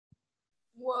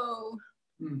Whoa.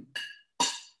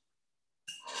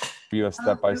 You a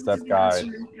step-by-step guide.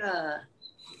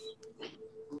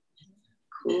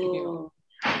 Cool.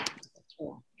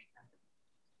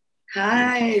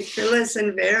 Hi, Phyllis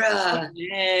and Vera.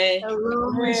 Hey.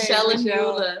 Hello, Hey, Michelle and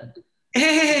Michelle. Beulah.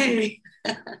 Hey.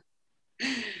 Oh,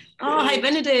 hi,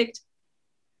 Benedict.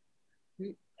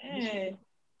 Hey.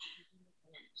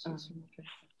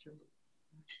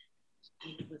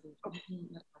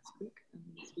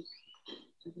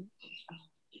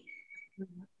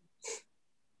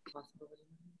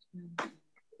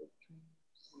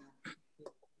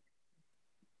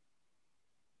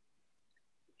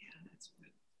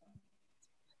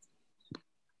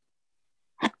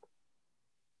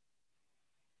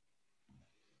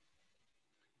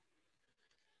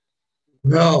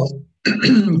 Well,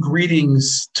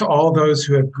 greetings to all those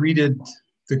who have greeted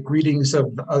the greetings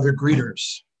of the other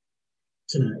greeters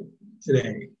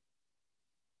today.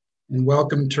 And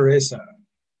welcome, Teresa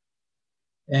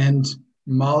and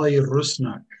Molly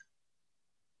Rusnak.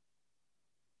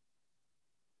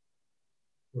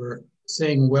 We're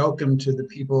saying welcome to the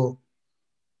people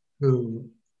who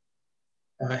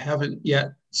haven't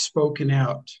yet spoken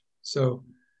out. So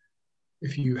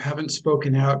if you haven't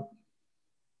spoken out,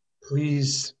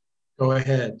 please go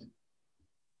ahead.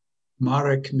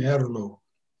 Marek Merlo.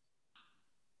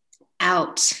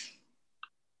 Out.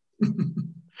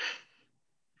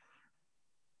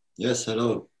 Yes,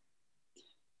 hello.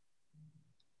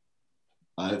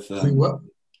 I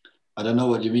don't know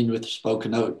what you mean with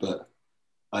spoken out, but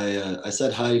I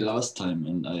said hi last time,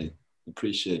 and I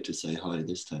appreciate to say hi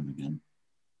this time again.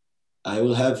 I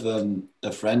will have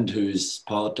a friend who is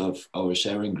part of our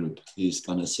sharing group. He's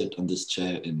gonna sit on this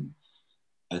chair in,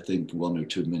 I think, 1 or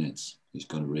 2 minutes. He's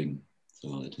gonna ring,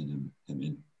 so I'll let him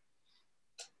in.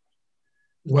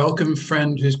 Welcome,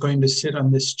 friend who's going to sit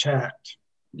on this chat.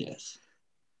 Yes.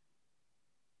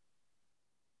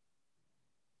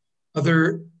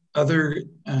 Other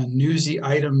newsy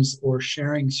items or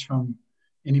sharings from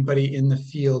anybody in the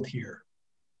field here?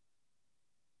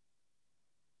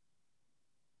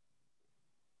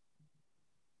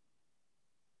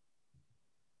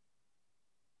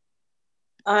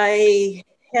 I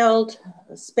held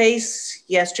a space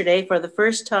yesterday for the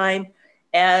first time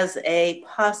as a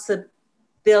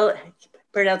possibilitator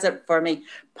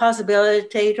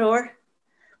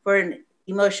for an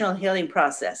emotional healing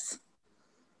process.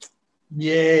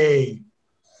 Yay.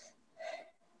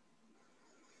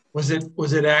 Was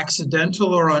it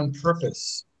accidental or on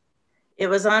purpose? It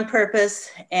was on purpose,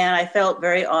 and I felt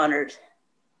very honored.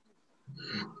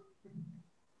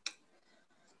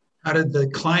 How did the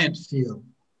client feel?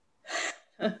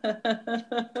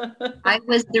 I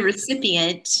was the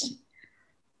recipient,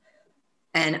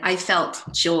 and I felt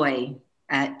joy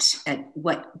at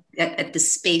the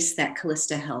space that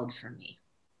Callista held for me.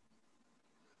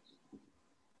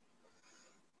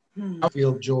 I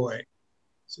feel joy.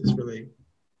 This is really.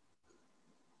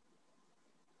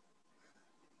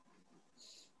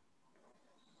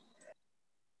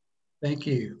 Thank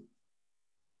you.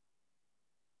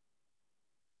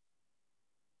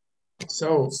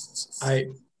 So I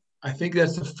think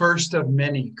that's the first of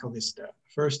many, Callista.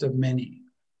 First of many.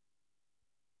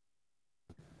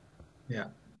 Yeah.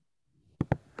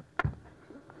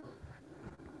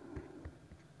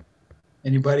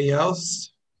 Anybody else?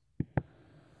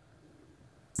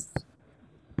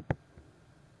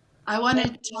 I want to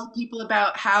tell people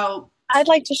about how I'd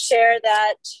like to share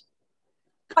that.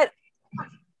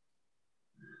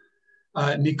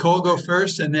 Nicole, go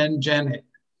first, and then Janet.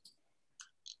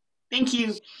 Thank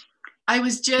you. I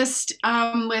was just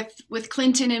with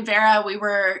Clinton and Vera. We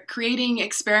were creating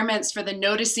experiments for the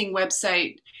Noticing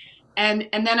website. And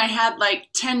then I had like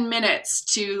 10 minutes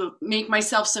to make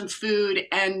myself some food.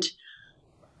 And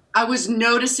I was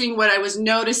noticing what I was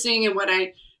noticing and what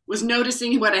I was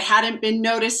noticing, what I hadn't been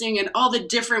noticing, and all the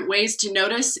different ways to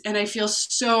notice. And I feel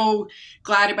so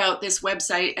glad about this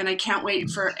website. And I can't wait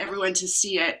for everyone to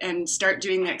see it and start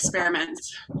doing the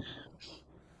experiments.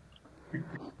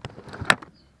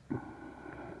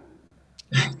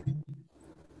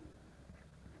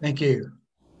 Thank you.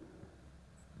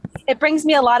 It brings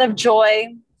me a lot of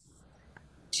joy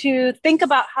to think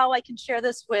about how I can share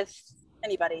this with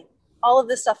anybody, all of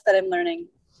this stuff that I'm learning.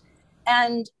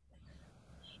 And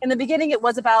in the beginning, it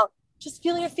was about just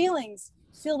feel your feelings,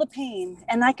 feel the pain.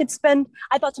 And I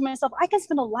thought to myself, I could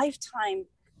spend a lifetime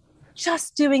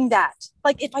just doing that.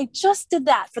 Like if I just did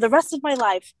that for the rest of my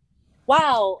life,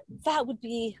 wow, that would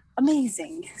be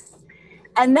amazing.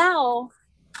 And now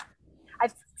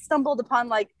I've stumbled upon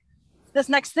like this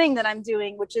next thing that I'm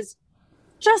doing, which is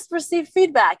just receive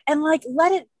feedback and like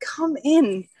let it come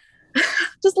in.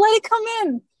 just let it come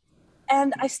in.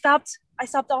 And I stopped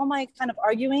all my kind of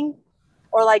arguing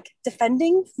or like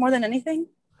defending more than anything,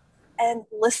 and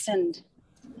listened,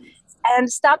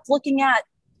 and stopped looking at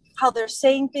how they're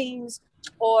saying things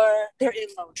or they're in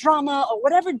low drama or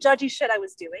whatever judgy shit I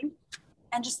was doing.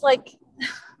 And just like,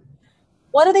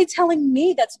 what are they telling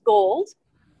me that's gold?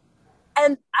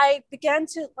 And I began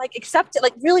to like accept it,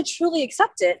 like really truly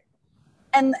accept it,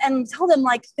 and tell them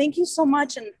like, thank you so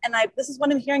much. And this is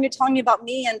what I'm hearing you're telling me about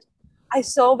me. And I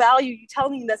so value you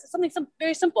telling me this. It's something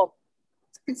very simple.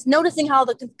 It's noticing how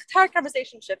the entire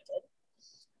conversation shifted.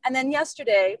 And then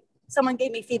yesterday, someone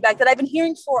gave me feedback that I've been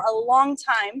hearing for a long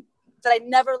time that I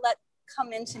never let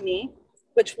come into me,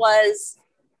 which was,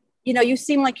 you know, you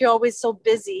seem like you're always so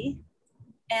busy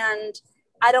and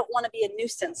I don't want to be a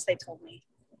nuisance, they told me,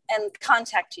 and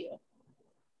contact you.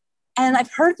 And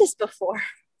I've heard this before.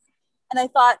 And I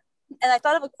thought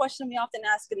of a question we often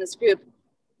ask in this group.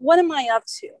 What am I up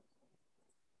to?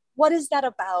 What is that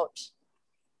about?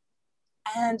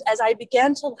 And as I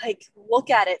began to like look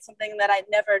at it, something that I'd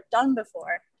never done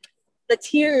before, the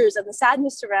tears and the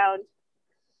sadness around,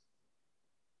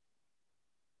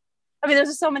 I mean, there's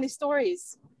just so many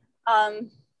stories.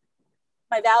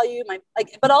 My value,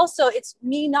 but also it's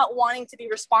me not wanting to be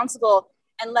responsible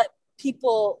and let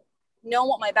people know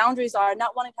what my boundaries are,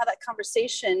 not wanting to have that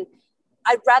conversation.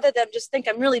 I'd rather them just think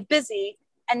I'm really busy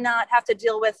and not have to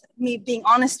deal with me being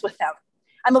honest with them.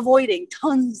 I'm avoiding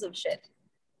tons of shit.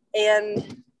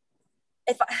 And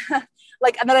if I,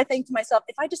 and then I think to myself,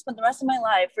 if I just spent the rest of my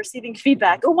life receiving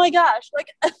feedback, oh my gosh,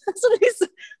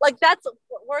 that's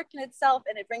work in itself,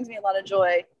 and it brings me a lot of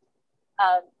joy.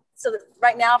 So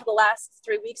right now, for the last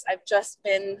 3 weeks, I've just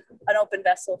been an open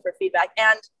vessel for feedback.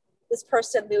 And this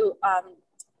person who, I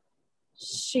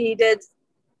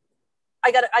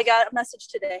got a message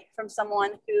today from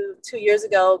someone who 2 years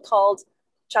ago called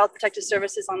Child Protective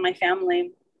Services on my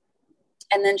family.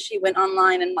 And then she went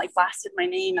online and like blasted my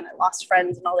name, and I lost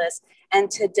friends and all this. And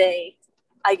today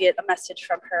I get a message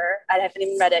from her. I haven't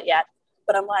even read it yet,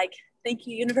 but I'm like, thank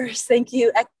you, universe. Thank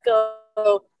you,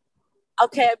 Echo.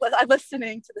 Okay, I'm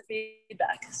listening to the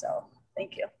feedback. So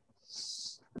thank you.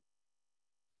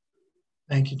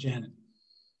 Thank you, Janet.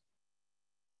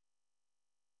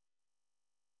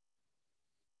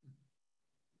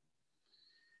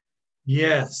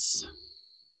 Yes.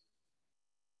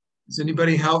 Does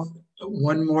anybody have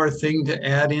one more thing to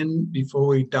add in before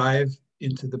we dive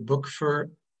into the book for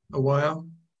a while?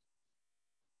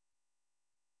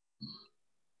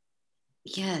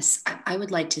 Yes, I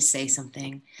would like to say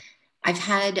something.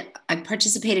 I've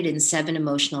participated in 7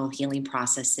 emotional healing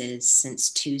processes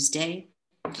since Tuesday.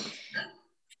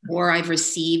 4 I've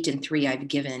received and 3 I've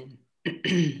given.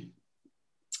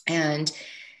 And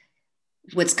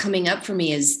what's coming up for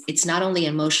me is it's not only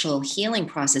an emotional healing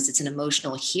process, it's an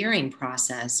emotional hearing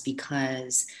process,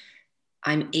 because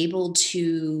I'm able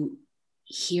to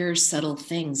hear subtle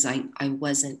things I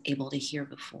wasn't able to hear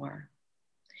before,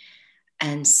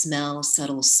 and smell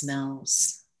subtle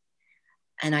smells.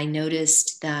 And I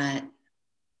noticed that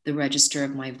the register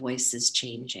of my voice is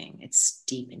changing. It's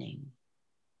deepening.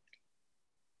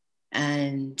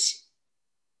 And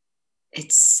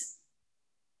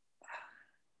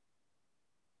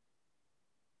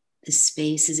the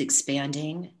space is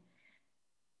expanding,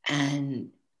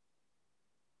 and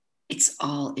it's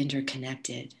all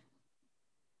interconnected.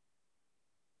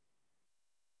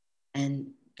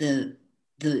 And the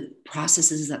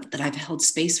processes that I've held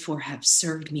space for have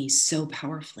served me so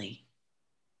powerfully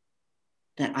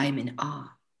that I'm in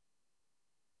awe.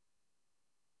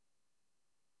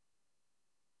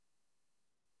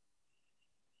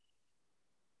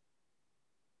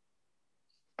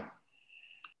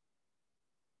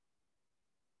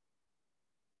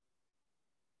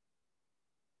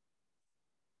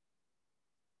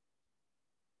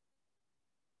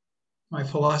 My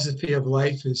philosophy of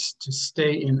life is to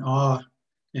stay in awe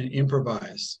and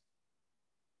improvise.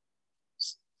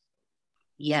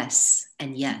 Yes,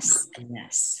 and yes, and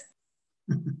yes.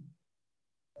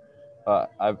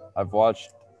 I've watched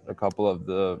a couple of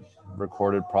the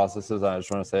recorded processes, and I just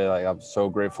want to say, like, I'm so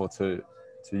grateful to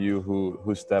you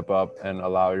who step up and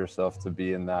allow yourself to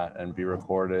be in that and be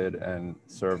recorded and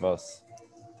serve us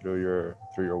through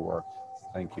your work.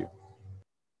 Thank you.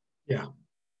 Yeah.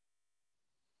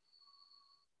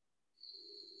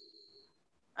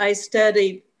 I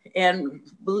studied and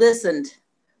listened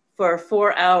for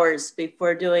 4 hours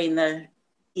before doing the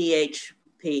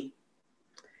EHP,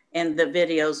 and the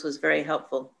videos was very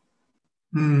helpful.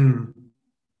 Yeah,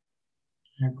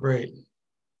 great.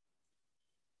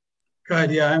 God,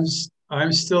 yeah,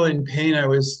 I'm still in pain. I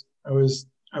was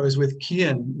with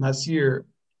Kian Nasir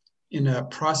in a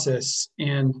process,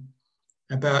 and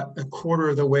about a quarter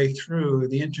of the way through,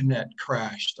 the internet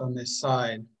crashed on this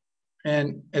side.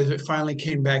 And as it finally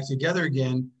came back together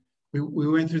again, we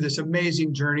went through this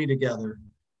amazing journey together.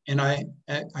 And I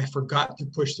forgot to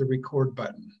push the record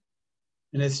button.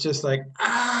 And it's just like,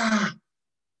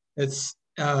 it's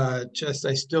just,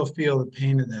 I still feel the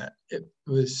pain of that. It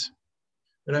was,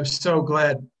 but I'm so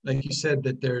glad, like you said,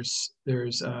 that there's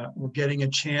we're getting a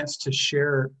chance to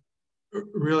share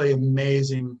really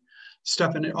amazing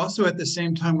stuff. And also at the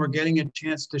same time, we're getting a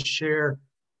chance to share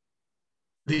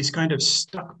these kind of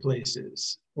stuck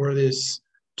places, or this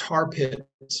tar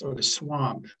pits, or the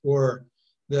swamp, or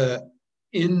the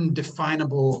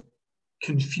indefinable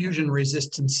confusion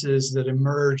resistances that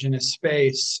emerge in a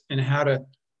space, and how to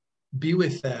be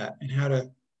with that, and how to,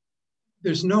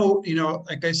 there's no, you know,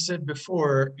 like I said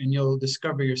before, and you'll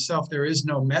discover yourself, there is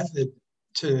no method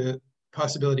to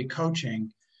possibility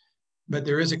coaching, but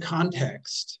there is a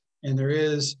context, and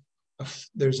there's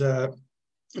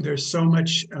so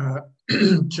much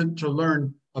to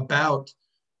learn about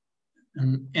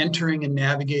entering and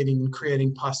navigating and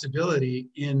creating possibility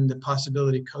in the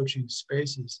possibility coaching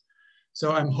spaces.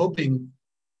 So I'm hoping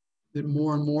that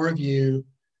more and more of you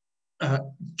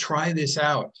try this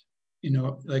out, you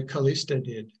know, like Kalista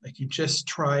did. Like, you just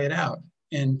try it out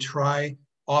and try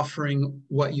offering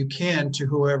what you can to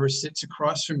whoever sits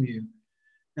across from you.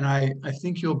 And I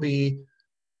think you'll be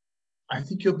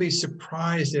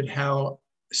surprised at how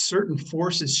certain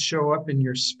forces show up in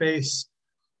your space,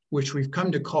 which we've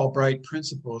come to call bright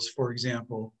principles, for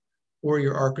example, or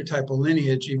your archetypal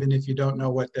lineage, even if you don't know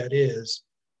what that is.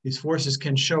 These forces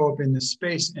can show up in the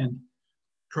space and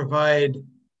provide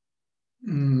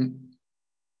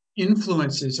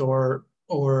influences or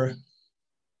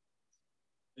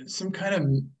some kind of,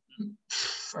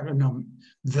 I don't know,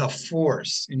 the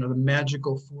force, you know, the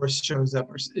magical force shows up.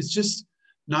 It's just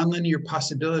nonlinear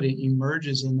possibility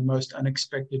emerges in the most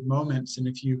unexpected moments. And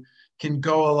if you can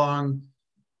go along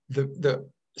the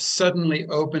suddenly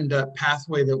opened up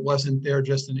pathway that wasn't there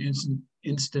just an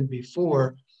instant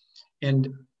before, and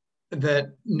that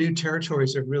new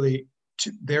territories are really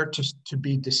there to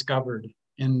be discovered,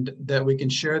 and that we can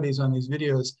share these on these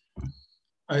videos.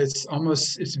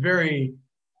 It's very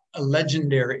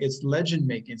legendary. It's legend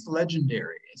making. It's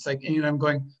legendary. It's like, you know, I'm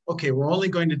going, okay, we're only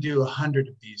going to do 100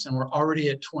 of these, and we're already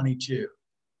at 22.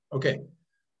 Okay,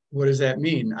 what does that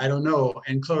mean? I don't know.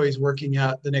 And Chloe's working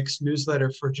out the next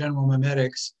newsletter for General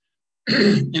Memetics,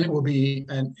 and it will be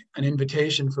an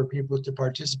invitation for people to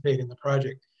participate in the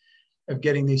project of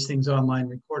getting these things online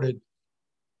recorded.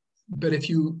 But if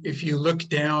you look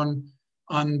down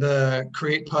on the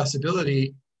Create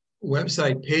Possibility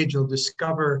website page, you'll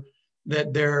discover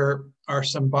that there are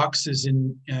some boxes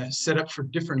set up for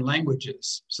different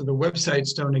languages. So the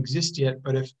websites don't exist yet,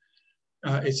 but if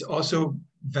it's also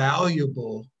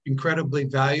valuable, incredibly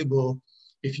valuable,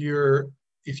 if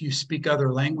you speak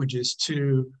other languages,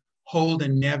 to hold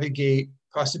and navigate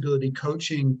possibility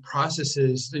coaching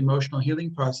processes, emotional healing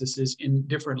processes in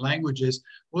different languages.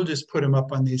 We'll just put them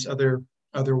up on these other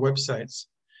websites,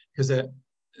 because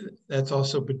that's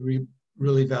also been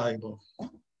really valuable.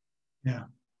 Yeah.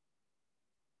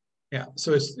 Yeah,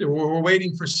 so we're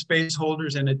waiting for space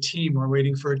holders and a team. We're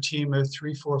waiting for a team of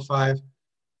 3, 4, 5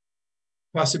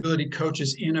 possibility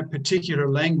coaches in a particular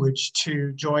language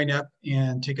to join up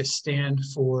and take a stand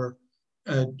for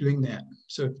doing that.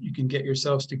 So if you can get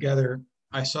yourselves together.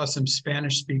 I saw some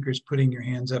Spanish speakers putting your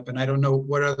hands up, and I don't know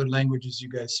what other languages you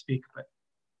guys speak, but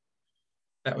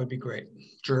that would be great.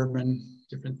 German,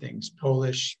 different things,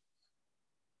 Polish.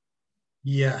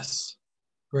 Yes,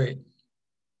 great.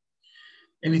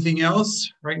 Anything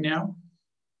else right now?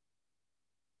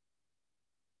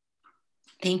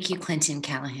 Thank you, Clinton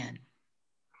Callahan.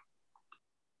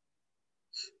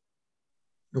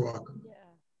 You're welcome.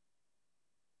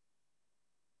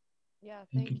 Yeah,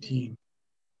 thank you, team.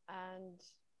 And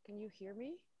can you hear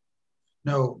me?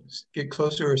 No, get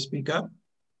closer or speak up.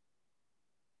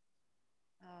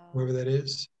 Whoever that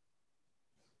is.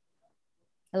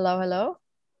 Hello?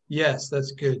 Yes,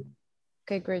 that's good.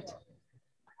 Okay, great.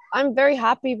 I'm very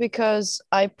happy because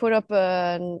I put up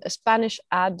a Spanish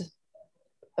ad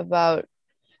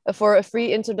for a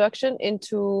free introduction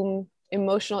into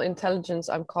emotional intelligence,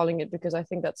 I'm calling it, because I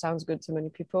think that sounds good to many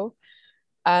people.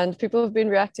 And people have been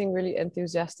reacting really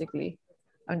enthusiastically.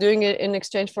 I'm doing it in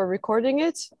exchange for recording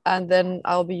it, and then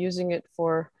I'll be using it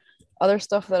for other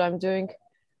stuff that I'm doing.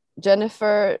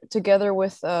 Jennifer, together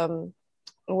with a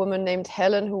woman named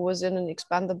Helen, who was in an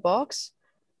Expand the Box,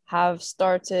 have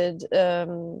started,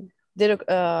 did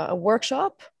a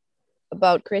workshop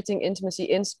about creating intimacy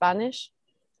in Spanish.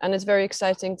 And it's very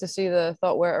exciting to see the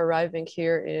thoughtware arriving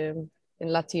here in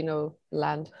Latino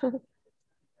land.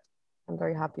 I'm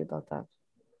very happy about that.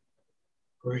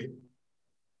 Great.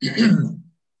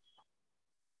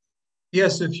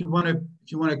 Yes, if you want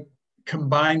to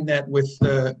combine that with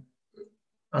the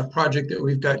project that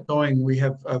we've got going, we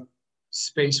have a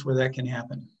space where that can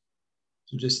happen.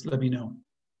 So just let me know.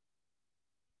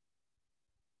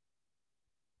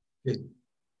 Good.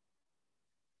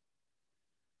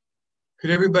 Could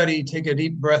everybody take a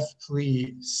deep breath,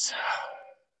 please?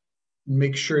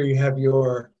 Make sure you have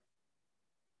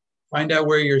find out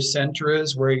where your center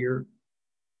is, where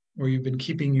you've been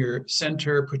keeping your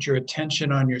center. Put your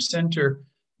attention on your center.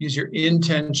 Use your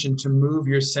intention to move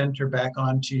your center back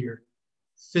onto your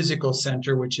physical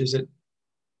center, which is at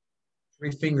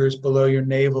 3 fingers below your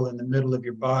navel in the middle of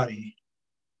your body.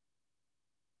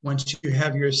 Once you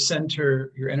have your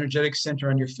center, your energetic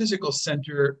center on your physical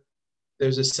center,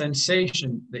 there's a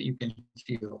sensation that you can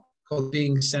feel called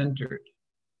being centered.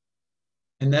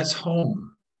 And that's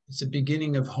home. It's the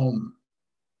beginning of home.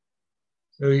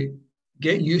 So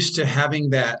get used to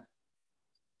having that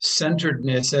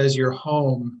centeredness as your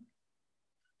home,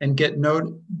 and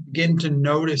begin to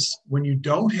notice when you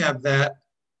don't have that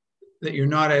you're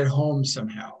not at home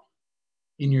somehow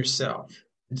in yourself.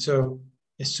 And so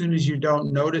as soon as you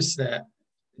don't notice that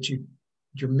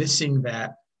you're missing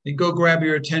that, then go grab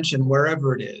your attention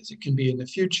wherever it is. It can be in the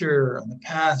future, on the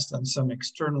past, on some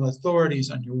external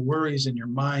authorities, on your worries in your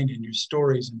mind and your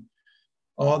stories and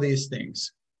all these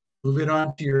things. Move it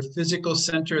onto your physical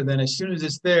center. Then as soon as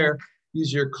it's there,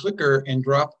 use your clicker and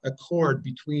drop a cord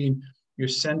between your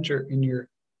center and your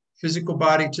physical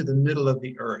body to the middle of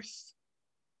the earth.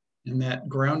 And that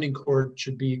grounding cord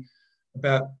should be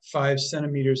about 5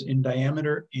 centimeters in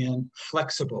diameter and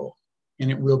flexible, and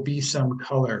it will be some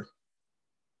color.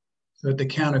 So at the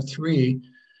count of 3,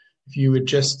 if you would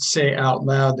just say out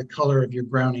loud the color of your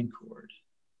grounding cord.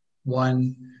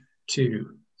 1,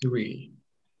 2, 3.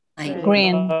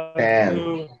 Green.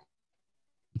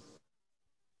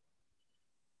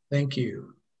 Thank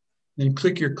you. Then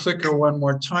click your clicker one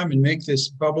more time and make this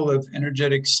bubble of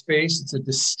energetic space. It's a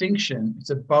distinction.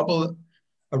 It's a bubble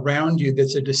around you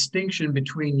that's a distinction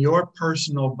between your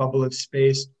personal bubble of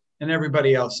space and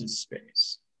everybody else's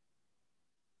space.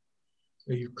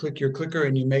 So you click your clicker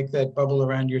and you make that bubble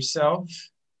around yourself.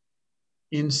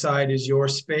 Inside is your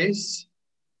space,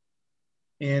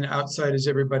 and outside is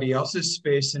everybody else's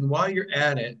space. And while you're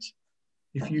at it,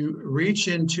 if you reach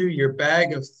into your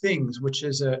bag of things, which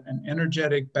is an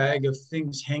energetic bag of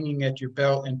things hanging at your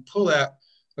belt, and pull out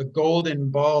a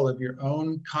golden ball of your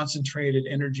own concentrated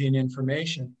energy and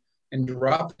information and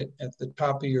drop it at the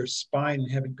top of your spine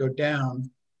and have it go down,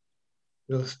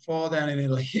 it'll fall down and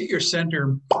it'll hit your center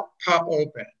and pop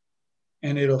open.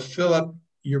 And it'll fill up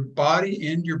your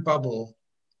body and your bubble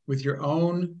with your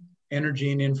own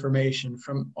energy and information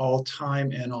from all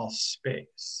time and all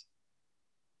space.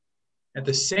 At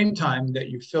the same time that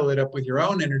you fill it up with your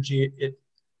own energy, it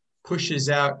pushes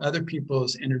out other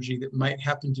people's energy that might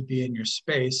happen to be in your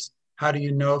space. How do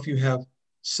you know if you have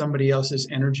somebody else's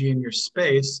energy in your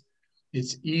space?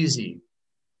 It's easy.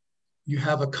 You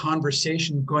have a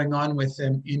conversation going on with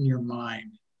them in your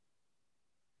mind.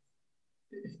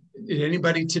 Did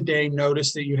anybody today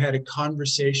notice that you had a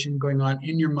conversation going on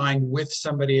in your mind with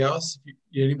somebody else?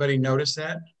 Did anybody notice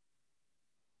that?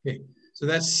 Okay. So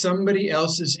that's somebody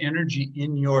else's energy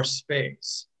in your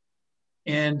space.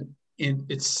 And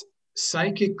it's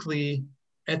psychically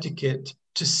etiquette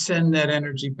to send that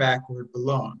energy back where it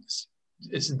belongs.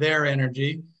 It's their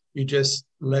energy. You just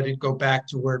let it go back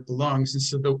to where it belongs. And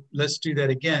so let's do that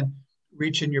again.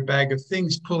 Reach in your bag of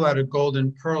things, pull out a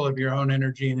golden pearl of your own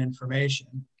energy and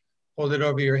information. Hold it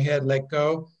over your head, let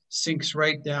go, sinks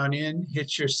right down in,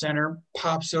 hits your center,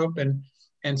 pops open,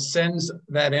 and sends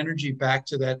that energy back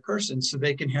to that person so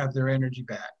they can have their energy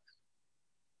back.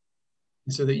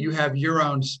 And so that you have your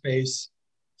own space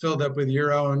filled up with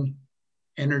your own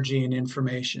energy and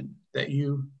information that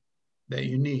you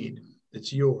need,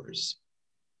 that's yours.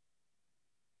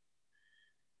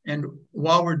 And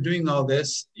while we're doing all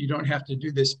this, you don't have to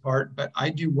do this part, but I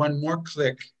do one more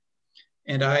click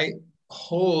and I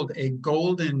hold a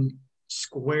golden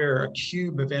square, a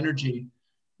cube of energy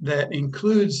that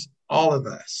includes all of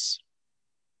us,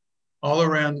 all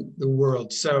around the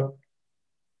world. So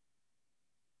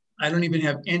I don't even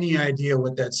have any idea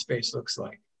what that space looks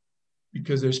like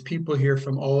because there's people here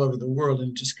from all over the world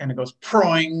and it just kind of goes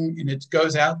proing and it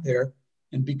goes out there.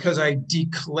 And because I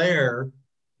declare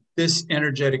this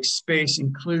energetic space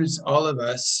includes all of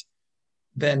us,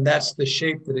 then that's the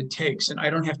shape that it takes. And I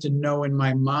don't have to know in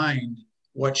my mind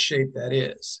what shape that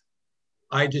is.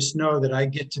 I just know that I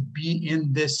get to be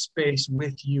in this space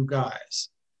with you guys,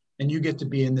 and you get to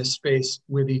be in this space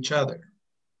with each other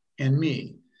and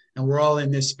me. And we're all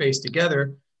in this space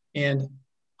together, and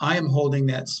I am holding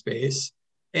that space.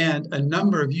 And a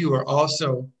number of you are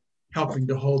also helping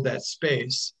to hold that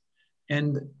space.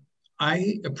 And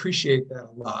I appreciate that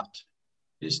a lot.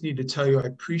 I just need to tell you, I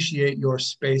appreciate your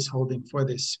space holding for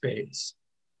this space,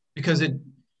 because it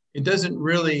doesn't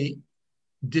really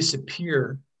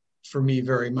disappear for me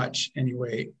very much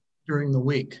anyway during the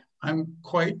week. I'm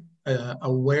quite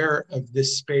aware of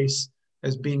this space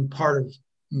as being part of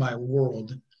my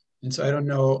world. And so I don't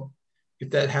know if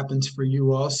that happens for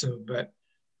you also, but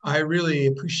I really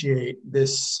appreciate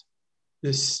this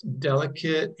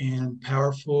delicate and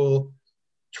powerful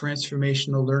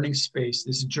transformational learning space,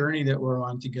 this journey that we're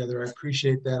on together. I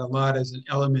appreciate that a lot as an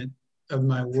element of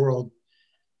my world.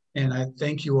 And I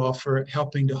thank you all for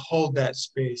helping to hold that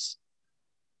space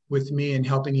with me and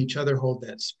helping each other hold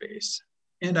that space.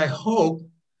 And I hope,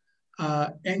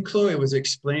 and Chloe was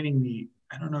explaining me,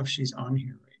 I don't know if she's on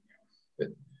here right now, but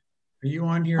are you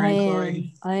on here,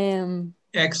 Chloe? I am.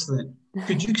 Excellent.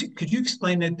 Could you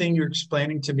explain that thing you're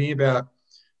explaining to me about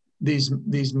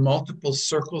these multiple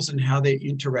circles and how they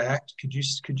interact? Could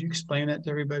you explain that to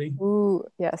everybody? Ooh,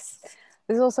 yes.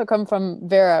 This also come from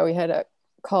Vera. We had a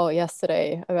call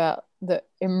yesterday about the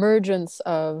emergence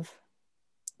of,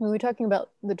 we were talking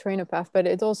about the trainer path, but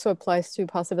it also applies to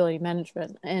possibility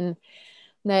management, and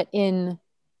that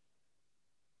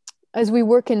as we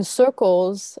work in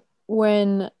circles,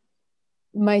 when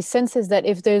my sense is that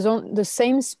if there's the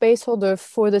same space holder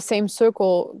for the same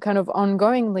circle kind of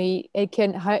ongoingly, it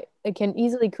can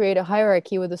easily create a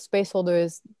hierarchy where the space holder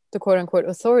is the quote unquote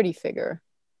authority figure.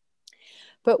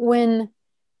 But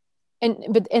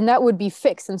and that would be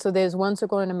fixed. And so there's one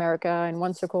circle in America and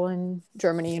one circle in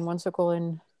Germany and one circle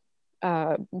in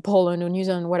Poland or New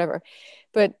Zealand, whatever.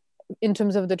 But in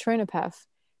terms of the trainer path.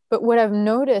 But what I've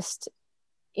noticed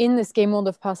in this game world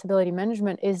of possibility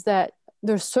management is that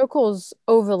their circles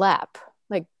overlap.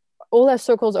 Like all our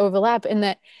circles overlap, in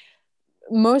that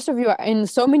most of you are in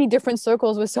so many different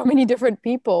circles with so many different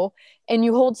people, and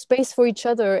you hold space for each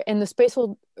other, and the space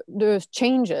holder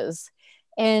changes.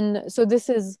 And so this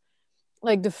is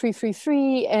like the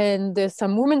 3-3-3, and there's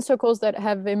some women circles that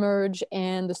have emerged,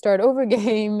 and the start over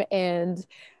game, and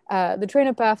the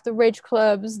trainer path, the rage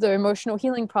clubs, the emotional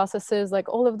healing processes, like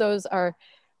all of those are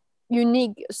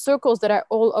unique circles that are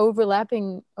all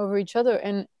overlapping over each other.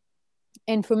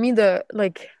 And for me,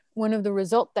 one of the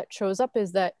results that shows up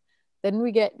is that then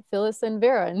we get Phyllis and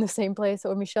Vera in the same place,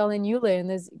 or Michelle and Yule, and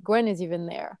there's Gwen is even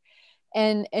there.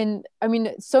 And I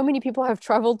mean, so many people have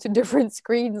traveled to different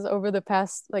screens over the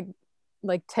past like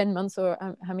 10 months, or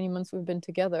how many months we've been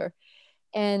together,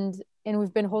 and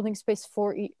we've been holding space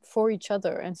for each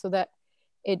other. And so that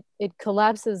it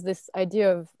collapses this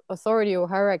idea of authority or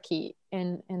hierarchy,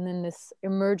 and then this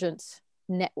emergent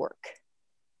network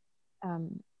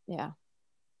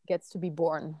gets to be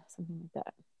born, something like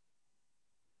that.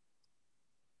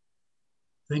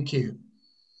 Thank you.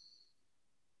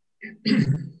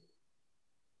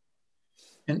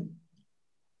 And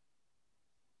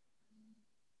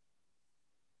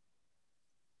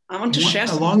I want to share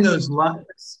along those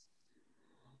lines.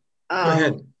 Go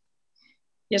ahead.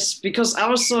 Yes, because I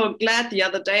was so glad the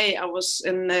other day. I was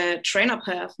in the Trainer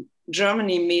Path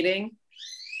Germany meeting,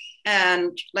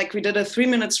 and like we did a 3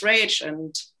 minutes rage,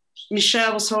 and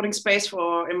Michelle was holding space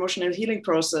for emotional healing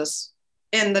process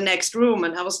in the next room,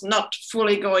 and I was not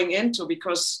fully going into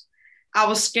because I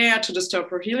was scared to disturb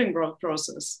her healing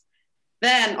process.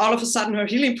 Then all of a sudden her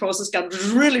healing process got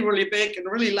really, really big and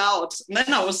really loud. And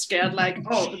then I was scared, like,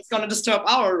 oh, it's going to disturb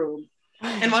our room.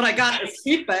 And what I got as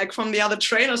feedback from the other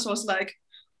trainers was like,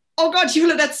 oh God,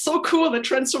 Yule, that's so cool. The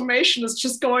transformation is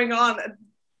just going on, and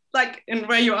like in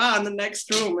where you are in the next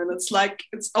room. And it's like,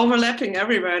 it's overlapping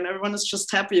everywhere, and everyone is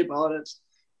just happy about it.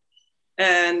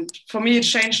 And for me, it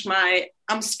changed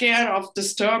I'm scared of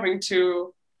disturbing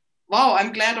to, wow,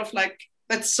 I'm glad of like,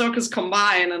 that circles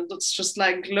combine, and it's just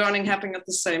like learning happening at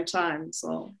the same time.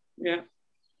 So yeah,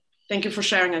 thank you for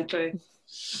sharing it, Chloe.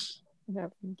 Yeah,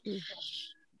 thank you.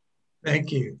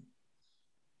 Thank you.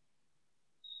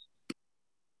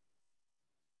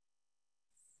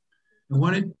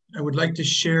 I would like to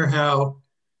share how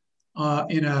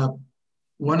in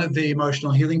one of the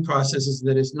emotional healing processes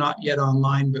that is not yet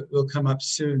online but will come up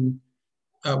soon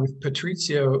with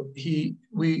Patrizio,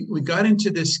 we got into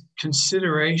this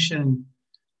consideration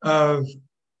of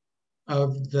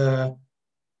the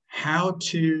how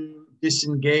to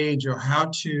disengage or how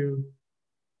to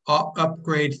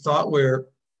upgrade thoughtware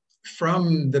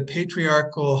from the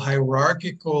patriarchal,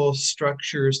 hierarchical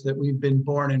structures that we've been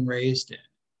born and raised in,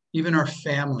 even our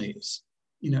families,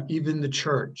 even the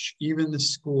church, even the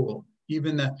school,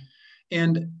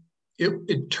 and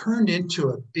it turned into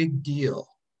a big deal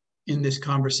in this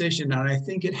conversation. And I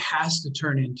think it has to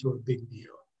turn into a big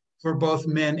deal for both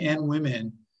men and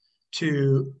women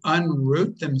to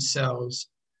unroot themselves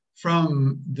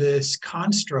from this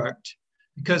construct,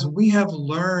 because we have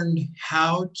learned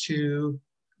how to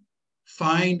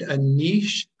find a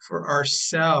niche for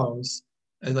ourselves,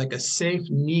 like a safe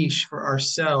niche for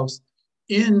ourselves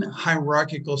in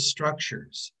hierarchical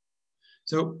structures.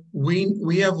 So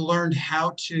we have learned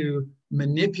how to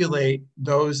manipulate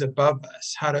those above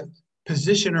us, how to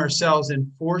position ourselves and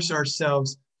force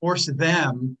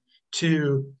them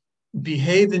to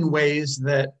behave in ways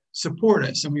that support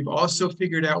us. And we've also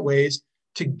figured out ways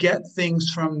to get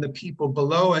things from the people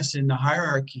below us in the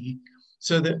hierarchy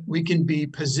so that we can be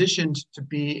positioned to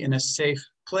be in a safe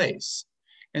place.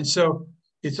 And so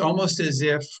it's almost as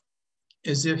if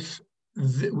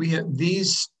we have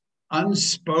these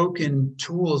unspoken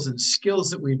tools and skills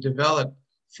that we've developed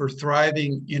for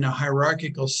thriving in a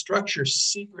hierarchical structure,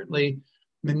 secretly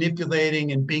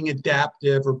manipulating and being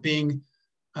adaptive, or being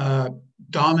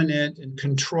dominant and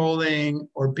controlling,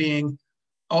 or being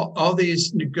all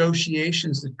these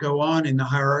negotiations that go on in the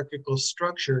hierarchical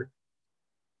structure.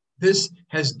 This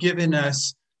has given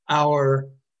us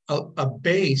a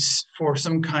base for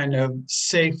some kind of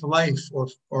safe life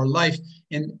or life.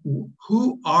 And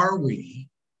who are we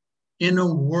in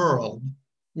a world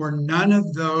where none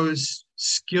of those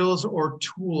skills or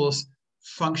tools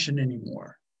function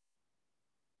anymore?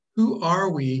 Who are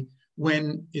we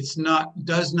when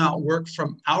does not work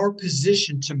from our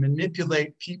position to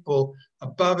manipulate people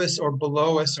above us or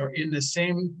below us or in the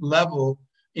same level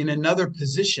in another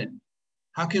position?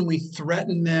 How can we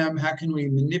threaten them? How can we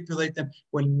manipulate them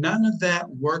when none of that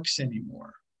works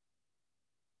anymore?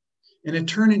 And it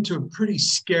turned into a pretty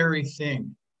scary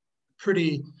thing.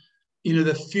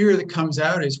 The fear that comes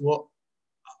out is, well,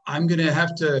 I'm going to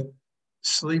have to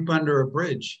sleep under a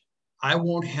bridge. I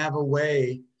won't have a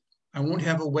way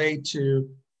to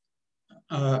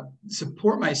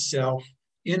support myself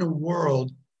in a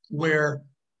world where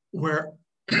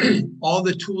all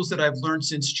the tools that I've learned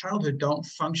since childhood don't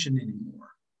function anymore.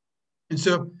 And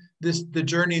so the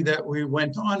journey that we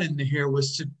went on in here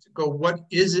was to go, what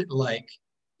is it like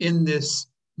in this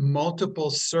multiple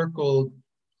circled,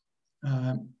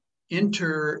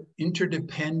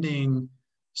 interdepending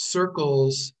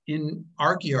circles in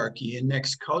archaearchy, in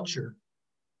next culture?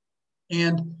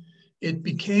 And it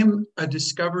became a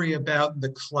discovery about the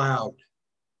cloud,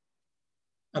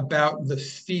 about the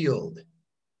field,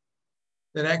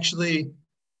 that actually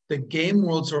the game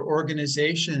worlds or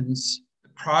organizations,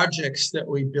 projects that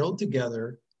we build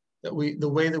together, the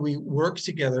way that we work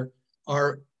together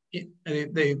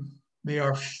they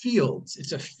are fields.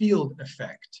 It's a field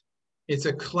effect. It's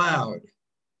a cloud.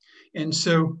 And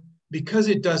so because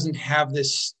it doesn't have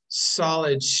this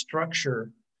solid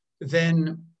structure,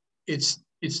 then it's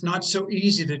not so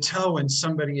easy to tell when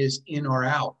somebody is in or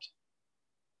out.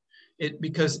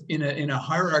 Because in a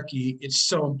hierarchy, it's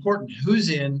so important.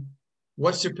 Who's in?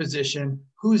 What's their position?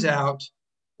 Who's out?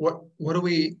 What do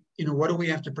we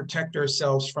have to protect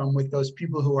ourselves from with those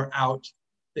people who are out?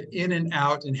 The in and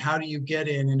out, and how do you get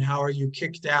in and how are you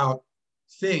kicked out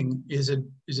thing is a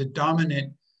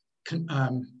dominant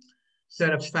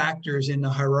set of factors in the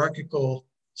hierarchical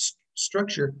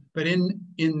structure. But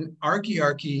in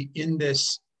archaearchy, in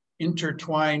this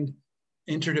intertwined,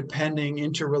 interdepending,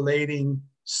 interrelating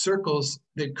circles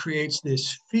that creates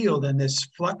this field and this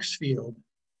flux field,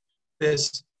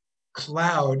 this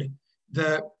cloud,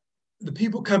 the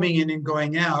people coming in and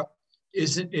going out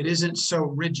isn't so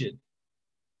rigid.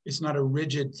 It's not a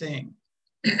rigid thing.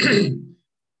 I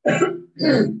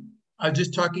was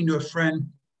just talking to a friend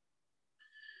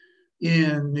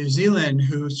in New Zealand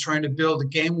who's trying to build a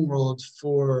game world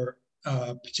for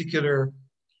a particular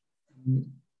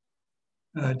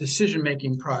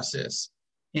decision-making process.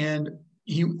 And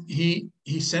he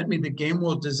sent me the game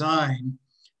world design,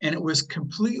 and it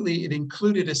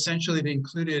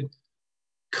included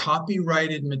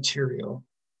copyrighted material.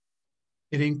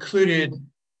 It included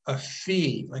a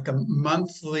fee, like a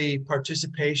monthly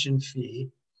participation fee.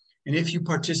 And if you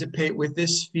participate with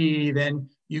this fee, then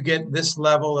you get this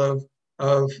level of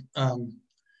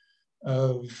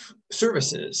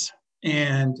services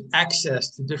and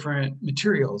access to different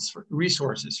materials,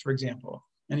 resources, for example.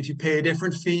 And if you pay a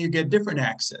different fee, you get different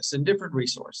access and different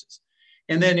resources.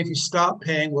 And then if you stop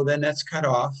paying, well, then that's cut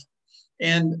off.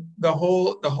 And the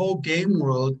whole game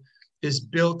world is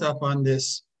built up on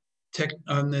this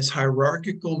this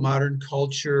hierarchical modern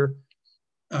culture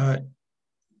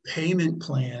payment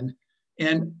plan.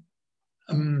 And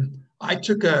I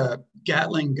took a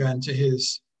Gatling gun to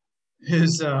his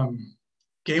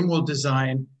game world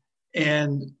design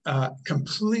and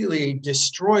completely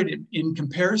destroyed it in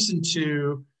comparison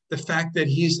to the fact that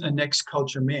he's a next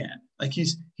culture man. Like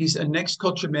he's a next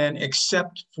culture man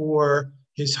except for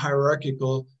his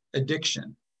hierarchical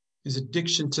addiction, his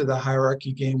addiction to the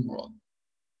hierarchy game world.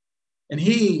 And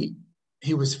he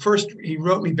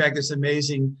wrote me back this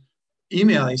amazing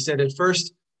email. He said, at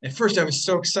first I was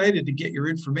so excited to get your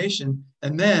information.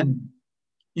 And then,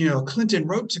 Clinton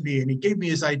wrote to me and he gave me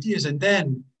his ideas. And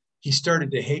then he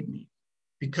started to hate me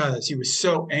because he was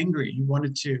so angry. He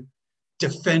wanted to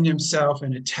defend himself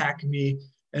and attack me.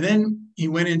 And then he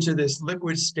went into this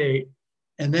liquid state.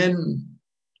 And then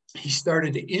he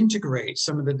started to integrate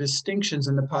some of the distinctions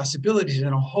and the possibilities,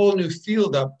 and a whole new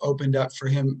field opened up for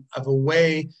him of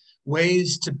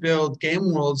ways to build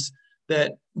game worlds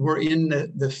that were in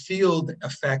the field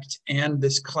effect and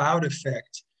this cloud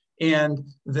effect, and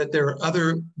that there are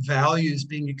other values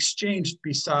being exchanged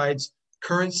besides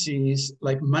currencies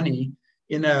like money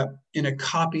in a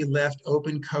copyleft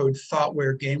open code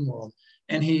thoughtware game world.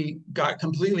 And he got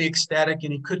completely ecstatic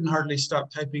and he couldn't hardly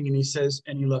stop typing, and he says,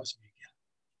 and he loves me again.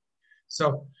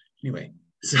 So anyway,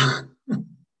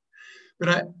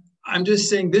 but I'm just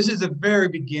saying this is the very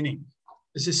beginning.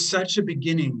 This is such a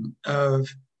beginning of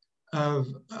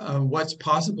what's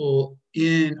possible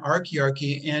in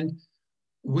Archiarchy, and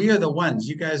we are the ones.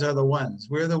 You guys are the ones.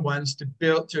 We're the ones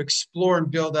to explore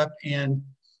and build up and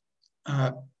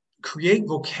create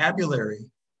vocabulary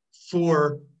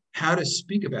for how to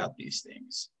speak about these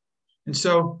things. And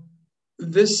so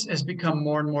this has become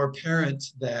more and more apparent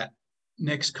that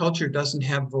next culture doesn't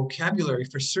have vocabulary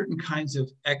for certain kinds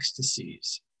of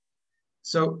ecstasies.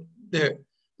 So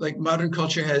like modern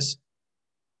culture has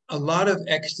a lot of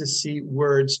ecstasy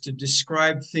words to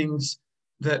describe things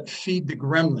that feed the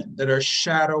gremlin, that are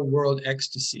shadow world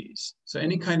ecstasies. So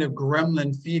any kind of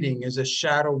gremlin feeding is a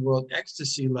shadow world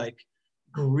ecstasy, like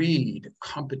greed,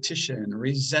 competition,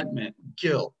 resentment,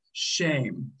 guilt,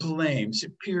 shame, blame,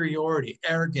 superiority,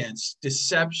 arrogance,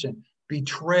 deception,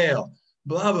 betrayal,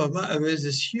 blah, blah, blah. There's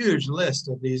this huge list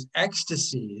of these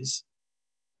ecstasies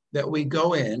that we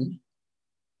go in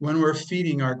when we're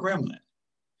feeding our gremlin.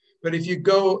 But if you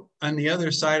go on the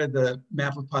other side of the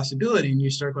map of possibility and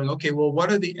you start going, okay, well,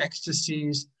 what are the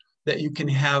ecstasies that you can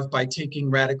have by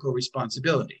taking radical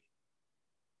responsibility?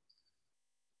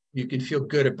 You can feel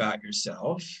good about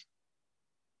yourself.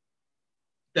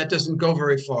 That doesn't go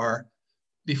very far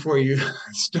before you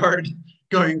start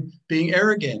being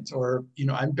arrogant, or,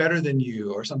 I'm better than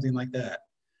you, or something like that.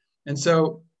 And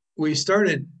so we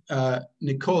started,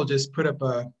 Nicole just put up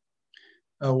a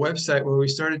website where we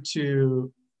started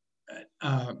to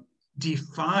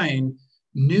define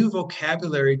new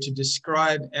vocabulary to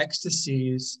describe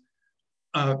ecstasies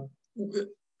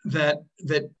that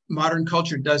modern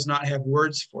culture does not have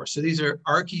words for. So these are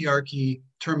archiarchy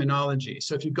terminology.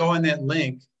 So if you go on that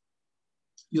link,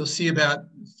 you'll see about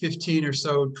 15 or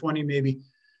so, 20 maybe,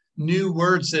 new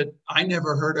words that I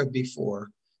never heard of before,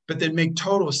 but that make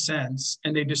total sense.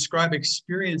 And they describe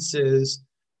experiences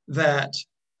that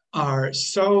are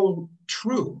so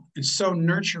true and so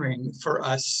nurturing for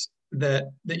us that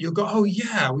you'll go, oh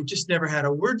yeah, we just never had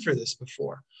a word for this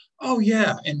before. Oh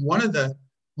yeah, and one of the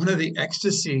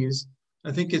ecstasies,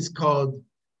 I think it's called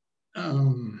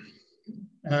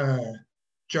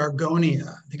jargonia.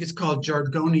 I think it's called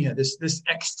jargonia. This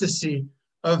ecstasy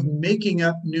of making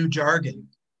up new jargon,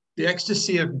 the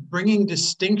ecstasy of bringing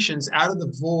distinctions out of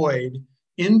the void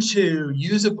into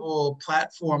usable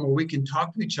platform where we can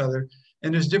talk to each other.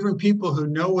 And there's different people who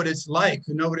know what it's like,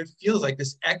 who know what it feels like,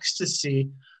 this ecstasy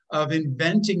of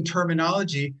inventing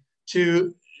terminology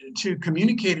to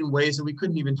communicate in ways that we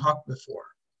couldn't even talk before.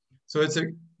 So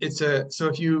so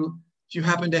if you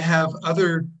happen to have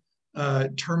other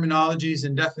terminologies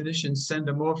and definitions, send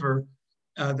them over.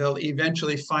 They'll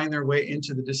eventually find their way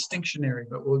into the Distinctionary,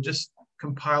 but we'll just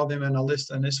compile them in a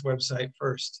list on this website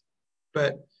first.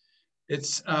 But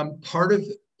it's part of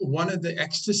one of the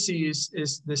ecstasies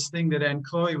is this thing that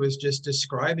Anne-Chloe was just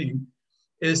describing,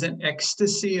 is an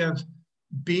ecstasy of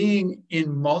being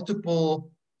in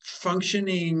multiple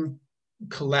functioning,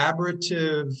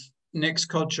 collaborative next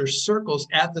culture circles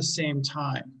at the same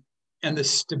time, and the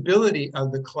stability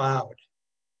of the cloud,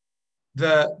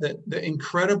 the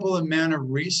incredible amount of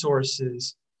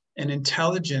resources and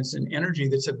intelligence and energy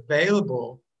that's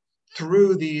available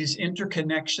through these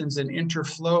interconnections and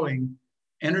interflowing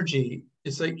energy.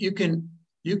 It's like you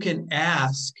can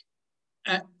ask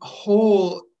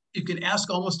whole you can ask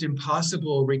almost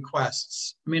impossible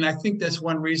requests. I mean, I think that's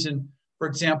one reason, for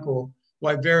example,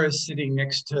 why Vera's sitting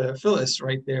next to Phyllis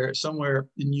right there somewhere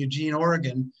in Eugene,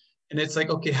 Oregon. And it's like,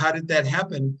 okay, how did that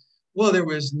happen? Well, there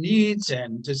was needs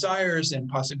and desires and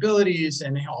possibilities,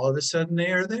 and all of a sudden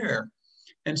they are there.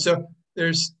 And so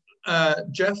there's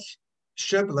Jeff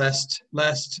Sheblest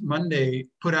last Monday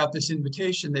put out this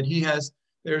invitation that he has,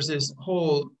 there's this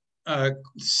whole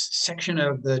section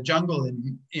of the jungle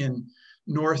in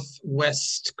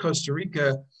northwest Costa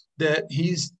Rica that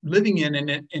he's living in,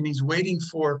 and he's waiting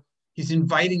for, he's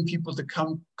inviting people to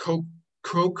come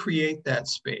co-create that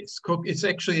space. It's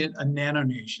actually a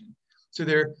nanonation. So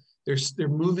they're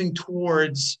moving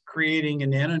towards creating a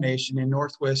nanonation in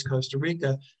northwest Costa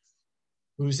Rica.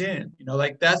 Who's in? You know,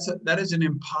 like that is an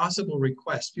impossible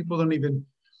request. People don't even,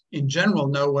 in general,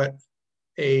 know what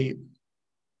a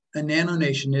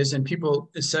nanonation is, and people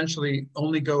essentially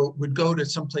only would go to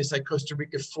some place like Costa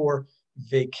Rica for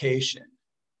vacation.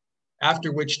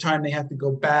 After which time they have to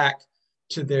go back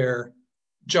to their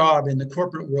job in the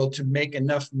corporate world to make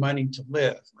enough money to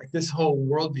live. Like this whole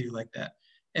worldview like that.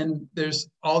 And there's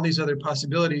all these other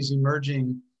possibilities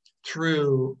emerging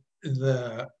through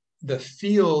the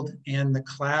field and the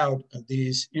cloud of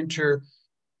these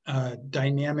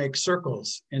dynamic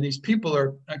circles. And these people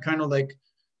are kind of like,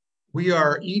 we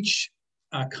are each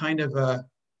kind of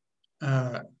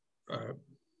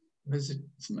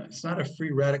it's not a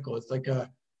free radical, it's like a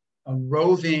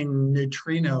roving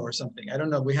neutrino or something. I don't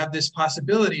know. We have this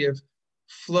possibility of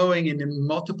flowing in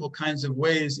multiple kinds of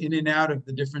ways in and out of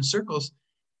the different circles,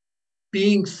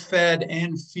 being fed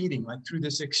and feeding, like through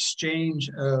this exchange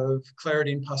of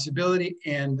clarity and possibility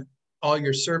and all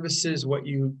your services,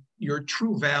 your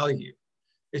true value.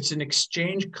 It's an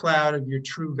exchange cloud of your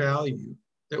true value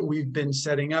that we've been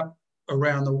setting up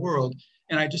around the world.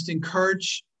 And I just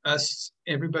encourage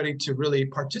everybody to really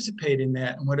participate in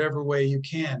that in whatever way you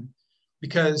can,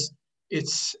 because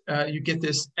it's, you get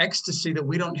this ecstasy that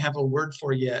we don't have a word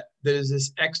for yet. That is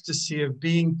this ecstasy of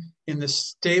being in the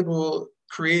stable,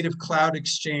 creative cloud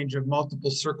exchange of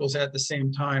multiple circles at the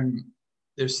same time.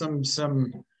 There's some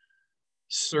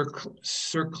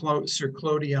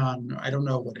circlodion, I don't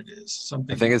know what it is.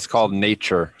 Something. I think it's called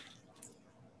nature.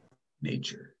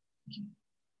 Nature.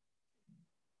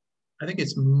 I think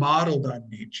it's modeled on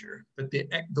nature, but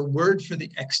the word for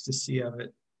the ecstasy of it,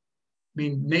 I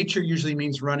mean, nature usually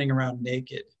means running around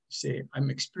naked. You say,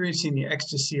 I'm experiencing the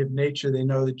ecstasy of nature. They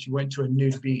know that you went to a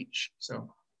nude beach.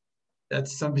 So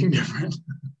that's something different.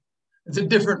 It's a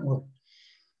different word.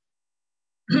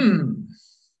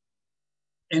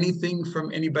 Anything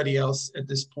from anybody else at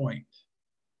this point?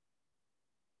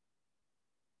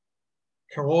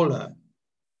 Carola.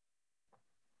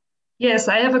 Yes,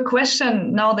 I have a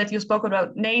question now that you spoke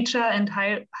about nature and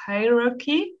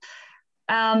hierarchy.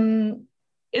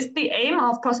 Is the aim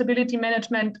of possibility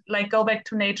management like go back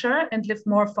to nature and live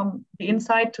more from the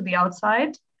inside to the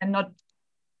outside and not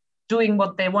doing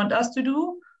what they want us to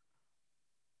do?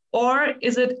 Or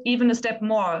is it even a step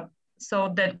more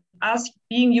so that us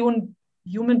being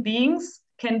human beings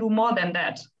can do more than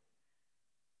that?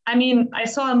 I mean, I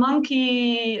saw a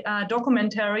monkey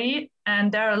documentary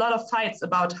and there are a lot of fights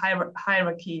about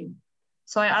hierarchy.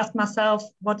 So I asked myself,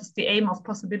 what is the aim of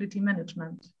possibility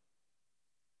management?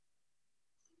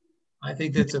 I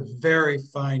think that's a very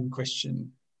fine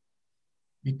question,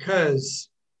 because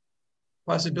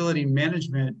possibility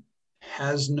management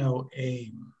has no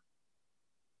aim.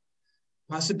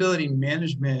 Possibility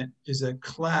management is a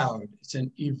cloud. It's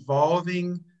an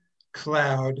evolving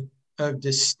cloud of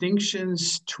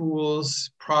distinctions,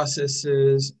 tools,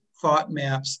 processes, thought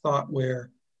maps, thoughtware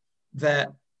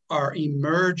that are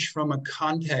emerged from a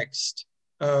context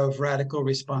of radical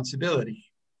responsibility.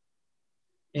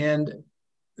 And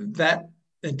that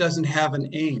it doesn't have an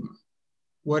aim,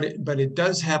 but it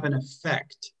does have an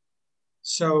effect.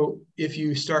 So if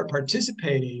you start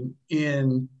participating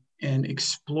in and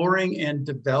exploring and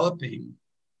developing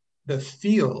the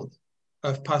field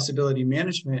of possibility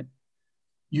management,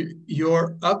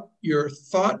 your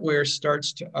thoughtware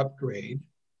starts to upgrade,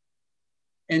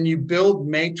 and you build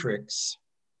matrix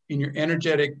in your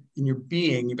energetic, in your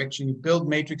being. You actually build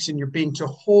matrix in your being to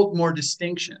hold more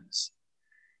distinctions.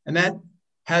 And that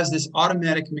has this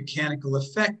automatic mechanical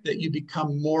effect that you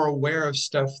become more aware of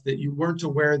stuff that you weren't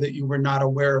aware that you were not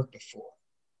aware of before.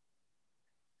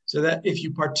 So that if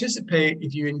you participate,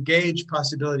 if you engage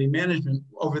possibility management,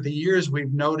 over the years,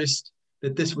 we've noticed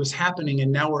that this was happening,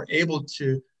 and now we're able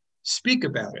to speak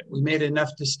about it. We made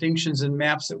enough distinctions and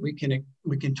maps that we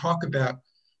can talk about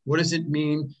what does it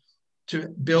mean to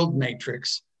build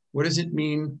matrix? What does it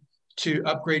mean to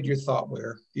upgrade your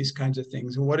thoughtware? These kinds of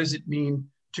things. And what does it mean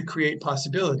to create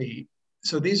possibility.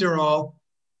 So this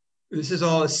is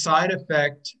all a side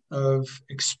effect of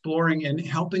exploring and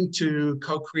helping to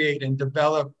co-create and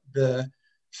develop the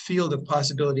field of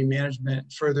possibility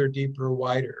management further, deeper,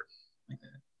 wider.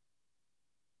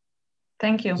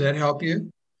 Thank you. Does that help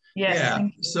you? Yes. Yeah.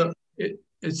 So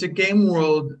it's a game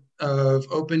world of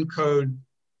open code,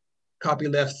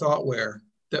 copyleft thoughtware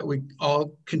that we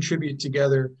all contribute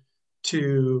together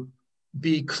to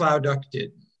be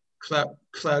cloudected,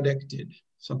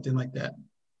 something like that.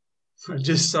 I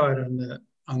just saw it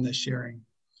on the sharing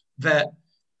that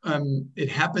it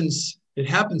happens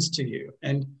to you,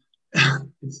 and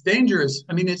it's dangerous.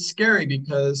 I mean, it's scary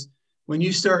because when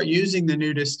you start using the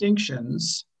new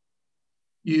distinctions,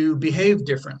 you behave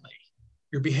differently.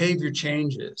 Your behavior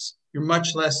changes. You're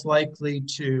much less likely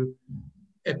to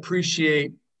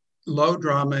appreciate low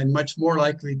drama and much more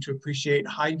likely to appreciate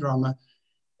high drama,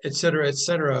 et cetera, et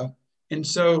cetera. And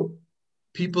so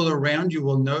people around you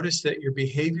will notice that your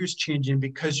behavior is changing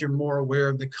because you're more aware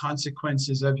of the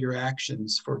consequences of your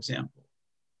actions, for example,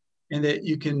 and that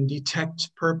you can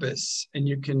detect purpose and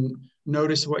you can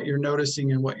notice what you're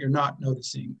noticing and what you're not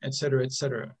noticing, et cetera, et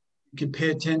cetera. You can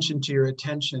pay attention to your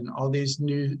attention. All these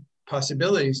new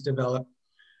possibilities develop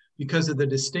because of the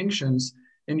distinctions,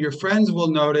 and your friends will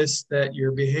notice that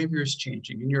your behavior is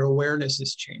changing and your awareness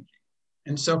is changing.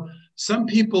 And so some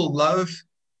people love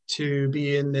to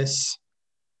be in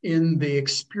the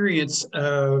experience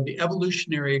of the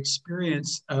evolutionary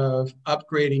experience of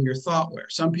upgrading your thoughtware.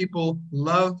 Some people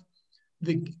love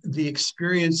the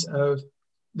experience of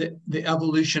the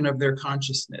evolution of their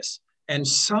consciousness, and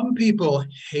some people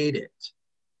hate it.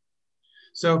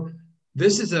 So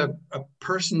this is a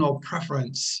personal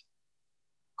preference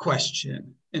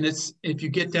question. And if you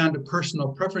get down to personal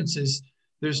preferences,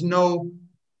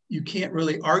 you can't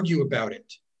really argue about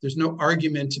it. There's no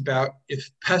argument about if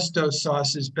pesto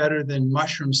sauce is better than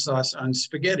mushroom sauce on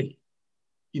spaghetti.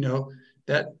 You know,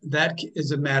 that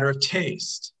is a matter of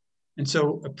taste. And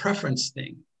so a preference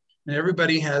thing. And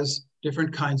everybody has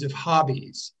different kinds of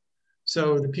hobbies.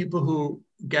 So the people who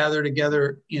gather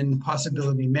together in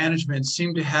possibility management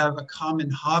seem to have a common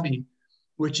hobby,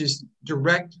 which is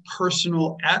direct,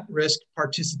 personal, at-risk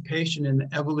participation in the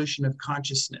evolution of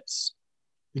consciousness,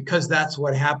 because that's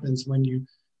what happens when you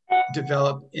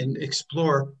develop and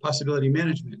explore possibility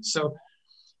management. So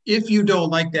if you don't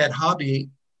like that hobby,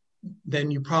 then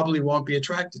you probably won't be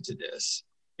attracted to this.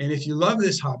 And if you love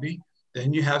this hobby,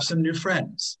 then you have some new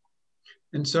friends.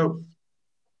 And so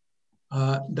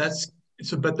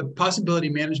but the possibility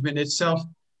management itself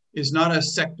is not a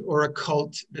sect or a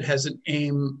cult that has an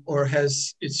aim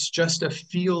it's just a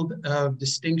field of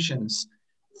distinctions,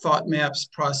 thought maps,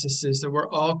 processes that we're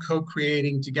all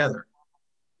co-creating together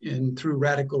through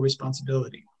radical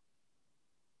responsibility.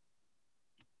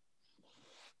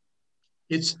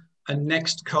 It's a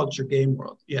next culture game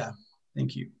world. Yeah,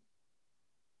 thank you.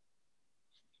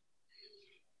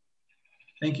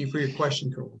 Thank you for your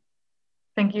question, Cole.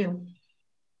 Thank you.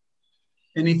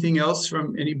 Anything else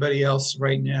from anybody else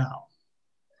right now?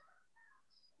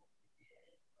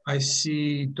 I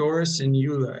see Doris and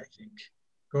Eula, I think.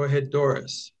 Go ahead,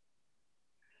 Doris.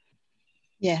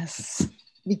 Yes,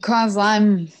 because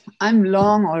I'm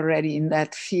long already in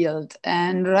that field,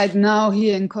 and right now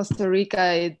here in Costa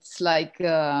Rica, it's like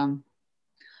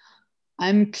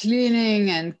I'm cleaning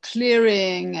and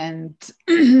clearing and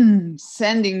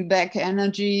sending back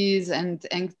energies and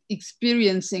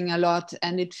experiencing a lot,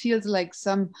 and it feels like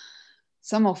some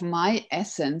of my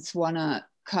essence wanna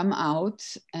come out,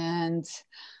 and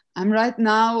I'm right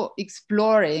now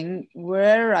exploring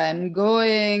where I'm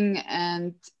going.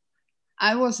 And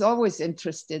I was always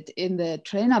interested in the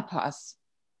trainer path,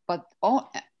 but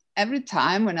every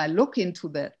time when I look into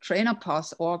the trainer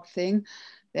path org thing,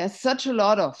 there's such a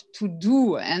lot of to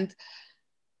do, and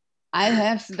I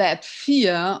have that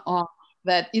fear of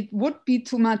that it would be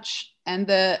too much, and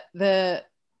I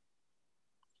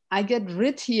get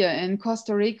rid here in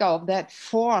Costa Rica of that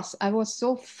force. I was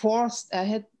so forced.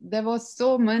 There was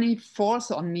so many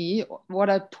force on me, what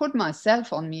I put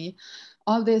myself on me,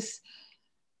 all this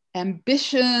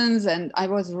ambitions, and I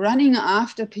was running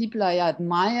after people I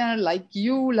admire, like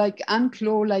you, like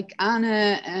Anne-Claude, like Anne,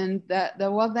 and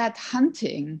there was that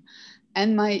hunting,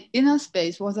 and my inner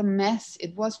space was a mess.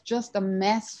 It was just a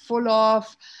mess full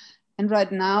of, and right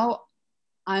now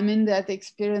I'm in that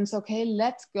experience. Okay,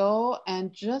 let's go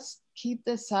and just keep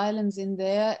the silence in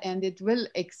there, and it will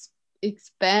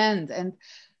expand.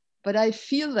 But I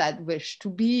feel that wish to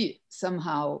be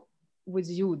somehow with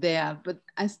you there, but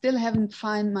I still haven't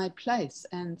found my place.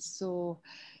 And so,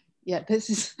 yeah, this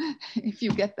is, if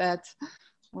you get that,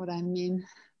 what I mean,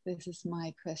 this is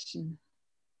my question.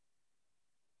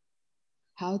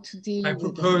 how to deal I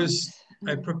with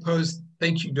propose,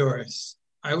 thank you, Doris.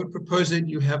 I would propose that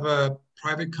you have a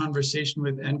private conversation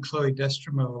with Anne-Chloe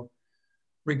Destremo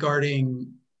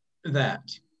regarding that.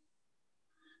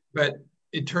 But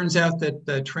it turns out that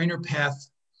the trainer path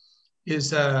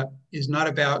is not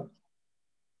about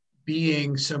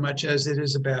being so much as it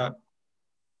is about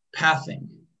pathing.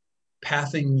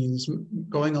 Pathing means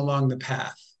going along the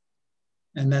path,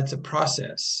 and that's a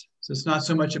process. So it's not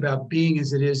so much about being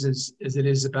as it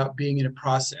is about being in a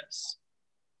process.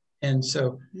 And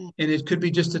so, and it could be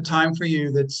just a time for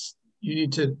you you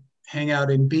need to hang out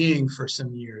in being for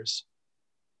some years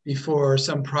before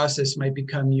some process might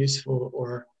become useful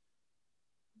or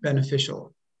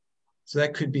beneficial. So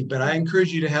that could be, but I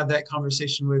encourage you to have that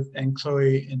conversation with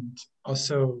Anne-Chloe, and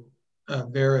also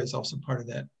Vera is also part of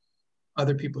that.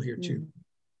 Other people here too.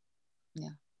 Yeah.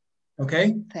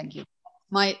 Okay. Thank you.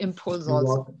 My impulse You're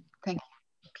also. welcome. Thank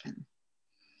you.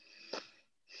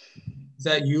 Is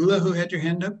that Eula who had your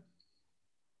hand up?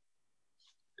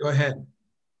 Go ahead.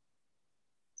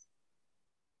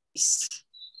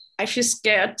 I feel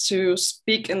scared to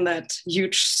speak in that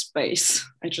huge space.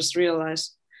 I just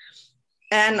realized.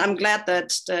 And I'm glad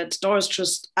that Doris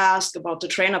just asked about the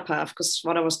trainer path, because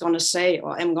what I was going to say,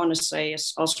 or am going to say,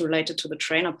 is also related to the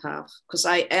trainer path. Because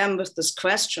I am with this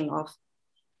question of,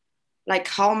 like,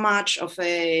 how much of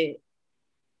a,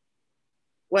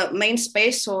 well, main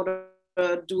space holder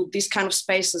do these kind of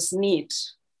spaces need?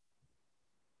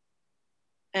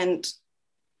 And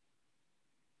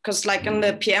because, like, in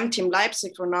the PM team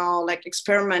Leipzig, we're now like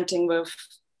experimenting with,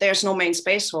 there's no main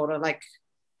space holder. Like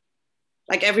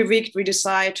every week we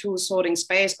decide who's holding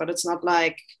space, but it's not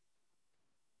like,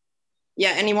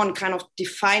 yeah, anyone kind of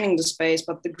defining the space,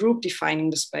 but the group defining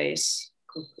the space.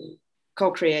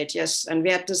 Co-create, yes. And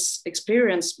we had this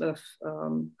experience with,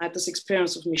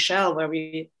 Michelle, where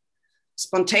we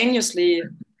spontaneously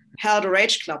held a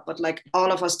rage club, but like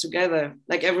all of us together,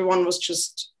 like everyone was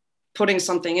just putting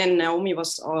something in. Naomi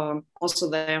was also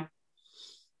there.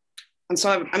 And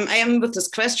so I am with this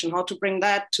question, how to bring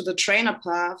that to the trainer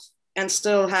path and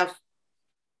still have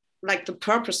like the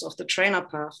purpose of the trainer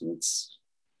path. And it's,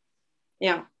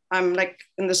 yeah, I'm like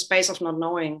in the space of not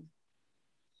knowing.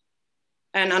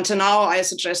 And until now, I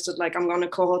suggested, like, I'm going to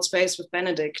co-hold space with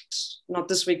Benedict, not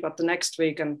this week, but the next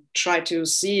week, and try to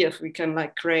see if we can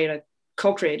like create a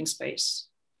co-creating space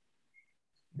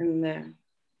in there.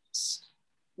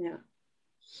 Yeah.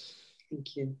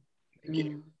 Thank you. Thank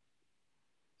you.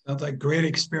 Sounds like great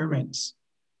experiments.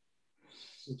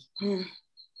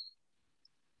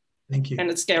 Thank you. And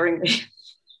it's scaring me.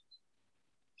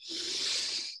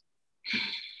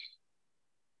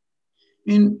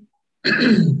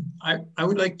 I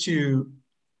would like to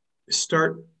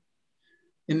start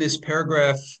in this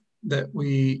paragraph that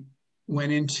we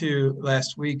went into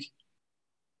last week.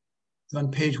 It's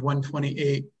on page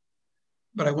 128,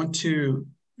 but I want to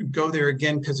go there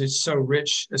again because it's so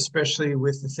rich, especially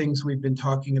with the things we've been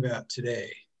talking about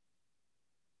today.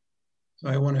 So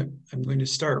I'm going to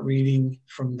start reading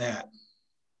from that.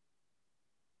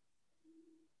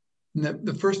 And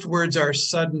the first words are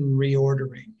sudden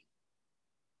reordering,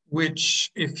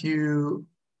 which, if you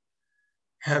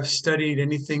have studied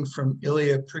anything from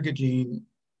Ilya Prigogine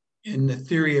in the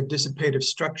theory of dissipative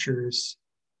structures,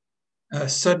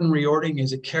 sudden reordering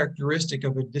is a characteristic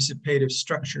of a dissipative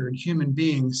structure, and human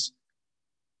beings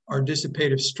are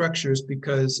dissipative structures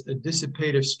because a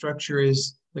dissipative structure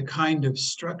is the kind of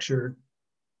structure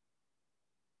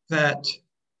that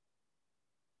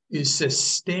is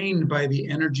sustained by the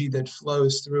energy that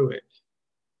flows through it.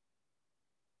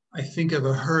 I think of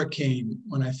a hurricane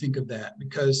when I think of that,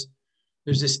 because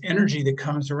there's this energy that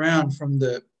comes around from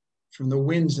the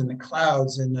winds and the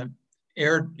clouds and the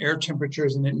air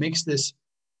temperatures, and it makes this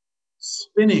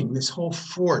spinning, this whole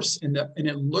force, and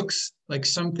it looks like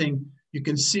something you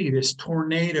can see, this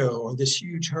tornado or this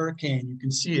huge hurricane. You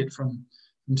can see it from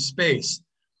space.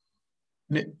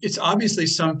 And it's obviously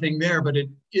something there, but it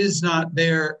is not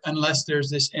there unless there's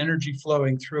this energy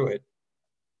flowing through it.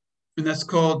 And that's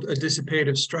called a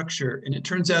dissipative structure. And it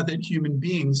turns out that human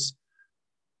beings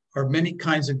are many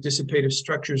kinds of dissipative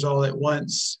structures all at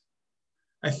once.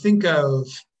 I think of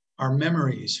our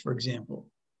memories, for example,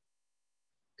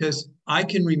 because I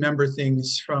can remember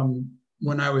things from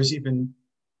when I was even,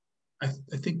 I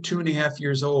think 2.5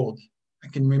 years old.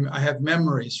 I have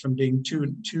memories from being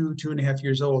 2.5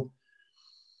 years old.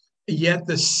 Yet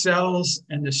the cells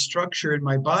and the structure in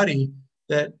my body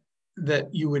that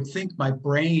you would think, my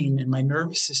brain and my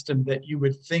nervous system, that you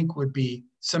would think would be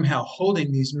somehow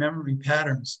holding these memory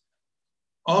patterns,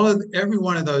 every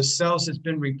one of those cells has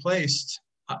been replaced.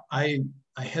 I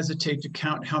hesitate to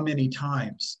count how many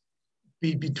times.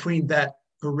 be between that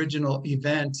original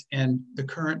event and the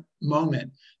current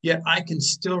moment, yet I can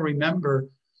still remember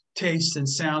tastes and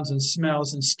sounds and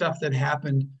smells and stuff that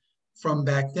happened from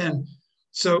back then.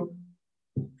 So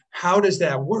how does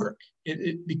that work?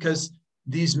 Because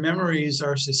these memories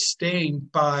are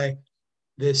sustained by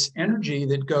this energy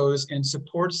that goes and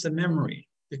supports the memory.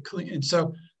 And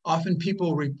so often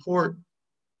people report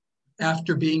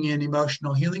after being in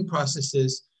emotional healing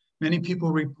processes, many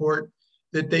people report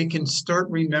that they can start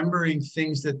remembering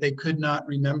things that they could not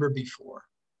remember before.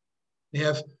 They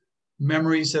have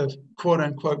memories of quote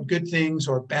unquote good things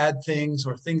or bad things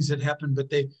or things that happened, but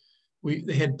they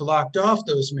had blocked off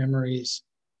those memories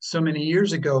so many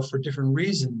years ago for different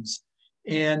reasons.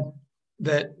 And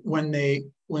that when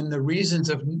the reasons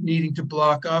of needing to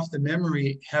block off the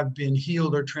memory have been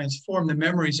healed or transformed, the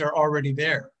memories are already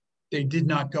there. They did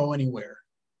not go anywhere.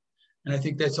 And I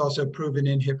think that's also proven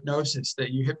in hypnosis,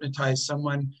 that you hypnotize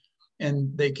someone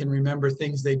and they can remember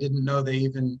things they didn't know they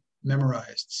even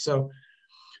memorized. So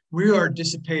we are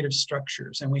dissipative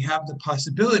structures, and we have the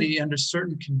possibility under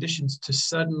certain conditions to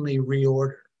suddenly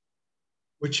reorder,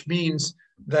 which means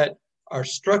that our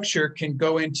structure can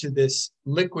go into this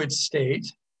liquid state.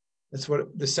 That's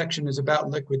what the section is about,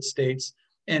 liquid states,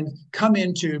 and come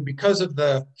into, because of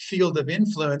the field of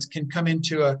influence, can come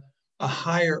into a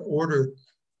higher order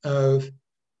of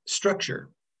structure.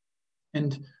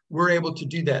 And we're able to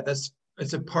do that. It's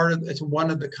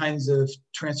one of the kinds of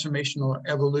transformational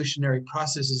evolutionary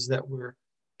processes that we're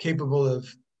capable of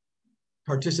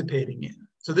participating in.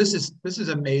 So this is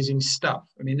amazing stuff.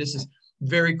 I mean, this is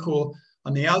very cool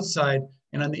on the outside,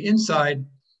 and on the inside,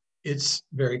 it's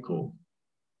very cool.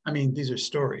 I mean, these are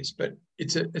stories, but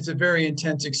it's a very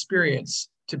intense experience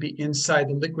to be inside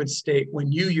the liquid state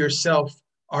when you yourself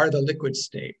are the liquid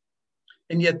state.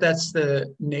 And yet that's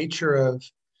the nature of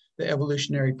the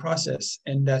evolutionary process,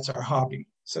 and that's our hobby.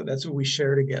 So that's what we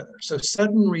share together. So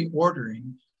sudden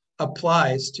reordering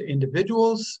applies to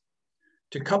individuals,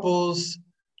 to couples,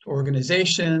 to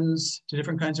organizations, to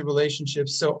different kinds of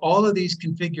relationships. So all of these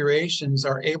configurations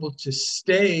are able to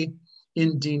stay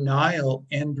in denial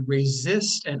and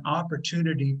resist an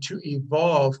opportunity to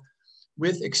evolve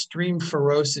with extreme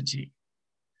ferocity.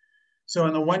 So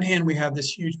on the one hand, we have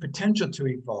this huge potential to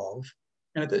evolve.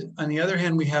 And on the other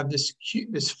hand, we have this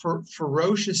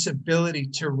ferocious ability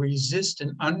to resist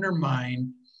and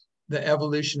undermine the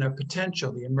evolution of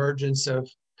potential, the emergence of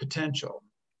potential.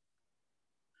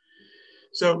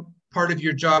 So part of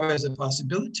your job as a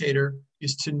possibilitator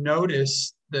is to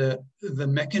notice the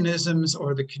mechanisms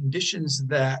or the conditions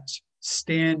that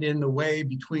stand in the way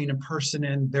between a person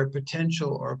and their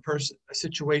potential, or a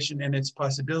situation and its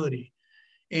possibility.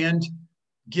 And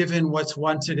given what's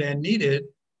wanted and needed,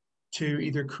 to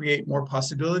either create more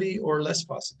possibility or less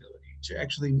possibility, to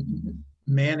actually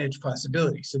manage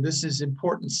possibility. So this is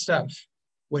important stuff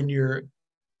when you're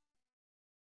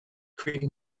creating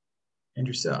and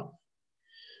yourself.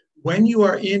 When you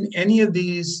are in any of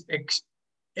these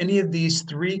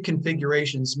three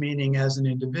configurations, meaning as an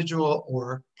individual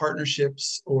or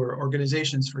partnerships or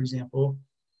organizations, for example,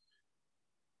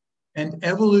 and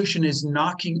evolution is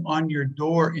knocking on your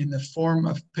door in the form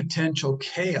of potential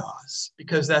chaos,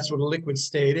 because that's what a liquid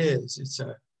state is. It's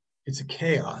a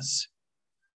chaos.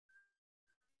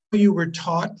 You were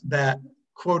taught that,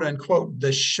 quote unquote,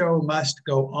 the show must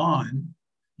go on.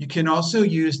 You can also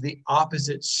use the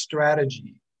opposite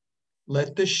strategy.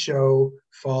 Let the show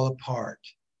fall apart.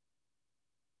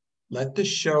 Let the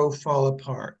show fall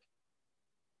apart.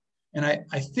 And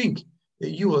I think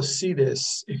that you will see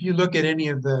this if you look at any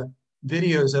of the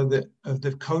videos of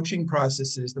the coaching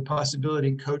processes, the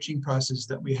possibility coaching process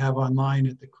that we have online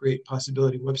at the Create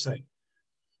Possibility website.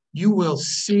 You will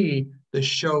see the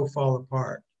show fall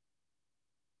apart.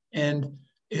 And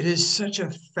it is such a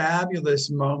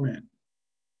fabulous moment.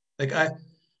 Like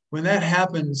when that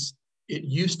happens, it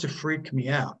used to freak me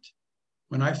out.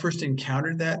 When I first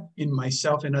encountered that in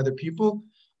myself and other people,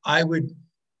 I would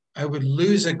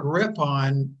lose a grip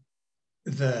on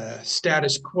the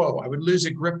status quo. I would lose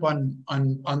a grip on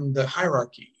the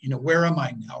hierarchy. You know, where am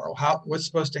I now? Or what's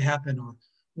supposed to happen? Or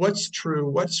what's true?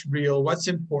 What's real? What's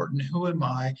important? Who am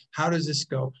I? How does this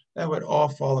go? That would all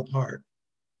fall apart.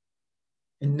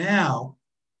 And now,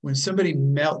 when somebody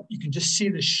melts, you can just see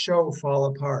the show fall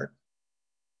apart.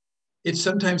 It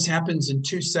sometimes happens in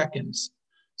 2 seconds.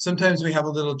 Sometimes we have a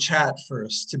little chat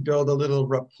first to build a little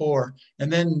rapport,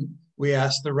 and then we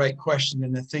ask the right question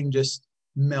and the thing just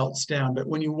melts down. But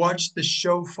when you watch the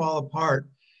show fall apart,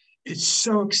 it's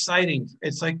so exciting.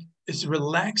 It's like, it's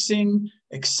relaxing,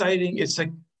 exciting. It's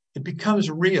like, it becomes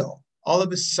real. All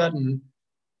of a sudden,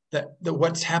 that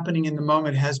what's happening in the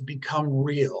moment has become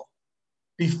real.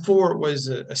 before it was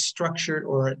a structured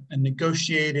or a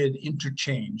negotiated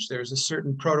interchange. There's a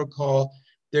certain protocol.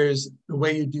 There's the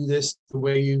way you do this, the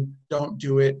way you don't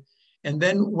do it. And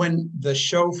then when the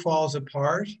show falls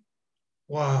apart,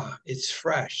 wow, it's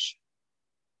fresh.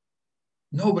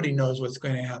 Nobody knows what's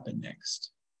going to happen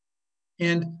next.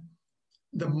 And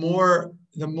the more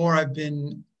I've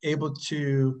been able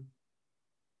to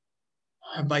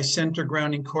have my center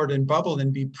grounding cord and bubble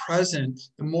and be present,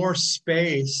 the more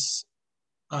space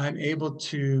I'm able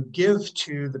to give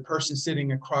to the person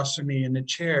sitting across from me in the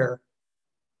chair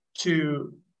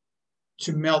to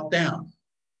melt down.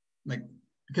 Like,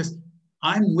 because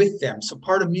I'm with them. So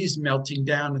part of me is melting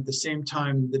down at the same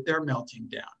time that they're melting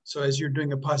down. So as you're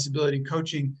doing a possibility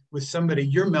coaching with somebody,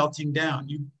 you're melting down.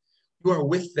 You are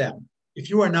with them. If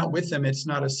you are not with them, it's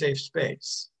not a safe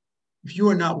space. If you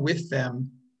are not with them,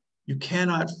 you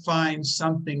cannot find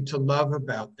something to love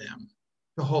about them,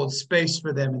 to hold space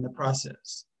for them in the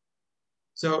process.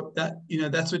 So that,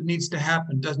 that's what needs to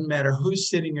happen. Doesn't matter who's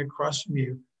sitting across from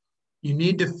you. You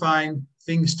need to find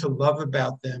things to love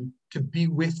about them, to be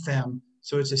with them,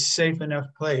 so it's a safe enough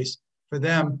place for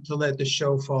them to let the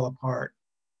show fall apart.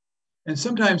 And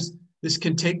sometimes this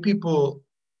can take people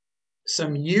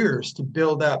some years to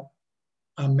build up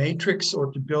a matrix,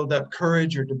 or to build up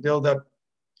courage, or to build up,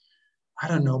 I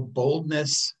don't know,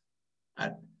 boldness,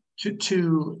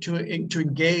 to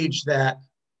engage that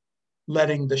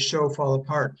letting the show fall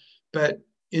apart. But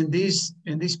in these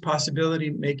possibility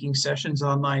making sessions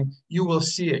online, you will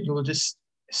see it. You will just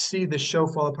see the show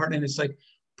fall apart. And it's like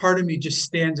part of me just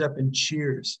stands up and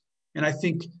cheers. And I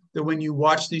think that when you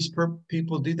watch these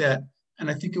people do that, and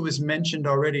I think it was mentioned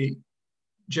already,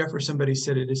 Jeff or somebody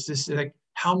said it, it's just like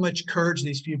how much courage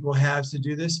these people have to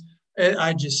do this.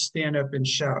 I just stand up and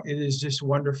shout. It is just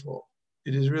wonderful.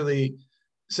 It is really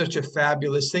such a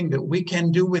fabulous thing that we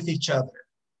can do with each other.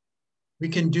 We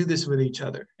can do this with each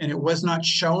other. And it was not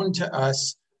shown to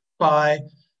us by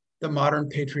the modern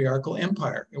patriarchal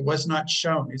empire. It was not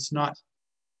shown. It's not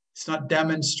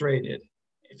demonstrated.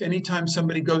 If anytime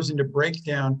somebody goes into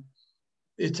breakdown,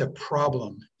 it's a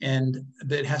problem, and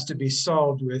that has to be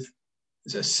solved with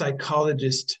a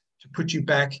psychologist to put you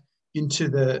back into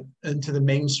the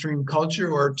mainstream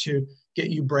culture, or to get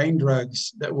you brain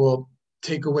drugs that will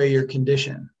take away your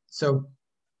condition. So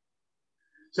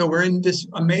we're in this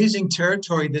amazing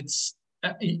territory that's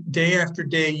day after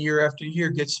day, year after year,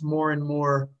 gets more and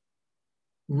more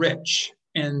rich.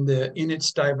 And in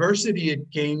its diversity,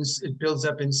 it builds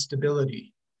up in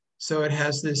stability. So it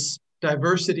has this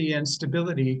diversity and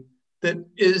stability that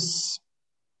is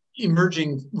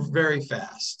emerging very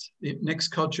fast. The next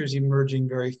culture is emerging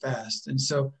very fast. And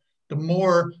so the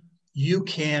more you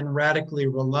can radically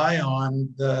rely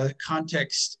on the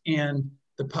context and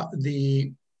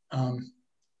the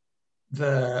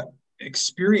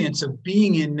experience of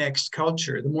being in next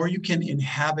culture, the more you can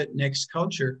inhabit next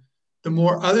culture, the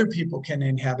more other people can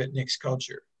inhabit next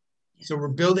culture. So we're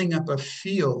building up a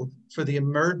field for the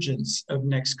emergence of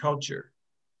next culture.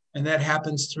 And that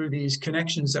happens through these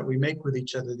connections that we make with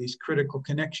each other, these critical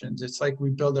connections. It's like we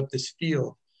build up this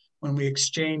field. When we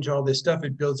exchange all this stuff,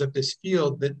 it builds up this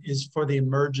field that is for the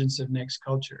emergence of next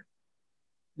culture.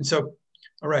 And so,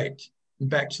 all right,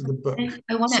 back to the book.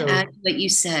 I want to add what you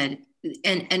said.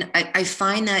 And I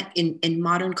find that in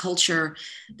modern culture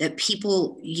that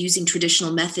people using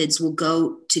traditional methods will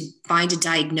go to find a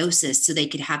diagnosis so they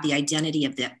could have the identity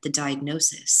of the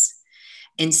diagnosis,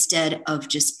 instead of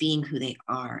just being who they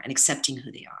are and accepting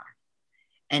who they are.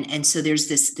 And so there's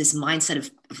this mindset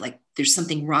of like, there's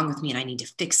something wrong with me and I need to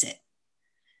fix it.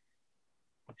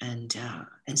 And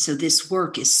so this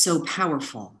work is so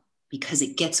powerful because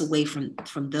it gets away from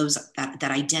that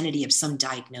identity of some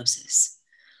diagnosis.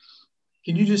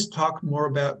 Can you just talk more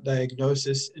about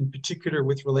diagnosis, in particular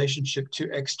with relationship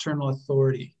to external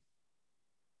authority?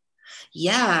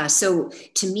 Yeah. So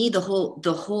to me, the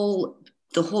whole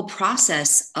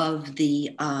process of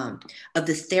the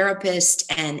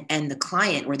therapist and the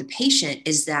client or the patient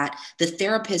is that the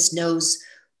therapist knows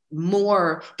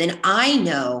more than I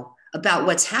know about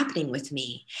what's happening with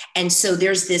me. And so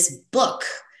there's this book,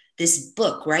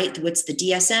 right? What's the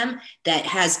DSM that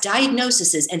has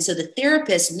diagnoses. And so the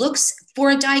therapist looks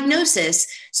for a diagnosis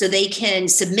so they can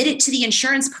submit it to the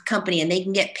insurance company and they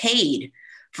can get paid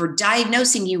for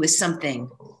diagnosing you with something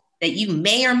that you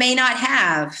may or may not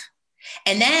have.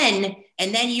 And then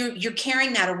you're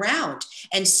carrying that around.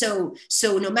 And so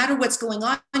no matter what's going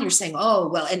on, you're saying, oh,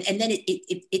 well, and then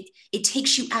it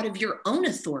takes you out of your own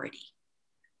authority.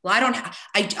 Well, I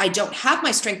don't have my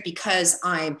strength because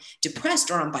I'm depressed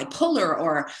or I'm bipolar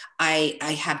or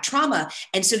I have trauma.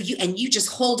 And so you just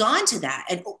hold on to that.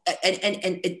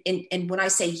 And when I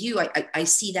say you, I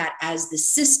see that as the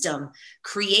system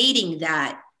creating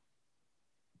that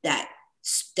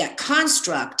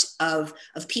construct of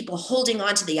people holding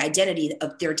on to the identity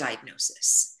of their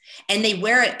diagnosis. And they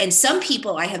wear it. And some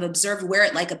people I have observed wear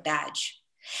it like a badge.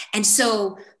 And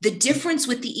so the difference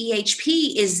with the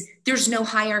EHP is there's no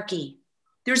hierarchy.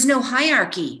 There's no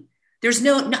hierarchy. There's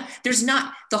not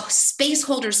the space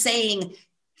holder saying,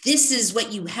 this is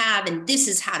what you have and this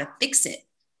is how to fix it.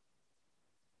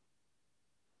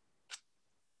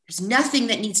 There's nothing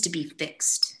that needs to be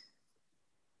fixed.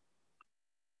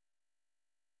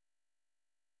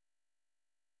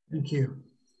 Thank you.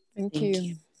 Thank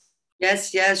you.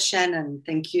 Yes, yes, Shannon.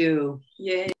 Thank you.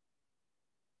 Yay.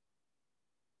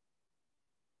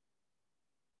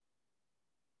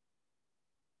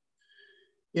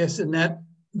 Yes, and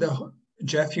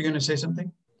Jeff, you're going to say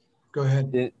something? Go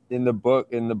ahead. In the book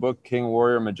King,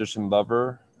 Warrior, Magician,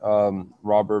 Lover,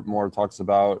 Robert Moore talks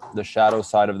about the shadow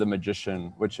side of the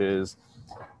magician, which is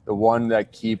the one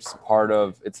that keeps part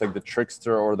of, it's like the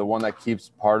trickster, or the one that keeps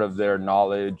part of their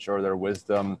knowledge or their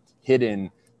wisdom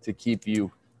hidden to keep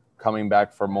you coming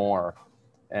back for more.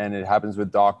 And it happens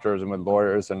with doctors and with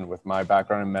lawyers, and with my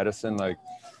background in medicine, like,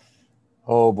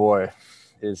 oh boy,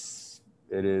 it is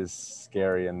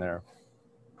scary in there.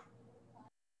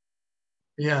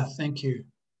 Yeah, thank you.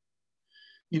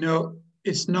 You know,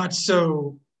 it's not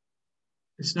so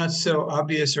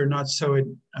obvious or not so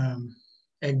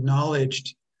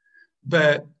acknowledged,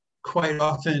 but quite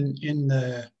often in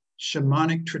the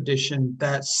shamanic tradition,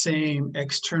 that same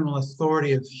external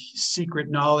authority of secret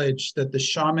knowledge that the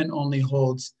shaman only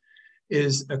holds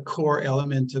is a core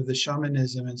element of the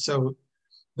shamanism. And so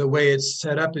the way it's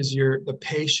set up is the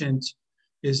patient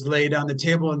is laid on the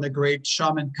table and the great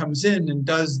shaman comes in and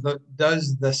does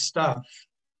the stuff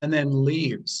and then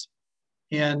leaves.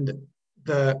 And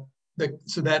so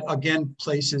that again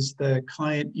places the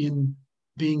client in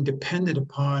being dependent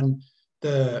upon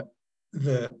the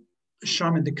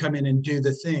shaman to come in and do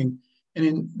the thing.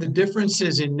 And the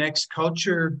differences in next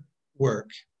culture work,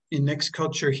 in next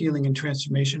culture healing and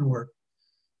transformation work,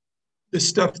 the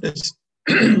stuff that's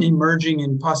emerging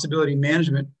in possibility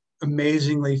management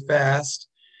amazingly fast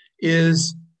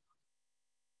is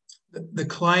the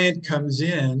client comes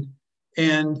in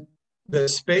and the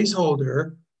space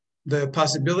holder, the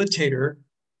possibilitator,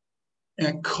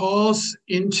 and calls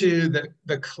into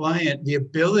the client the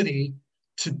ability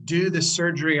to do the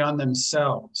surgery on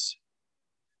themselves,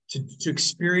 to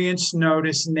experience,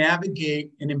 notice,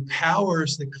 navigate, and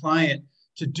empowers the client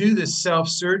to do the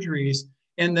self-surgeries.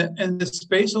 And the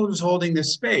space holder is holding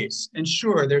this space. And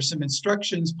sure, there's some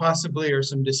instructions possibly, or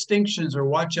some distinctions, or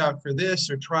watch out for this,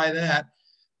 or try that.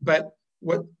 But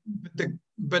the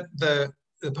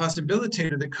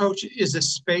possibilitator, the coach, is a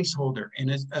space holder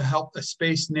and is a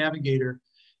space navigator.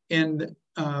 And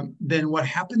then what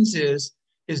happens is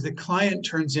the client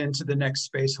turns into the next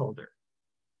space holder.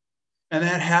 And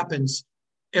that happens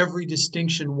every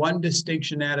distinction, one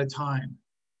distinction at a time.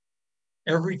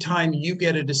 Every time you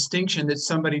get a distinction that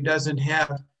somebody doesn't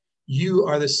have, you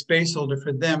are the space holder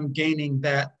for them gaining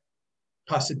that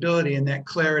possibility and that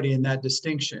clarity and that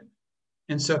distinction.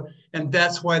 And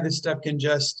that's why this stuff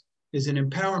is an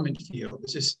empowerment field.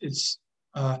 It's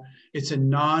a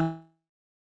non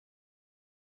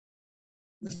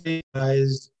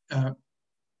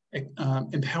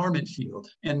empowerment field,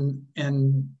 and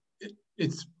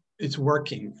it's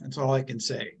working. That's all I can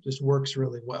say. It just works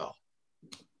really well.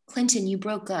 Clinton, you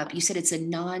broke up. You said it's a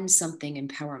non-something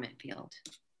empowerment field.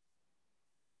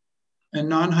 A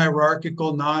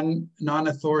non-hierarchical,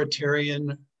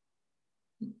 non-authoritarian,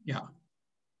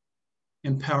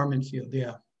 empowerment field,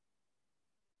 yeah.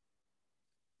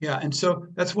 Yeah, and so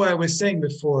that's why I was saying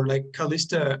before, like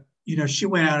Calista, she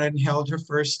went out and held her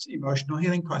first emotional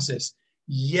healing process.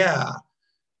 Yeah,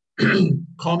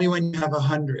 call me when you have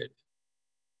 100.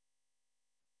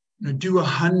 Do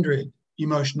 100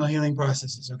 emotional healing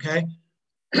processes, okay?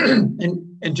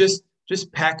 and just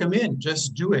pack them in,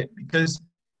 just do it, because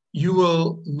you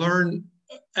will learn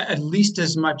at least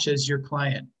as much as your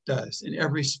client does in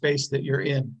every space that you're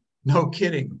in. No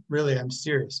kidding, really, I'm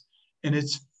serious. And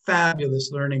it's fabulous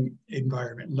learning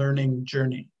environment, learning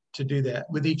journey to do that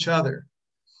with each other.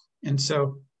 And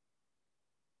so,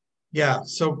 yeah,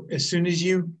 so as soon as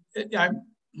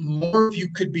more of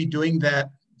you could be doing that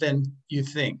than you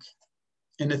think.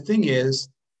 And the thing is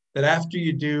that after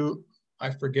you do,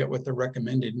 I forget what the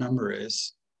recommended number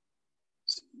is.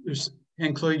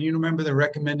 And Chloe, you remember the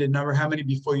recommended number? How many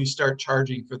before you start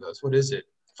charging for those? What is it?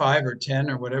 5 or 10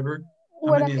 or whatever?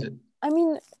 How many is it? I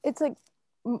mean, it's like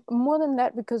more than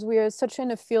that, because we are such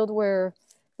in a field where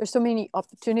there's so many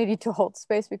opportunity to hold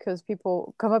space, because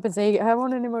people come up and say, I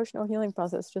want an emotional healing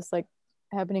process, just like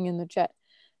happening in the chat.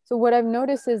 So what I've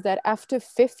noticed is that after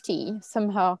 50,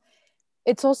 somehow,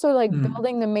 it's also like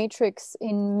building the matrix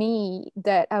in me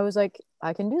that I was like,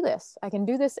 I can do this,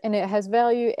 and it has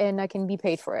value, and I can be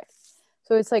paid for it.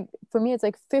 So it's like, for me, it's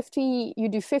like 50, you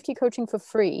do 50 coaching for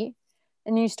free,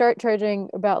 and you start charging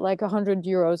about like 100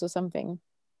 euros or something.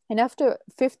 And after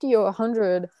 50 or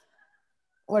 100,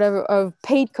 whatever, of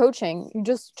paid coaching, you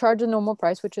just charge a normal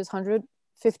price, which is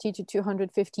 150 to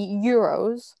 250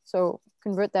 euros. So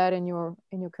convert that in your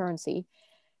currency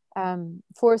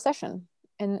for a session.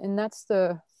 And that's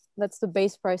the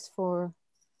base price for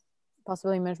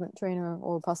possibility management trainer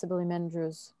or possibility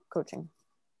managers coaching.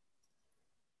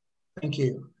 Thank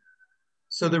you.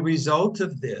 So the result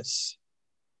of this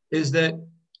is that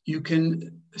you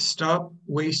can stop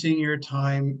wasting your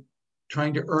time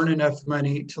trying to earn enough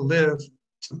money to live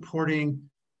supporting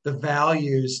the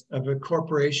values of a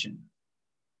corporation.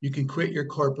 You can quit your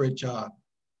corporate job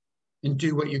and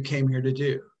do what you came here to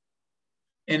do.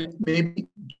 And maybe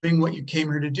doing what you came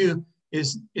here to do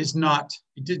is not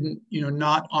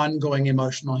ongoing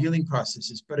emotional healing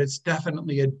processes, but it's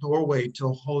definitely a doorway to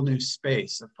a whole new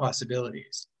space of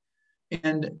possibilities.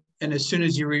 And as soon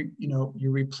as you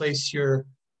replace your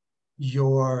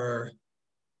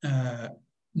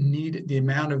need, the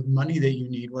amount of money that you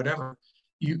need, whatever,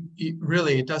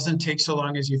 it doesn't take so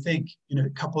long as you think. In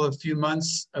a few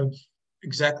months of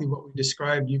exactly what we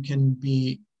described, you can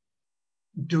be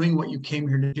doing what you came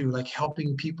here to do, like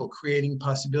helping people, creating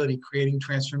possibility, creating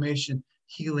transformation,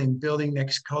 healing, building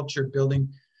next culture, building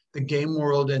the game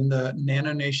world and the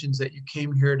nano nations that you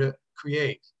came here to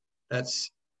create.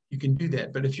 You can do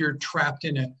that. But if you're trapped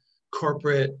in a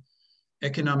corporate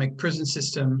economic prison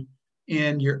system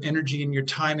and your energy and your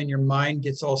time and your mind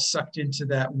gets all sucked into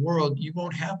that world, you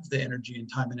won't have the energy and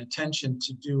time and attention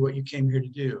to do what you came here to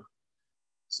do.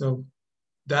 So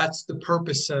that's the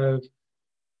purpose of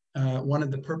one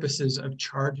of the purposes of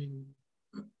charging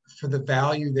for the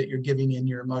value that you're giving in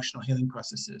your emotional healing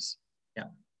processes. Yeah.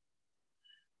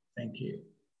 Thank you.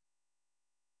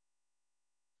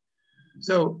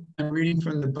 So I'm reading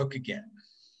from the book again.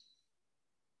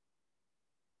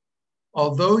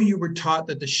 Although you were taught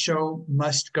that the show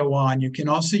must go on, you can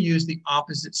also use the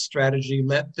opposite strategy,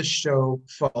 let the show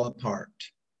fall apart.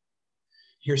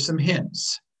 Here's some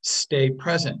hints. Stay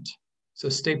present. So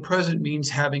stay present means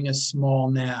having a small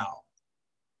now.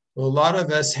 Well, a lot of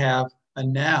us have a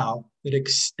now that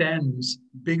extends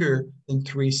bigger than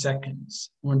 3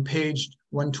 seconds. We're on page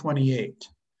 128.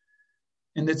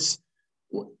 And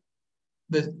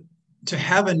to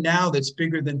have a now that's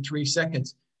bigger than 3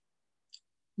 seconds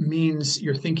means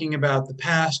you're thinking about the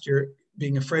past, you're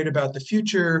being afraid about the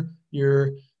future,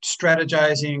 you're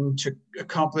strategizing to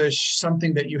accomplish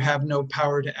something that you have no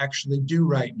power to actually do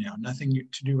right now, nothing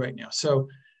to do right now. So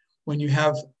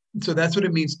that's what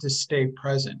it means to stay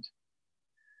present.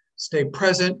 Stay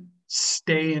present,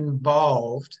 stay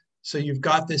involved. So you've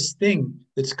got this thing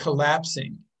that's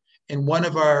collapsing. And one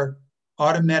of our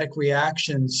automatic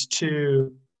reactions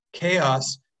to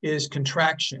chaos is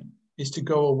contraction, is to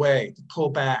go away, to pull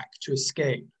back, to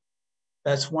escape.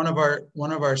 That's one of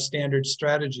our standard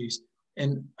strategies.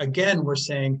 And again, we're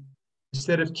saying,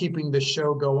 instead of keeping the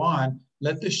show go on,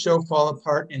 let the show fall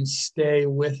apart and stay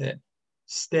with it.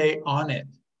 Stay on it.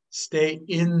 Stay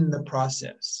in the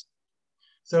process.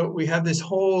 So we have this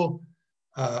whole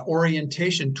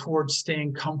orientation towards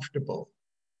staying comfortable,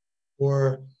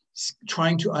 or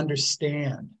trying to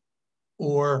understand,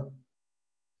 or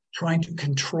trying to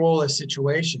control a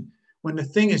situation. When the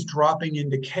thing is dropping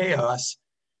into chaos,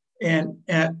 and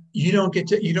you don't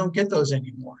get those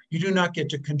anymore. You do not get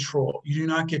to control. You do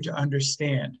not get to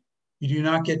understand. You do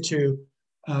not get to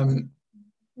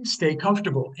stay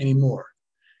comfortable anymore.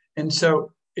 And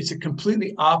so it's a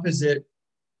completely opposite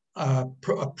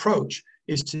approach,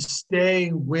 is to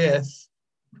stay with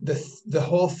the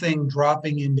whole thing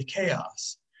dropping into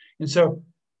chaos. And so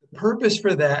the purpose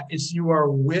for that is you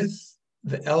are with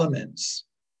the elements.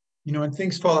 When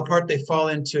things fall apart, they fall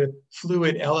into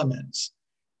fluid elements.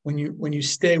 When you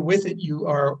stay with it, you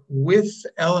are with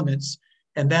elements.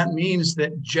 And that means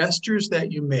that gestures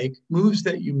that you make, moves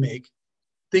that you make,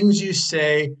 things you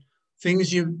say,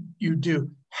 things you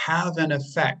do have an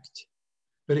effect.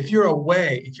 But if you're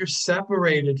away, if you're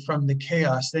separated from the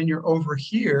chaos, then you're over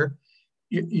here.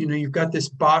 You've got this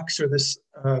box or this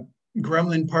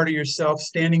gremlin part of yourself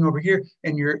standing over here,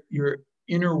 and your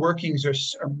inner workings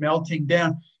are melting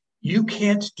down. You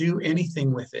can't do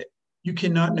anything with it. you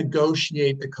cannot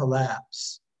negotiate the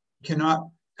collapse. You cannot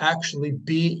actually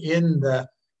be in the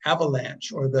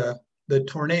avalanche or the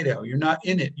tornado. You're not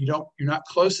in it. You're not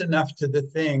close enough to the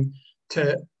thing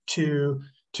to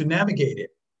navigate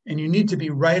it. And you need to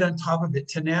be right on top of it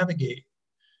to navigate.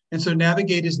 And so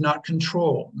navigate is not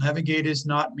control. Navigate is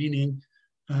not meaning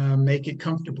make it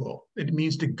comfortable. It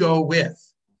means to go with.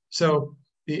 So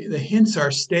the hints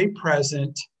are stay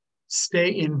present,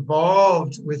 stay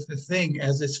involved with the thing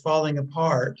as it's falling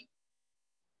apart,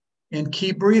 and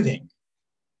keep breathing.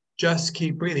 Just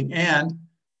keep breathing and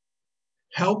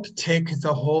help take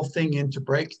the whole thing into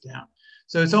breakdown.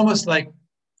 So it's almost like,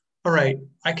 all right,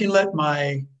 I can let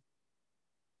my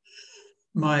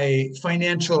I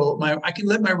can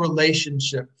let my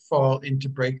relationship fall into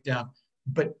breakdown,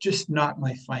 but just not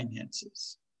my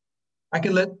finances. I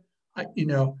can let,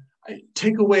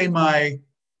 take away my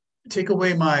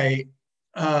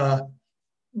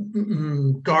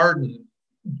garden,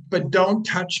 but don't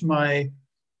touch my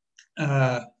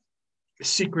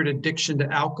secret addiction to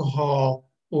alcohol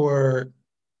or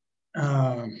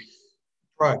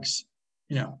drugs.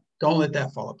 Don't let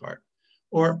that fall apart.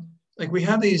 Or like we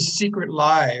have these secret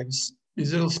lives,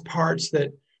 these little parts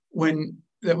that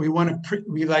we want to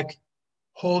we like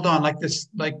hold on, like this,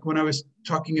 like when I was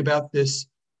talking about this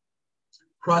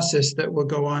process that will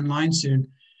go online soon,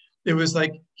 it was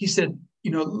like he said,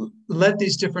 let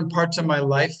these different parts of my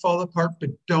life fall apart, but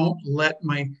don't let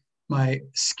my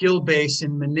skill base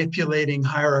in manipulating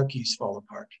hierarchies fall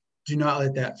apart. Do not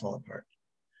let that fall apart.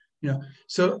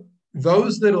 So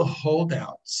those little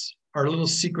holdouts, our little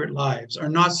secret lives, are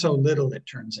not so little, it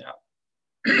turns out.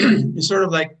 It's sort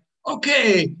of like,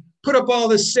 okay, put up all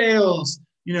the sails,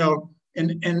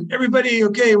 and everybody,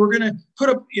 okay, we're gonna put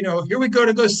up, here we go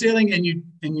to go sailing, and you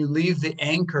leave the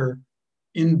anchor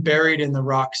buried in the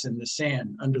rocks and the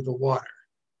sand under the water.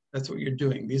 That's what you're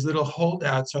doing. These little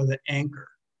holdouts are the anchor.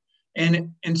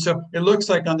 And so it looks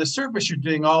like on the surface, you're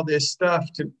doing all this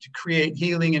stuff to create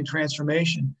healing and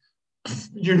transformation.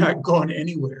 You're not going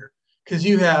anywhere because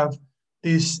you have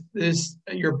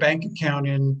your bank account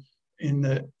in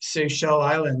the Seychelles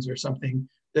Islands or something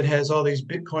that has all these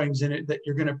Bitcoins in it that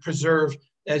you're going to preserve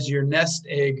as your nest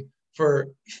egg for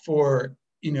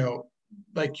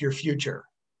like your future.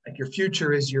 Like your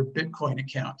future is your Bitcoin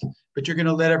account, but you're going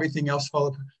to let everything else fall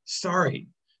apart. Sorry,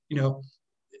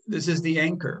 this is the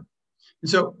anchor. And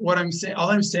so what I'm saying, all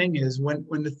I'm saying is when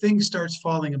the thing starts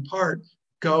falling apart,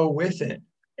 go with it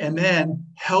and then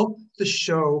help the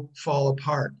show fall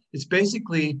apart. It's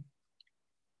basically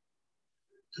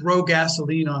throw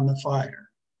gasoline on the fire.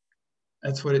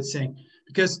 That's what it's saying.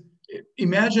 Because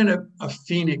imagine a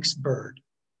phoenix bird.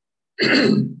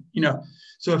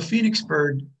 So a phoenix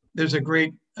bird, there's a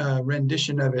great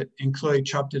rendition of it, and Chloe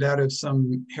chopped it out of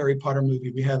some Harry Potter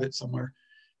movie. We have it somewhere.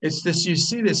 It's this, you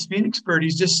see this phoenix bird, he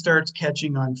just starts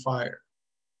catching on fire.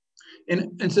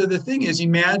 And so the thing is,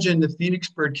 imagine the phoenix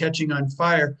bird catching on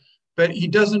fire, but he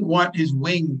doesn't want his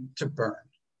wing to burn.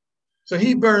 So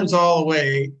he burns all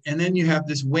away, and then you have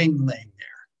this wing laying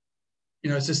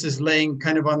there. It's just this laying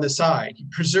kind of on the side. He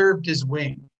preserved his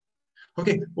wing.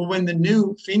 Okay, well, when the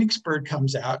new phoenix bird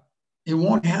comes out, it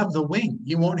won't have the wing.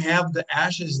 He won't have the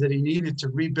ashes that he needed to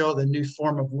rebuild a new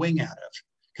form of wing out of,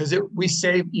 because he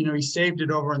saved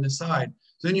it over on the side.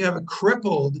 So then you have a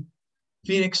crippled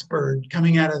phoenix bird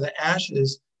coming out of the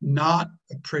ashes. Not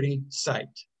a pretty sight.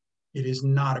 It is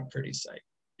not a pretty sight.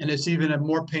 And it's even a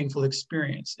more painful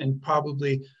experience. And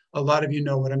probably a lot of you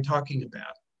know what I'm talking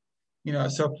about.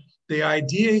 So the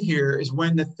idea here is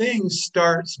when the thing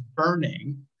starts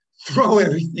burning, throw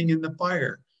everything in the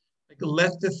fire. Like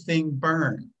let the thing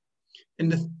burn.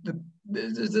 And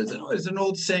there's an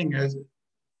old saying,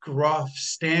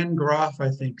 Stan Grof, I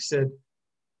think, said,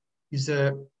 he's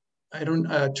a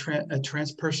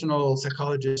transpersonal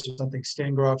psychologist or something,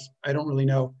 Stan Grof, I don't really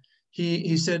know.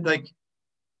 He said, like,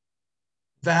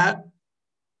 that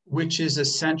which is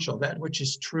essential, that which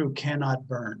is true cannot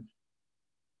burn.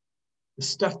 The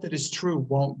stuff that is true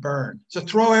won't burn. So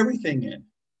throw everything in.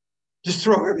 Just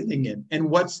throw everything in. And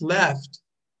what's left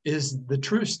is the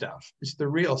true stuff. It's the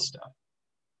real stuff.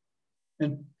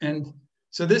 And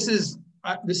so these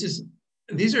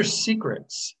are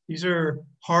secrets. These are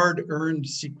hard-earned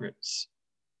secrets.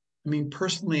 I mean,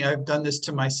 personally, I've done this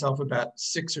to myself about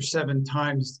 6 or 7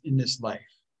 times in this life.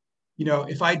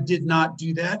 If I did not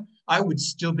do that, I would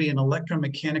still be an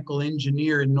electromechanical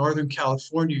engineer in Northern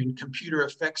California in a computer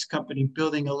effects company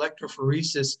building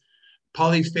polyphase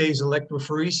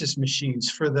electrophoresis machines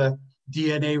for the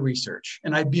DNA research,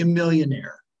 and I'd be a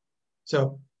millionaire.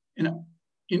 So, I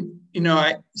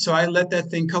let that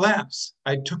thing collapse.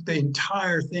 I took the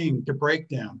entire thing to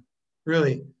breakdown.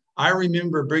 Really, I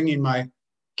remember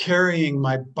carrying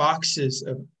my boxes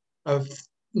of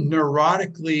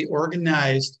neurotically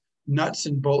organized nuts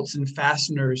and bolts and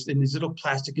fasteners in these little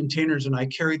plastic containers. And I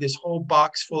carried this whole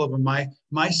box full of them,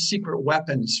 my secret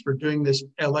weapons for doing this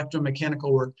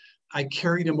electromechanical work. I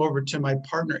carried them over to my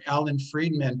partner, Alan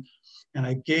Friedman, and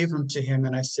I gave them to him.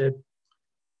 And I said,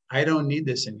 I don't need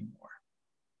this anymore.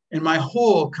 And my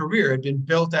whole career had been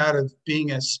built out of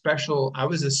being I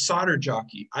was a solder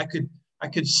jockey. I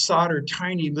could solder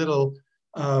tiny little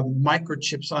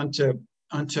microchips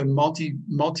onto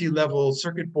multi-level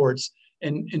circuit boards.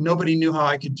 And nobody knew how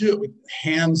I could do it with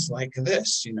hands like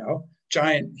this,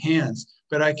 giant hands,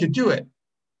 but I could do it.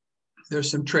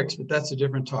 There's some tricks, but that's a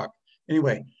different talk.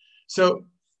 Anyway, so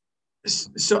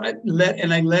I let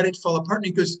it fall apart. And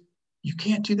he goes, you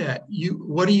can't do that.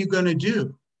 What are you going to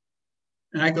do?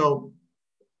 And I go,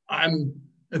 at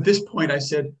this point, I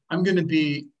said, I'm going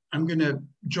to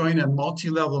join a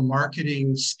multi-level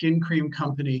marketing skin cream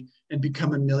company and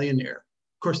become a millionaire.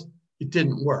 Of course, it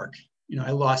didn't work.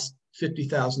 I lost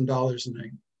 $50,000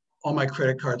 and all my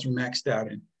credit cards were maxed out.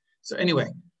 And so anyway,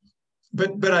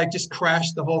 but I just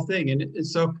crashed the whole thing. And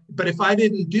so, but if I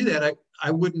didn't do that,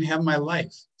 I wouldn't have my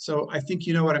life. So I think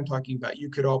you know what I'm talking about. You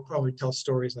could all probably tell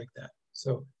stories like that.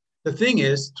 So the thing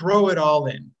is, throw it all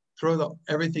in,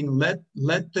 everything,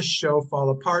 let the show fall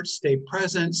apart, stay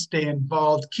present, stay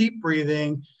involved, keep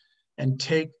breathing, and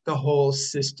take the whole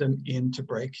system into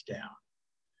breakdown.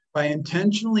 By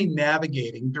intentionally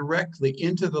navigating directly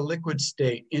into the liquid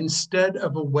state instead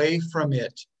of away from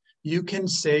it, you can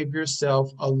save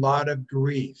yourself a lot of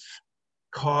grief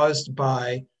caused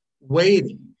by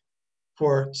waiting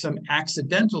for some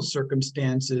accidental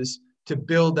circumstances to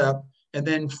build up and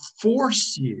then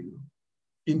force you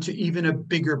into even a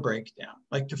bigger breakdown,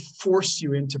 like to force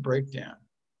you into breakdown.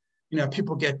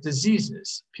 People get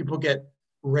diseases, people get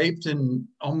raped and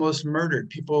almost murdered,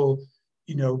 people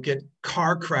get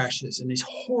car crashes and these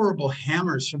horrible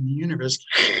hammers from the universe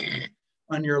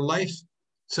on your life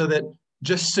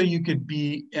just so you could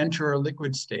enter a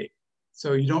liquid state.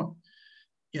 So you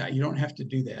don't have to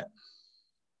do that.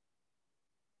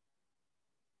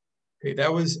 Okay,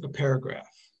 that was a paragraph.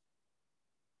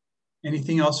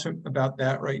 Anything else about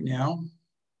that right now?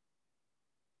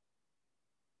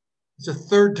 It's the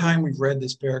third time we've read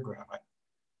this paragraph. I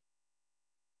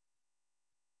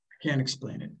can't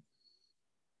explain it.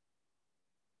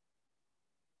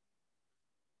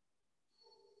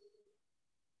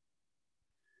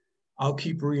 I'll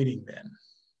keep reading then.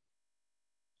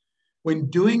 When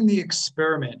doing the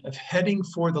experiment of heading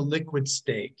for the liquid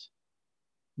state,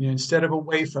 instead of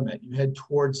away from it, you head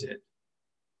towards it.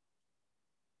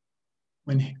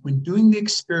 When doing the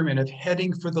experiment of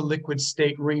heading for the liquid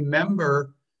state,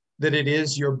 remember that it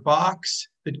is your box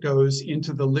that goes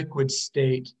into the liquid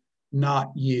state,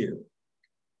 not you.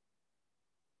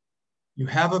 You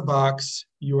have a box,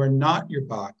 you are not your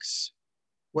box.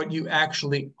 What you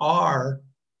actually are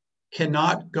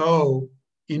cannot go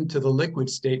into the liquid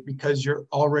state because you're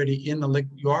already in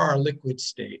you are a liquid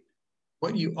state.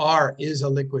 What you are is a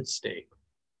liquid state.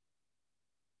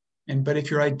 But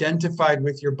if you're identified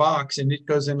with your box and it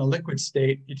goes in a liquid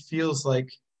state, it feels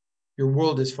like your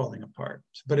world is falling apart.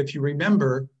 But if you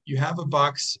remember, you have a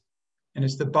box and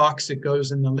it's the box that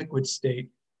goes in the liquid state,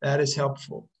 that is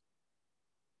helpful.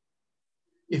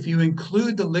 If you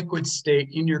include the liquid state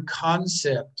in your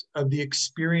concept of the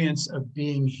experience of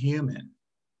being human,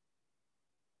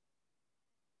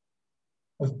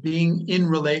 of being in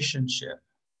relationship,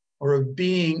 or of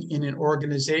being in an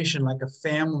organization like a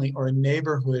family or a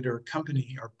neighborhood or a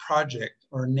company or project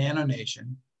or a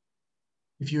nanonation,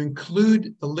 if you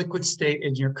include the liquid state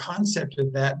in your concept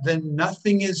of that, then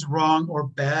nothing is wrong or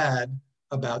bad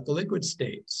about the liquid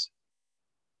states.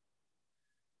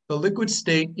 The liquid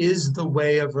state is the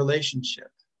way of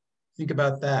relationship. Think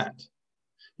about that.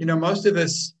 Most of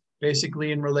us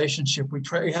basically in relationship,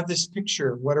 we have this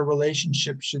picture of what a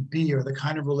relationship should be or the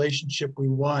kind of relationship we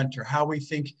want or how we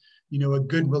think, a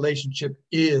good relationship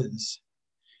is.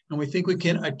 And we think we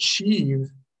can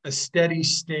achieve a steady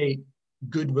state,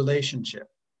 good relationship.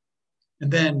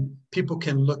 And then people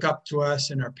can look up to us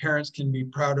and our parents can be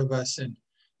proud of us and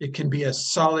it can be a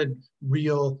solid,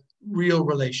 real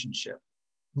relationship.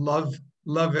 Love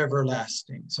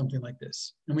everlasting, something like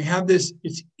this. And we have this,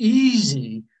 it's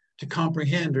easy to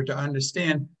comprehend or to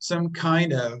understand some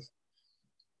kind of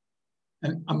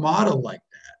a model like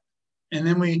that.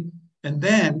 And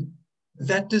then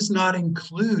that does not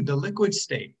include the liquid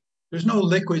state. There's no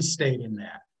liquid state in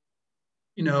that.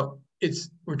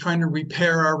 We're trying to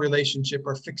repair our relationship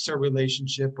or fix our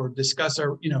relationship or discuss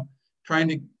trying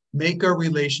to make our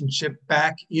relationship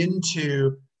back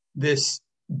into this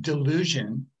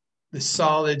delusion, the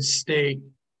solid state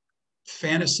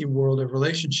fantasy world of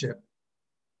relationship,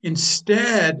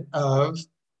 instead of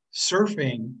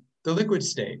surfing the liquid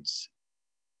states.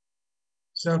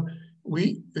 So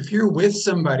if you're with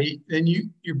somebody, then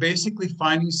you're basically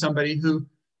finding somebody who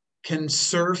can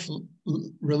surf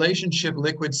relationship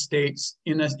liquid states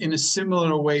in a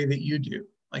similar way that you do.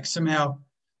 Like somehow,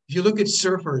 if you look at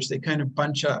surfers, they kind of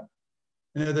bunch up.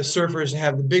 You know, the surfers that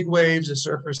have the big waves, the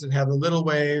surfers that have the little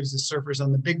waves, the surfers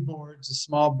on the big boards, the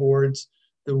small boards,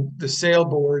 the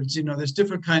sailboards. You know, there's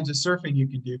different kinds of surfing you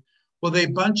can do. Well, they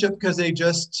bunch up because they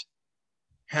just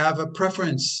have a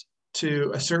preference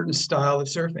to a certain style of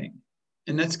surfing.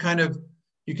 And that's kind of,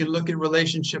 you can look at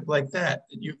relationship like that.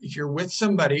 If you're with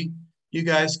somebody, you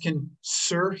guys can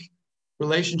surf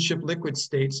relationship liquid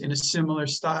states in a similar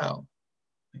style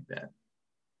like that.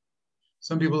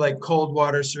 Some people like cold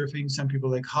water surfing, some people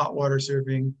like hot water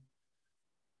surfing.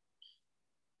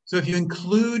 So if you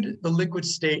include the liquid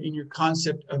state in your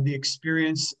concept of the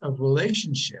experience of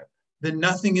relationship, then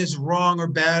nothing is wrong or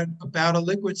bad about a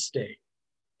liquid state.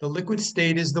 The liquid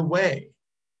state is the way.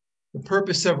 The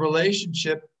purpose of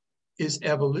relationship is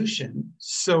evolution.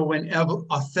 So when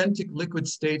authentic liquid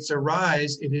states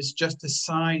arise, it is just a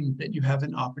sign that you have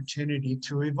an opportunity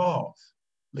to evolve.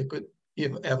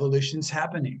 Evolution's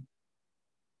happening.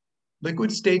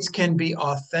 Liquid states can be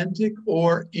authentic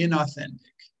or inauthentic.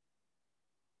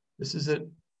 This is a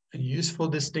useful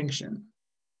distinction.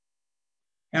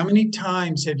 How many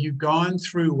times have you gone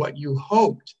through what you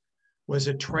hoped was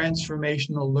a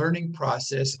transformational learning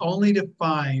process only to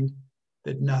find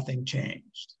that nothing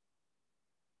changed?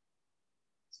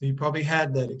 So you probably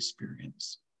had that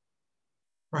experience.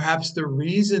 Perhaps the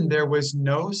reason there was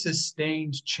no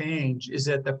sustained change is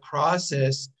that the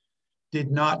process did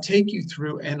not take you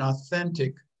through an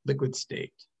authentic liquid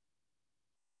state.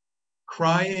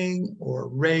 Crying or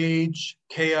rage,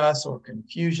 chaos or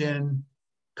confusion,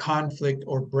 conflict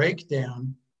or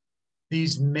breakdown,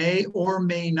 these may or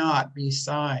may not be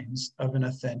signs of an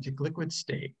authentic liquid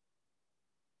state.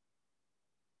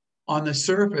 On the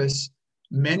surface,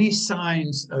 many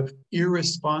signs of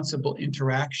irresponsible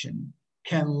interaction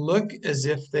can look as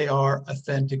if they are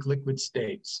authentic liquid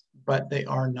states, but they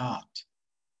are not.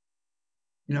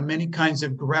 You know, many kinds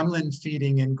of gremlin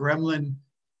feeding and gremlin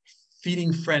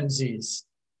feeding frenzies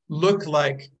look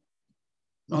like,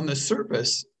 on the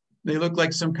surface, they look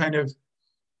like some kind of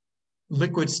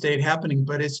liquid state happening,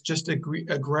 but it's just a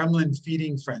gremlin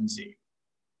feeding frenzy.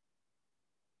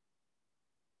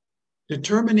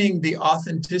 Determining the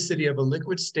authenticity of a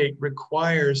liquid state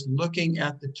requires looking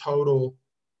at the total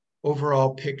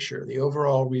overall picture, the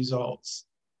overall results.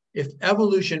 If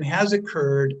evolution has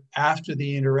occurred after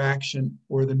the interaction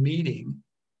or the meeting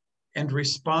and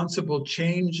responsible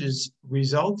changes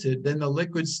resulted, then the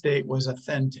liquid state was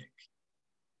authentic.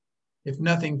 If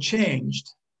nothing changed,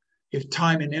 if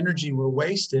time and energy were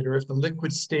wasted, or if the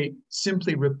liquid state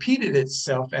simply repeated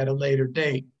itself at a later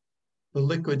date, the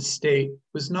liquid state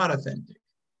was not authentic.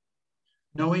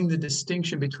 Knowing the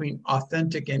distinction between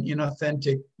authentic and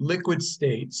inauthentic liquid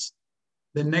states,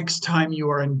 the next time you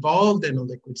are involved in a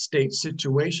liquid state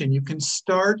situation, you can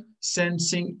start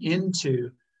sensing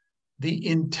into the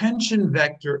intention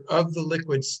vector of the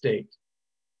liquid state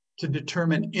to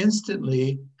determine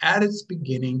instantly at its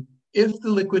beginning if the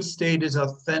liquid state is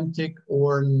authentic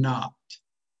or not.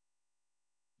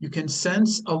 You can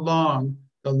sense along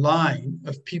the line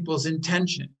of people's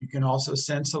intention. You can also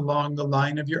sense along the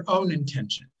line of your own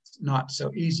intention. It's not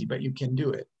so easy, but you can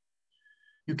do it.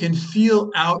 You can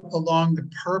feel out along the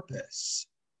purpose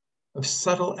of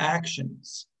subtle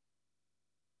actions.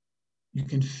 You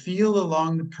can feel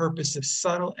along the purpose of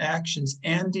subtle actions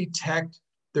and detect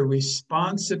the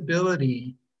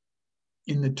responsibility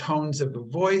in the tones of the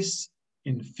voice,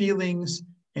 in feelings,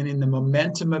 and in the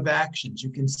momentum of actions. You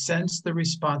can sense the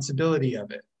responsibility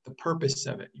of it, the purpose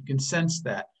of it. You can sense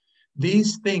that.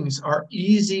 These things are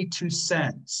easy to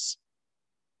sense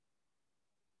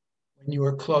when you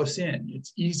are close in.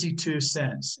 It's easy to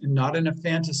sense, and not in a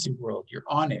fantasy world. You're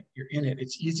on it, you're in it.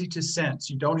 It's easy to sense.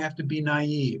 You don't have to be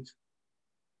naive.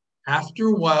 After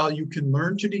a while, you can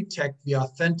learn to detect the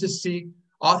authenticity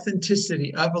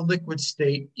of a liquid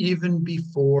state even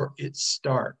before it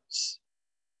starts.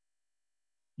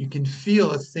 You can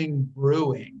feel a thing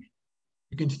brewing.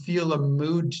 You can feel a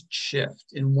mood shift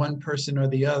in one person or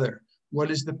the other. What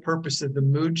is the purpose of the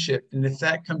mood shift? And if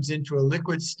that comes into a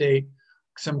liquid state,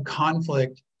 some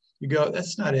conflict, you go,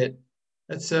 that's not it.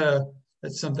 That's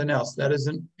something else. That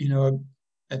isn't,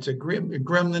 it's a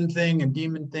gremlin thing, a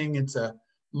demon thing. It's a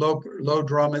low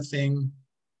drama thing.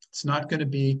 It's not going to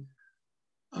be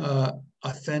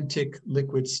authentic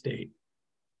liquid state.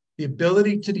 the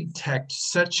ability to detect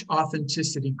such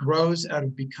authenticity grows out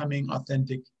of becoming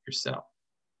authentic yourself.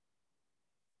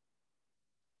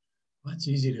 Well, that's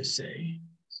easy to say.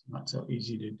 It's not so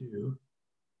easy to do.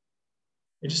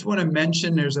 I just want to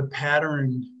mention there's a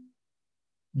pattern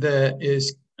that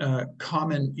is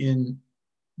common in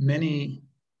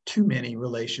too many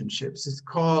relationships. It's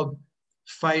called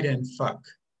fight and fuck.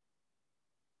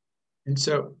 And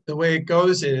so the way it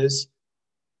goes is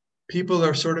people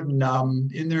are sort of numb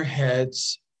in their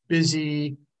heads,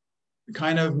 busy,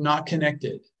 kind of not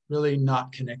connected, really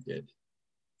not connected.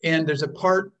 And there's a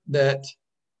part that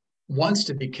wants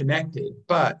to be connected,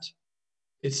 but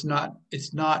it's not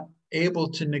able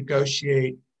to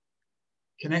negotiate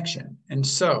connection. And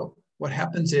so what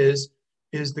happens is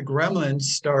the gremlin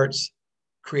starts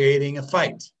creating a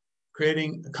fight,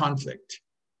 creating a conflict.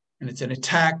 And it's an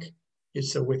attack,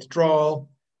 it's a withdrawal,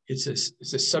 it's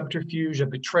a subterfuge, a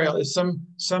betrayal. It's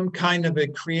some kind of,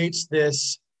 it creates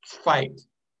this fight.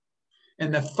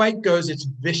 And the fight goes, it's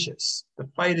vicious. The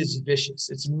fight is vicious.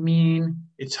 It's mean,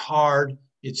 it's hard,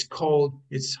 it's cold,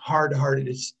 it's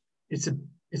hard-hearted,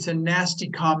 it's a nasty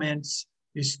comments.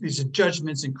 These are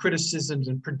judgments and criticisms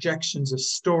and projections of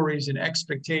stories and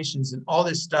expectations and all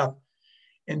this stuff.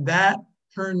 And that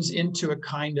turns into a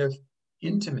kind of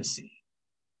intimacy.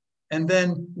 And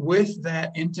then with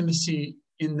that intimacy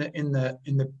in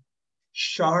the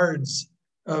shards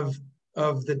of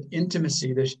the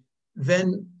intimacy,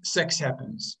 then sex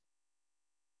happens.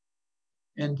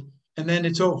 And then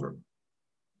it's over.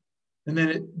 And then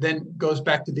it then goes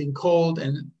back to being cold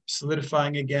and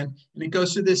solidifying again. And it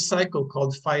goes through this cycle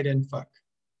called fight and fuck.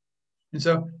 And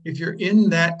so if you're in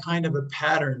that kind of a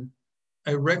pattern,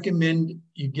 I recommend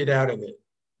you get out of it,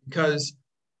 because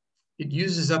it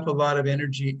uses up a lot of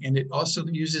energy, and it also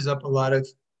uses up a lot of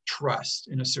trust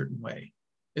in a certain way.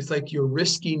 It's like your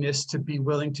riskiness to be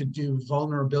willing to do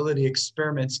vulnerability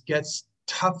experiments gets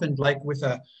toughened, like with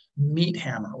a meat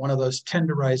hammer, one of those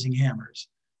tenderizing hammers.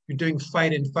 You're doing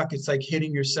fight and fuck, it's like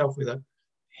hitting yourself with a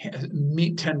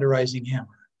meat tenderizing hammer.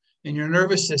 And your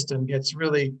nervous system gets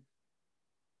really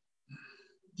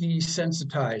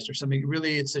desensitized or something.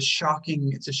 Really, it's a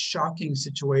shocking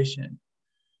situation.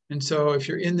 And so if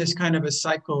you're in this kind of a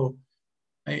cycle,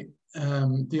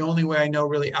 the only way I know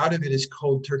really out of it is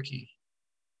cold turkey.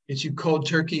 It's you cold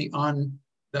turkey on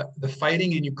the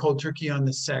fighting, and you cold turkey on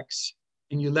the sex,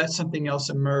 and you let something else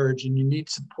emerge, and you need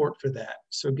support for that.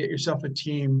 So get yourself a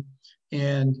team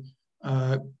and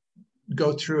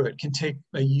go through it. It can take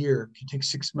a year, it can take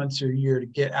 6 months or a year to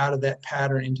get out of that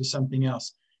pattern into something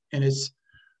else. And it's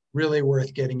really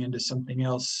worth getting into something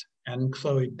else. And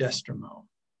Chloe Destremo.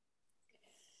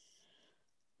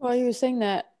 While you were saying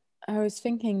that, I was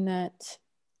thinking that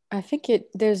I think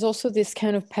there's also this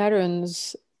kind of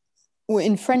patterns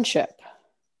in friendship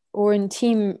or in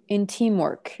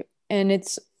teamwork, and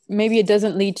maybe it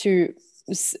doesn't lead to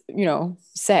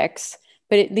sex,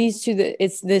 but it leads to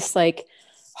it's this like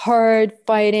hard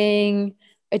fighting,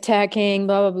 attacking,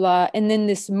 blah blah blah, and then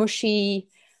this mushy,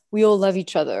 we all love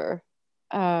each other,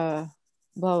 blah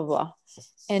blah blah,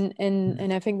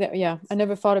 and I think that, yeah, I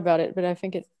never thought about it, but I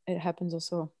think it happens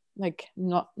also, like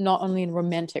not only in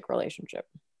romantic relationship.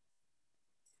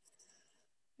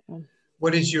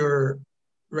 What is your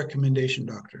recommendation,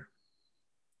 doctor?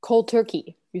 Cold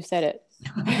turkey. You said it.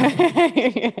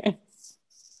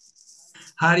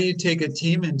 How do you take a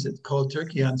team into cold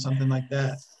turkey on something like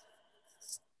that?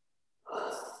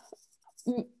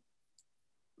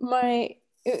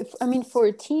 For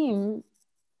a team,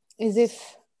 is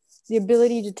if the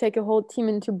ability to take a whole team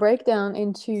into breakdown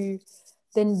into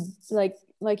then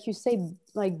like you say,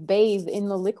 like bathe in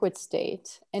the liquid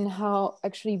state, and how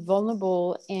actually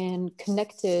vulnerable and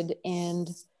connected and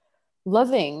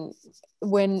loving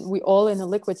when we all in a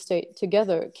liquid state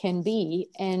together can be,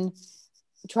 and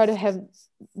try to have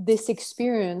this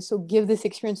experience, or give this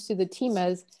experience to the team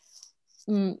as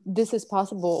this is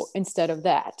possible instead of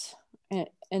that.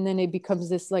 And then it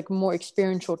becomes this like more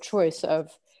experiential choice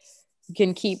of, you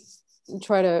can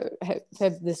try to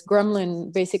have this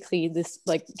gremlin, basically this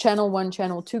like channel 1,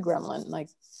 channel 2 gremlin, like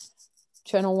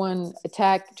channel 1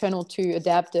 attack, channel 2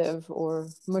 adaptive or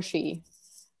mushy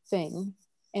thing.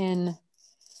 And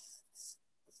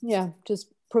yeah, just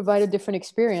provide a different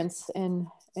experience, and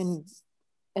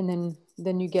then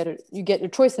you get a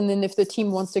choice. And then if the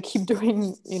team wants to keep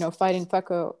doing, fight and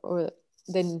fuck, or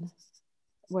then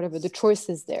whatever, the choice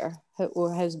is there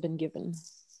or has been given.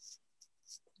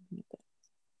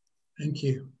 Thank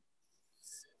you.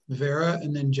 Vera,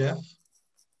 and then Jeff.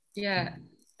 Yeah,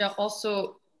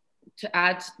 also to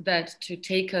add that, to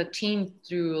take a team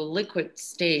through a liquid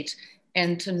state,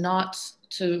 and to not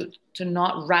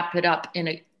wrap it up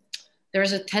in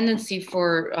there's a tendency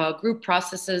for group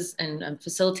processes and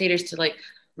facilitators to like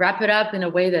wrap it up in a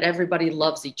way that everybody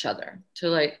loves each other, to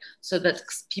like, so that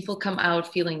people come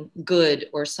out feeling good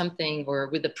or something, or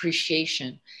with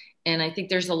appreciation. And I think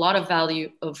there's a lot of value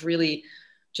of really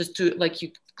just to, like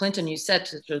you, Clinton, you said,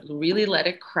 to really let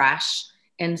it crash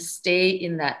and stay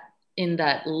in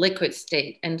that liquid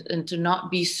state, and to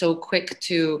not be so quick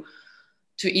to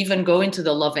even go into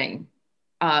the loving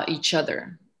each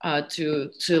other.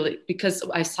 Because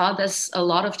I saw this a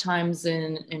lot of times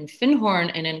in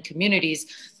Finnhorn and in communities,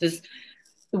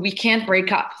 we can't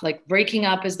break up. Like, breaking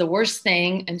up is the worst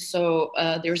thing. And so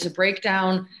there's a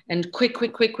breakdown, and quick,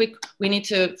 we need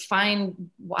to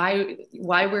find why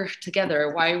we're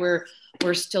together, why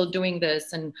we're still doing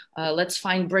this. And let's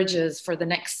find bridges for the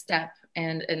next step.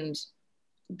 And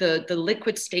the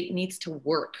liquid state needs to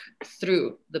work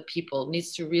through the people,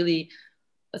 needs to really,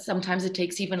 sometimes it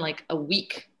takes even like a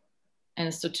week.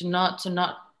 And so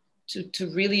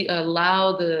to really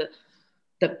allow the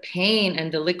pain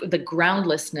and the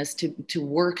groundlessness to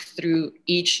work through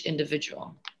each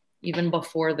individual, even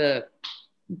before the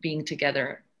being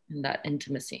together in that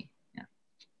intimacy. Yeah.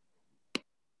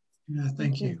 Yeah,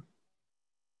 thank you.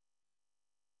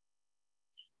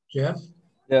 Jeff?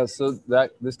 Yeah, so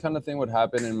this kind of thing would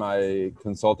happen in my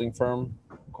consulting firm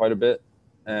quite a bit.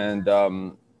 And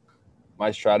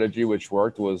my strategy, which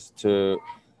worked, was to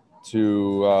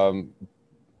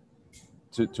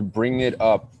bring it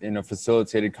up in a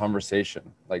facilitated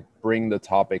conversation, like bring the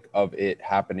topic of it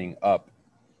happening up,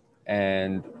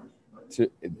 and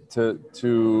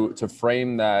to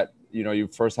frame that, you know, you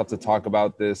first have to talk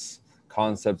about this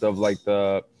concept of like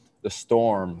the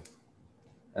storm,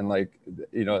 and like,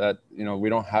 you know, that, you know, we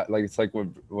don't have, like, it's like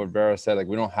what Vera said, like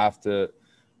we don't have to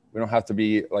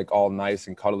be like all nice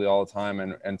and cuddly all the time,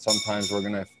 and sometimes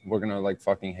we're gonna like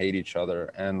fucking hate each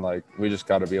other, and like we just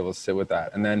got to be able to sit with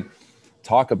that and then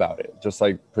talk about it, just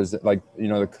like present, like, you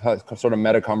know, the sort of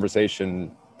meta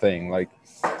conversation thing, like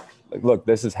look,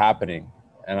 this is happening,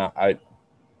 and I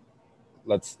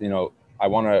let's, you know, I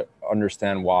want to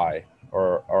understand why,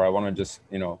 or I want to just,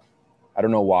 you know, I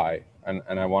don't know why, and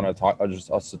I want to talk, just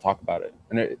us to talk about it,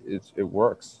 and it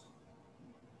works.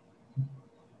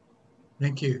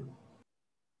 Thank you.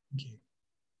 Thank you.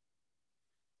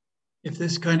 If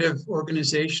this kind of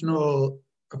organizational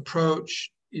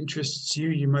approach interests you,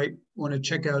 you might want to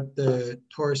check out the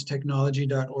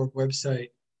taurustechnology.org website,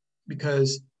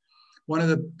 because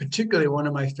particularly one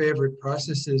of my favorite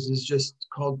processes is just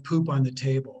called poop on the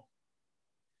table.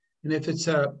 And if it's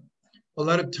a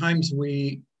lot of times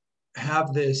we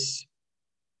have this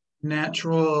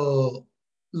natural,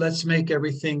 let's make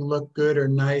everything look good or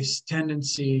nice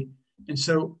tendency. And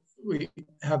so we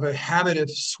have a habit of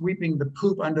sweeping the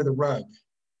poop under the rug,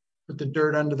 put the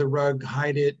dirt under the rug,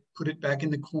 hide it, put it back in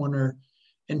the corner,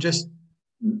 and just,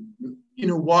 you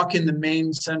know, walk in the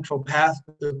main central path.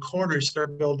 The corners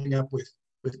start building up with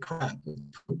crap,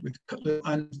 with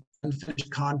unfinished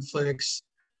conflicts,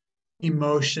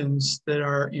 emotions that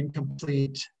are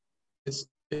incomplete.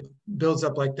 It builds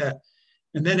up like that.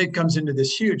 And then it comes into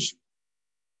this huge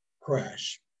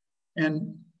crash.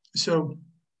 And so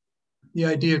the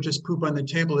idea of just poop on the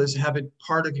table is have it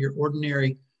part of your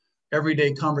ordinary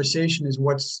everyday conversation is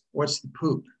what's the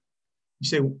poop? You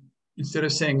say, instead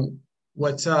of saying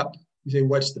what's up, you say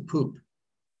what's the poop?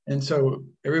 And so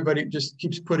everybody just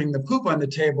keeps putting the poop on the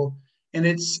table. And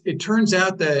it turns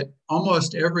out that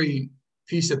almost every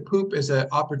piece of poop is an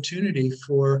opportunity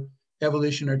for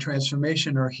evolution or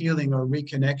transformation or healing or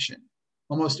reconnection.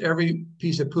 Almost every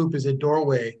piece of poop is a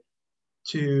doorway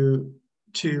to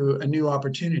a new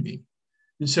opportunity.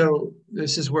 And so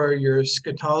this is where your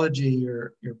scatology,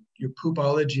 your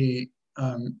poopology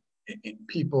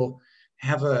people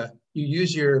you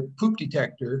use your poop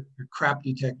detector, your crap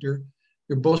detector,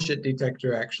 your bullshit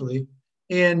detector actually,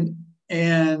 and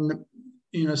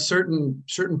you know, certain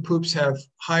poops have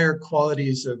higher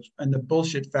qualities and the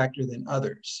bullshit factor than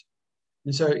others.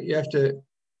 And so you have to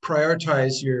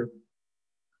prioritize your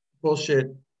bullshit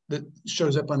that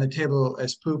shows up on the table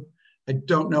as poop. I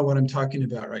don't know what I'm talking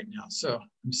about right now, so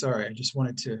I'm sorry. I just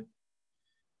wanted to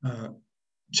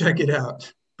check it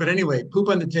out. But anyway, poop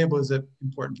on the table is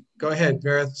important. Go ahead,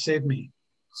 Vera, save me.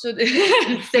 So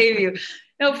save you.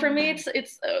 No, for me,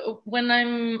 it's when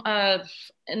I'm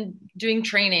doing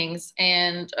trainings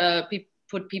and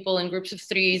put people in groups of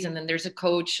threes, and then there's a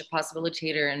coach, a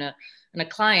possibilitator, and a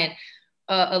client.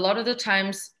 A lot of the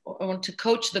times, I want to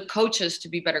coach the coaches to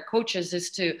be better coaches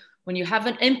is to, when you have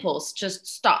an impulse, just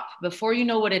stop before you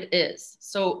know what it is.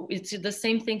 So it's the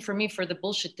same thing for me for the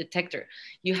bullshit detector.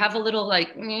 You have a little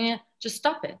like, just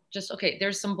stop it. Just, okay,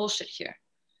 there's some bullshit here.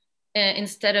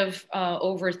 instead of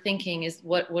overthinking is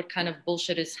what kind of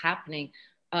bullshit is happening,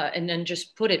 and then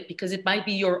just put it, because it might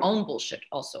be your own bullshit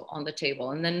also on the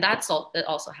table, and then that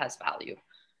also has value.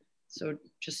 So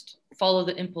just follow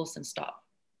the impulse and stop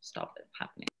it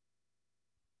happening.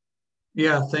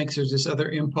 Yeah, thanks. There's this other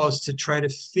impulse to try to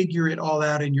figure it all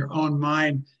out in your own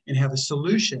mind and have a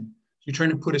solution. You're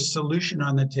trying to put a solution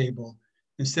on the table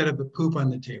instead of the poop on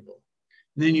the table.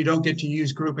 And then you don't get to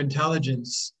use group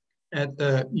intelligence at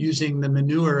using the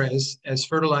manure as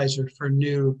fertilizer for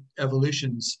new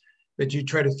evolutions. But you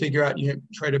try to figure out, you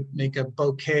try to make a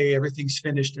bouquet, everything's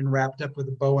finished and wrapped up with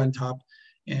a bow on top,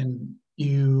 and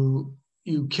you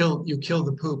kill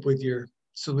the poop with your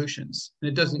solutions.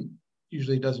 And it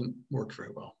usually doesn't work very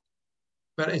well.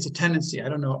 But it's a tendency. I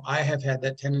don't know. I have had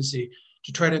that tendency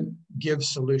to try to give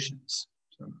solutions.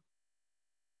 So,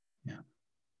 yeah.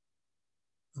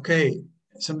 Okay.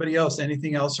 Somebody else?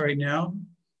 Anything else right now?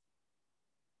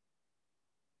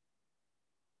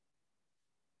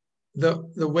 The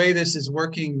way this is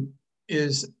working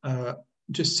is,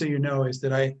 just so you know, is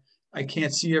that I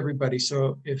can't see everybody.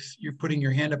 So if you're putting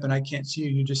your hand up and I can't see you,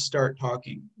 you just start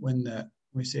talking. When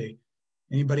we say,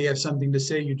 anybody have something to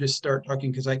say, you just start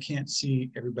talking, because I can't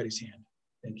see everybody's hand.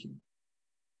 Thank you.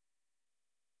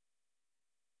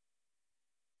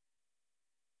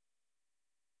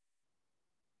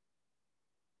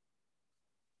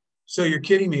 So you're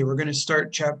kidding me. We're going to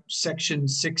start section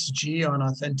 6G on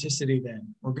authenticity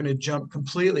then. We're going to jump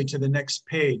completely to the next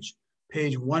page,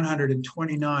 page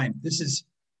 129. This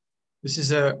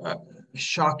is a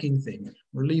shocking thing.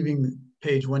 We're leaving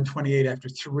page 128 after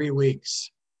 3 weeks.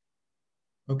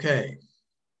 Okay.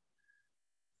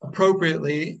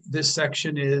 Appropriately, this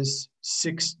section is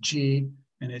 6G,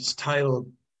 and it's titled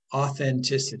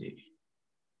Authenticity.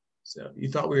 So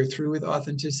you thought we were through with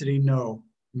authenticity? No,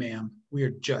 ma'am. We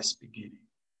are just beginning.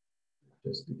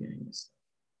 Just beginning this stuff.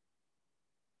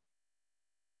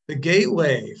 The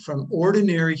gateway from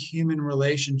ordinary human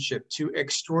relationship to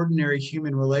extraordinary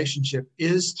human relationship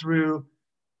is through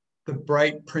the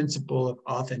bright principle of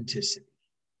authenticity.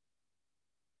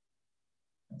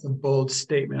 That's a bold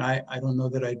statement. I don't know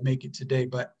that I'd make it today,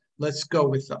 but let's go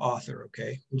with the author,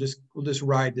 okay? We'll just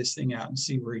ride this thing out and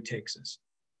see where he takes us.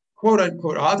 Quote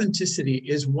unquote, authenticity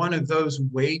is one of those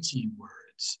weighty words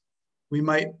we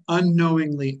might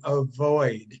unknowingly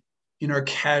avoid in our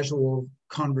casual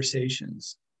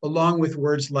conversations, along with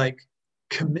words like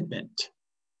commitment,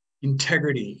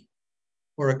 integrity,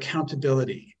 or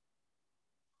accountability.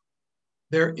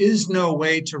 There is no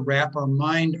way to wrap our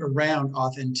mind around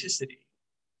authenticity.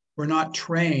 We're not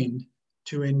trained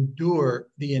to endure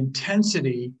the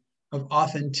intensity of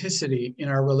authenticity in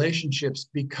our relationships,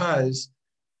 because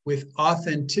with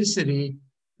authenticity,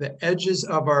 the edges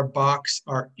of our box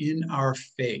are in our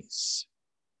face.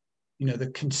 You know,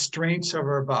 the constraints of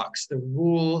our box, the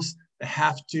rules, the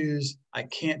have-tos, I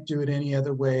can't do it any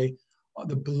other way,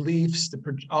 the beliefs,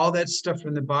 all that stuff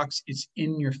in the box, it's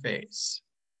in your face.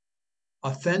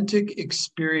 Authentic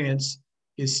experience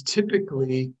is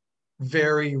typically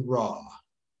very raw.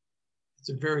 It's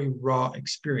a very raw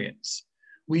experience.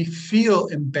 We feel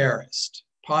embarrassed,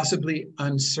 possibly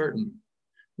uncertain.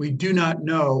 We do not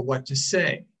know what to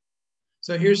say.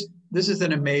 So this is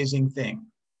an amazing thing.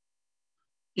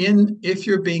 If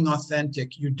you're being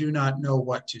authentic, you do not know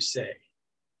what to say.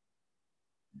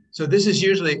 So this is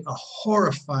usually a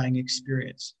horrifying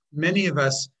experience. Many of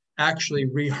us actually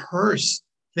rehearse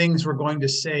things we're going to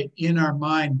say in our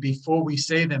mind before we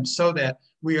say them, so that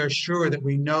we are sure that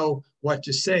we know what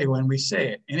to say when we say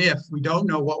it. And if we don't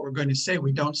know what we're going to say,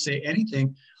 we don't say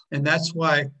anything. And that's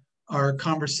why our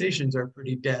conversations are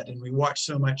pretty dead and we watch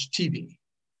so much TV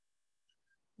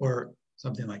or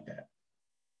something like that.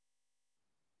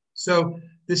 So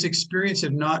this experience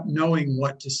of not knowing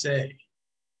what to say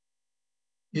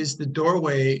is the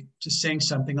doorway to saying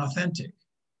something authentic.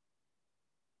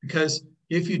 Because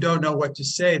if you don't know what to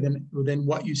say, then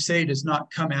what you say does not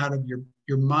come out of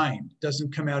your mind,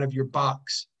 doesn't come out of your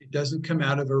box. It doesn't come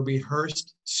out of a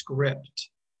rehearsed script.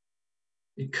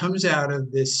 It comes out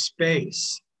of this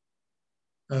space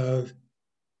of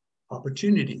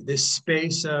opportunity, this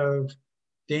space of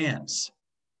dance,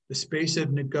 the space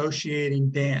of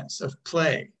negotiating dance, of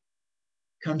play,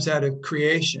 comes out of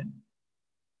creation.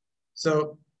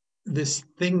 So this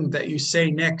thing that you say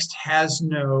next has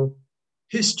no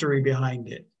history behind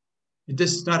it.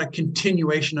 This is not a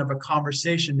continuation of a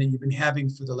conversation that you've been having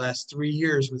for the last 3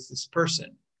 years with this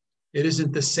person. It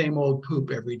isn't the same old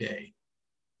poop every day.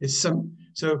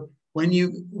 So when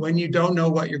you don't know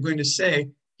what you're going to say,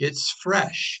 it's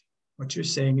fresh. What you're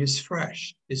saying is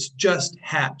fresh. It's just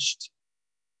hatched.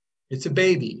 It's a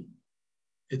baby.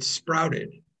 It's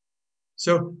sprouted.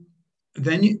 So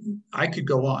then I could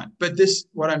go on. But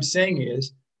what I'm saying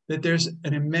is that there's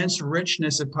an immense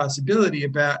richness of possibility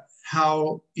about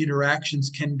how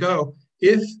interactions can go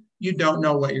if you don't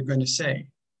know what you're going to say.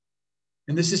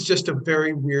 And this is just a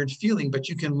very weird feeling, but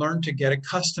you can learn to get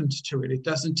accustomed to it. It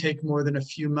doesn't take more than a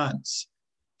few months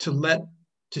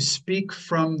to speak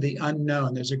from the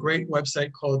unknown. There's a great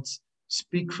website called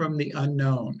Speak from the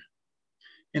Unknown.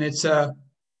 And it's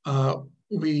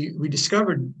we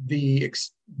discovered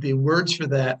the words for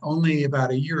that only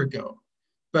about a year ago,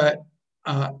 but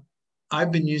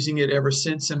I've been using it ever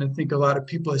since. And I think a lot of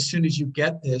people, as soon as you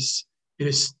get this,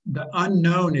 the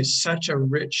unknown is such a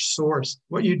rich source.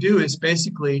 What you do is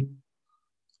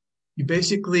you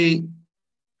basically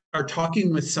are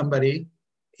talking with somebody,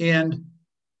 and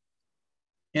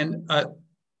an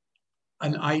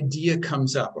idea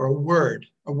comes up, or a word,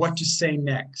 or what to say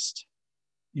next.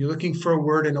 You're looking for a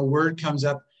word and a word comes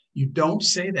up. You don't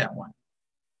say that one.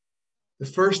 The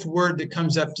first word that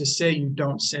comes up to say, you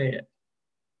don't say it.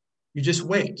 You just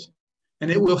wait, and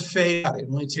it will fade out. It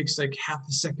only takes like half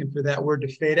a second for that word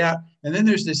to fade out. And then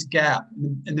there's this gap,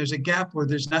 and there's a gap where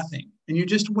there's nothing, and you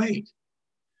just wait.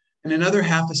 And another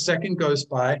half a second goes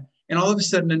by, and all of a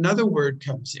sudden another word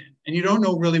comes in, and you don't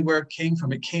know really where it came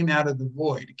from. It came out of the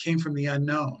void. It came from the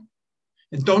unknown.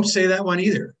 And don't say that one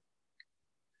either.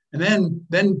 And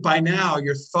then by now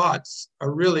your thoughts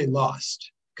are really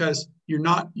lost, because you're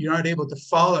not able to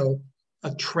follow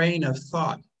a train of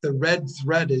thought. The red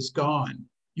thread is gone.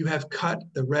 You have cut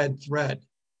the red thread.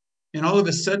 And all of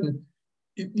a sudden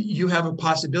you have a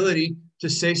possibility to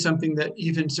say something that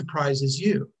even surprises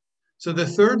you. So the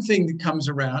third thing that comes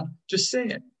around, just say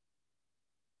it.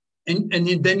 And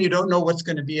then you don't know what's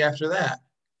going to be after that.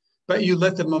 But you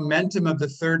let the momentum of the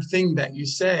third thing that you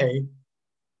say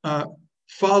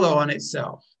follow on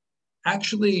itself.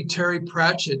 Actually, Terry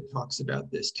Pratchett talks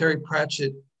about this. Terry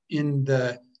Pratchett, in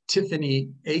the Tiffany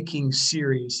Aching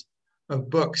series of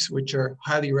books, which are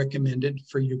highly recommended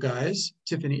for you guys.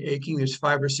 Tiffany Aching, there's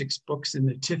 5 or 6 books in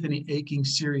the Tiffany Aching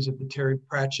series of the Terry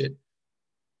Pratchett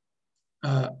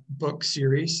book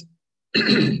series.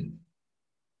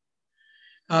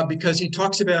 Because he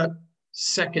talks about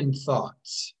second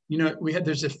thoughts. You know,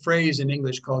 there's a phrase in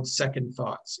English called second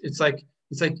thoughts. It's like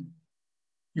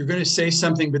you're going to say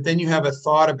something, but then you have a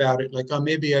thought about it, like, oh,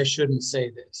 maybe I shouldn't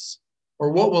say this.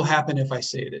 Or what will happen if I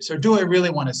say this? Or do I really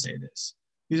want to say this?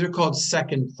 These are called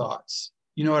second thoughts.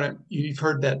 You know you've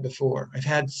heard that before. I've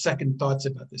had second thoughts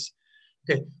about this.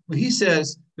 Okay, well, he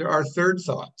says there are third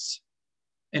thoughts.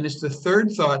 And it's the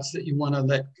third thoughts that you want to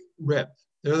let rip.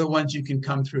 They're the ones you can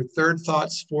come through. Third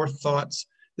thoughts, fourth thoughts.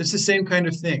 It's the same kind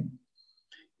of thing.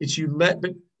 It's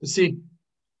but see,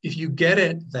 if you get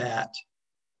it that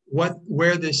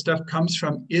where this stuff comes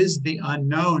from is the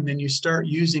unknown, then you start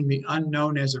using the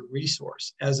unknown as a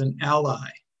resource, as an ally.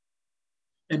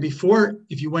 And before,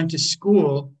 if you went to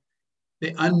school,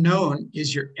 the unknown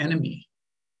is your enemy.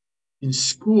 In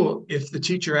school, if the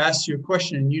teacher asks you a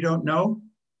question and you don't know,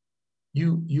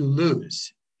 you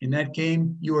lose. In that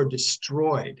game, you are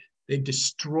destroyed. They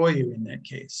destroy you in that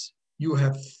case. You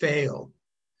have failed.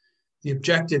 The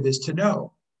objective is to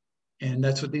know. And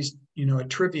that's what these, a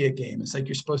trivia game. It's like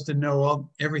you're supposed to know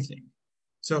everything.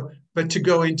 So, but to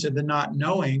go into the not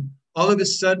knowing, all of a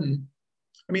sudden,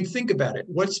 I mean, think about it.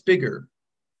 What's bigger?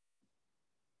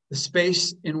 The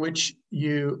space in which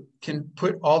you can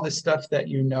put all the stuff that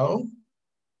you know,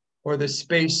 or the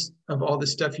space of all the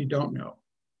stuff you don't know?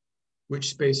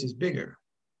 Which space is bigger?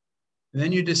 And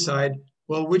then you decide,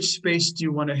 well, which space do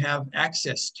you want to have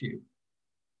access to?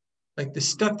 Like the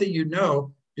stuff that you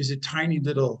know is a tiny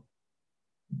little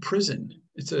prison.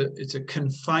 It's a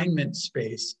confinement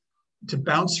space to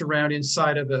bounce around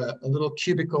inside of a little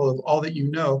cubicle of all that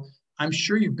you know. I'm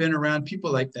sure you've been around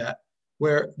people like that,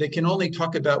 where they can only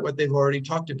talk about what they've already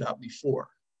talked about before.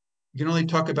 You can only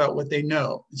talk about what they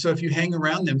know. And so if you hang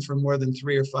around them for more than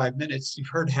 3 or 5 minutes, you've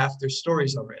heard half their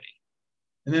stories already.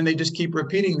 And then they just keep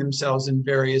repeating themselves in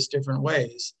various different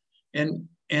ways. And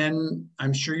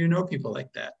I'm sure you know people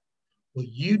like that. Well,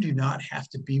 you do not have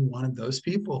to be one of those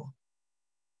people.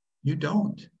 You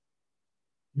don't.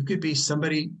 You could be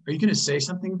somebody. Are you going to say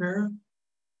something, Vera?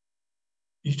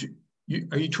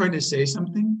 Are you trying to say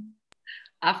something?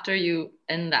 After you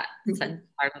end that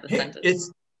part of the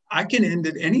sentence. I can end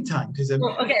it anytime because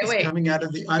it's coming out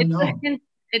of the unknown.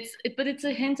 But it's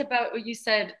a hint about what you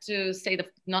said, to say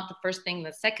not the first thing,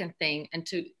 the second thing, and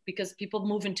because people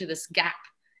move into this gap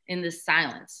in this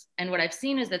silence. And what I've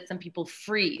seen is that some people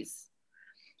freeze.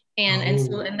 And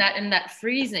so in that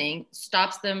freezing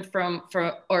stops them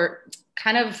or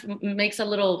kind of makes a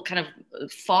little kind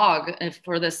of fog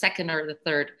for the second or the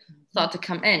third thought to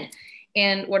come in.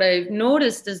 And what I've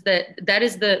noticed is that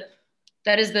is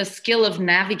the skill of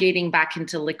navigating back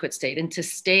into liquid state and to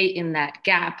stay in that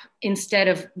gap instead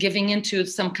of giving into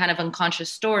some kind of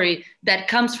unconscious story that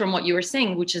comes from what you were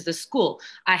saying, which is the school.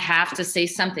 I have to say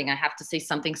something. I have to say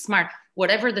something smart.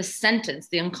 Whatever the sentence,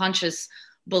 the unconscious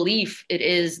belief it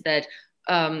is that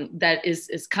that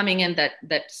is coming in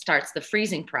that starts the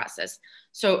freezing process.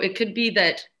 So it could be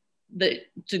that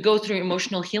to go through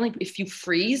emotional healing, if you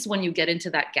freeze when you get into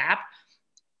that gap,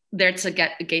 there's a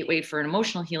gateway for an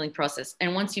emotional healing process.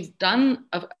 And once you've done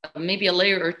maybe a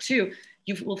layer or two,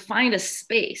 you will find a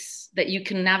space that you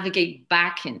can navigate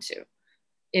back into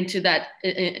that,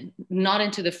 not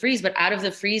into the freeze, but out of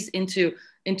the freeze into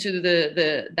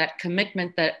that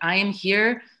commitment that I am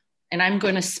here and I'm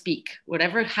going to speak.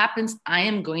 Whatever happens, I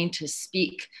am going to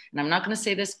speak. And I'm not going to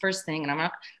say this first thing, and I'm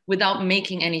not without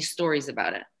making any stories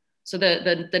about it. So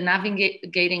the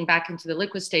navigating back into the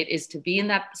liquid state is to be in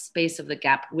that space of the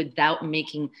gap without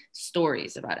making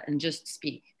stories about it and just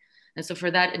speak. And so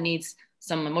for that, it needs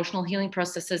some emotional healing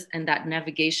processes and that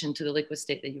navigation to the liquid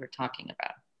state that you were talking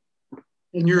about.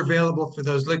 And you're available for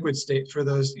those liquid state, for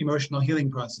those emotional healing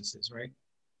processes, right?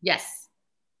 Yes.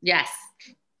 Yes.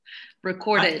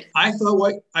 Recorded. I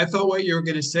thought what you were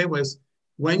going to say was,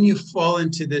 when you fall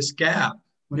into this gap,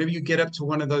 whenever you get up to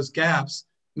one of those gaps,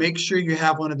 make sure you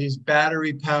have one of these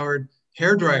battery-powered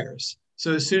hair dryers.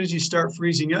 So as soon as you start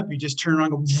freezing up, you just turn on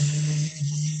and go.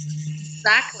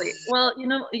 Exactly. Well,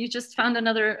 you just found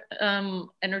another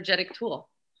energetic tool.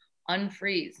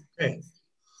 Unfreeze. Okay.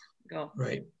 Go.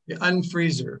 Right. The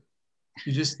unfreezer.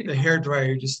 The hair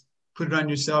dryer, you just put it on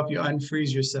yourself, you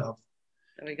unfreeze yourself.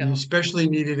 There we go. And you especially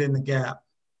need it in the gap.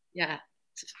 Yeah.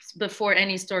 Before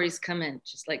any stories come in,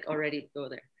 just like already go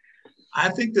there. I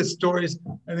think the story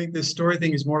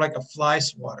thing is more like a fly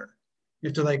swatter. You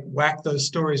have to like whack those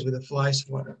stories with a fly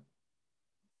swatter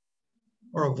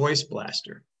or a voice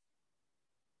blaster.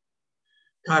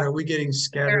 God, are we getting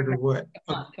scattered or what?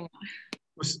 Come on.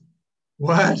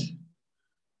 What?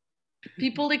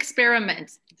 People do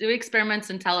experiments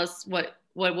and tell us what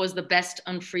was the best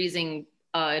unfreezing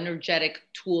energetic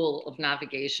tool of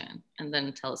navigation, and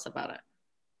then tell us about it.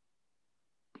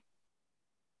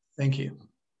 Thank you.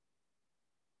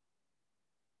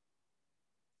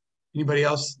 Anybody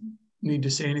else need to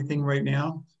say anything right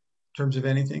now in terms of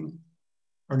anything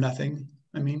or nothing?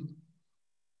 I mean,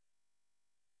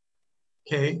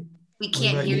 okay. We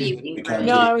can't hear you, Ingrid.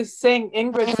 No, I was saying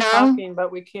Ingrid's talking,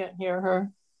 but we can't hear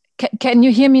her. Can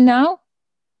you hear me now?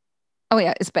 Oh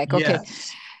yeah, it's back. Okay.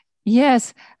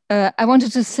 Yes. I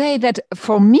wanted to say that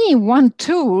for me, one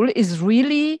tool is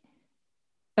really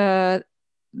that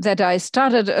I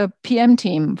started a PM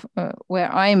team where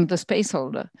I'm the space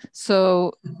holder.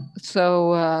 So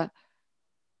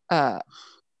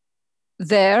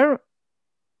there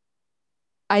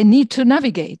I need to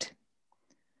navigate,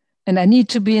 and I need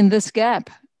to be in this gap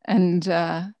and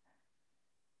to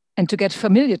get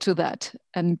familiar to that,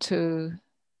 and to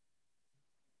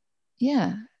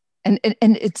and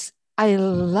it's. I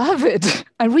love it.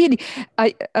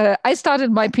 I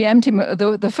started my PM team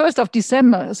the 1st of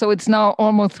December, so it's now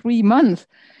almost 3 months.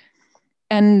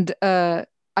 And I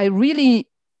really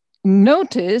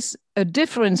notice a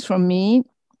difference from me.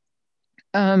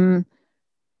 I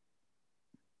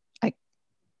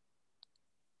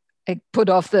put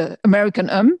off the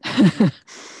American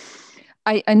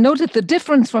I noticed the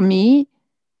difference from me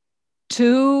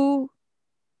to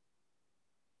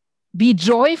be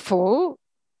joyful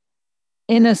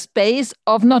in a space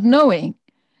of not knowing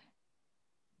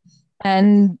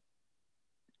and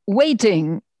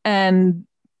waiting and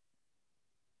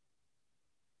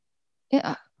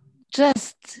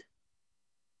just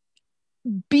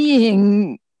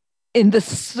being in the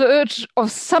search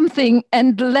of something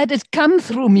and let it come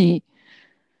through me.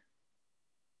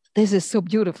 This is so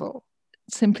beautiful,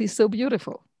 simply so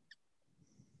beautiful.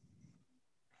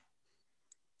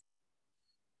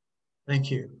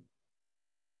 Thank you.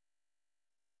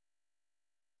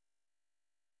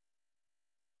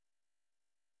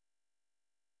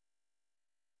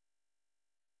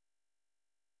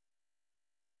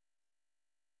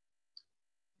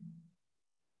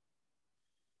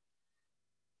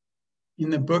 In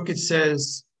the book, it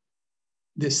says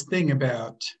this thing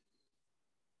about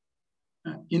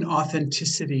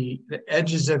inauthenticity. The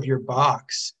edges of your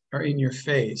box are in your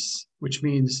face, which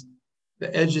means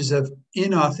the edges of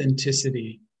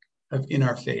inauthenticity are in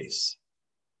our face.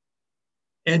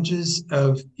 Edges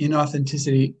of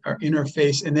inauthenticity are in our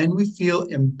face, and then we feel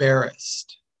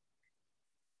embarrassed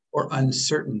or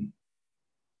uncertain.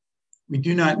 We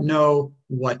do not know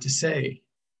what to say.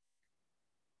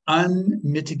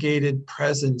 unmitigated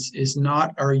presence is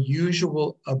not our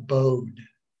usual abode.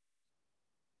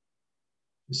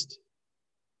 Just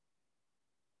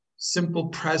simple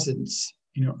presence,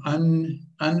 you know,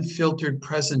 unfiltered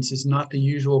presence is not the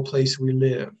usual place we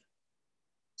live.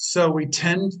 So we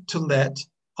tend to let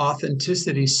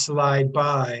authenticity slide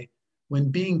by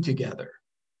when being together,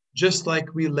 just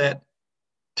like we let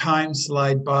time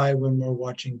slide by when we're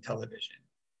watching television.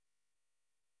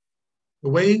 The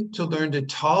way to learn to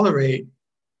tolerate,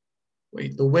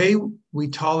 the way we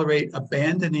tolerate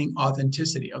abandoning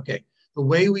authenticity, okay, the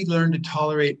way we learn to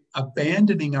tolerate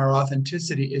abandoning our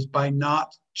authenticity is by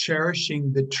not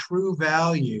cherishing the true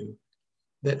value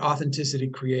that authenticity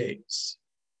creates.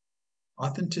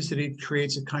 Authenticity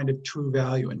creates a kind of true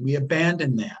value, and we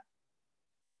abandon that.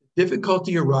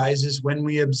 Difficulty arises when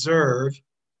we observe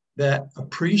that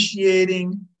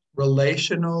appreciating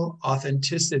relational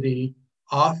authenticity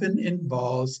often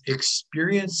involves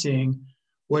experiencing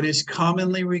what is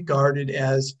commonly regarded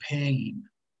as pain.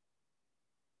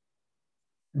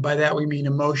 And by that we mean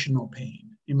emotional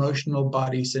pain, emotional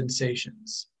body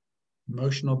sensations,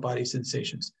 emotional body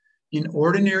sensations. In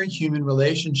ordinary human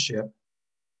relationship,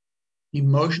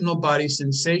 emotional body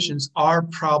sensations are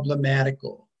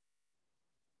problematical.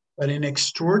 But in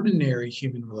extraordinary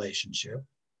human relationship,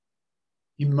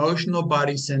 emotional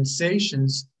body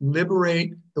sensations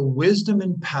liberate the wisdom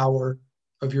and power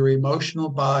of your emotional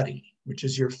body, which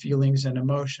is your feelings and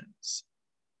emotions.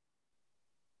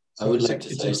 I would like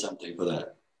to say something for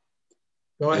that.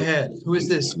 Go ahead. Who is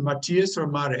this, Matthias or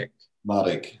Marek?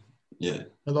 Marek, yeah.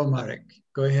 Hello, Marek.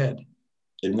 Go ahead.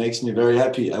 It makes me very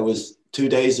happy. 2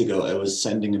 days ago, I was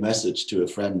sending a message to a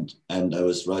friend and I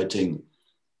was writing,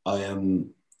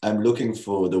 I'm looking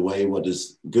for the way what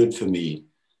is good for me.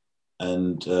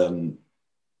 And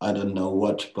I don't know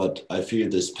what, but I feel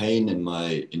this pain in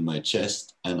my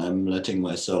chest and I'm letting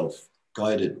myself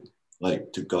guided,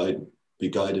 like be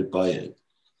guided by it.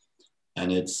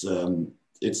 And it's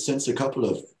since a couple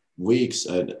of weeks,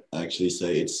 I'd actually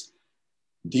say it's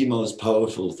the most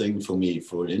powerful thing for me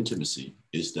for intimacy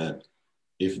is that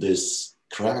if this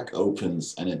crack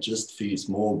opens and it just feels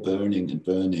more burning and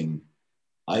burning,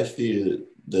 I feel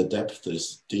the depth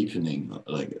is deepening,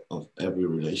 like of every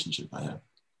relationship I have.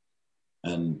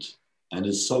 And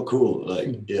it's so cool.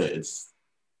 Like, yeah, it's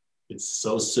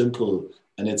so simple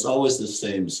and it's always the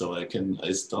same. So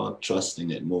I start trusting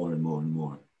it more and more and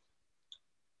more.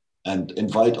 And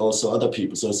invite also other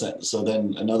people. So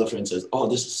then another friend says, oh,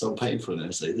 this is so painful. And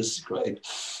I say, this is great.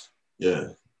 Yeah.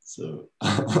 So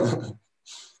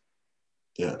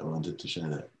yeah, I wanted to share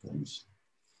that. Thanks.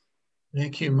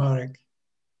 Thank you, Marek.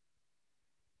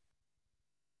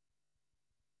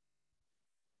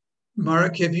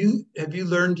 Marek, have you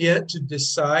learned yet to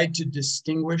decide to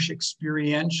distinguish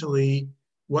experientially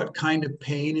what kind of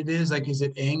pain it is? Like, is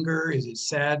it anger? Is it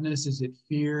sadness? Is it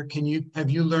fear? Have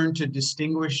you learned to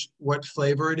distinguish what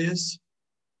flavor it is?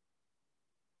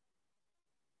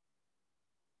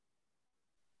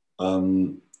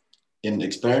 In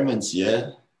experiments,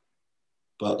 yeah.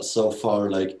 But so far,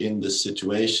 like in the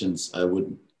situations, I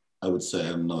would say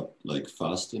I'm not like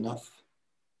fast enough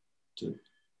to.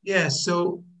 Yeah,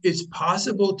 so it's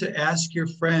possible to ask your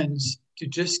friends to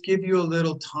just give you a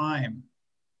little time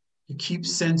to keep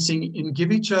sensing and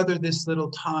give each other this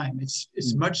little time.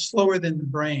 It's much slower than the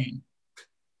brain.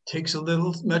 It takes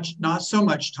not so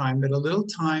much time, but a little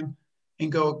time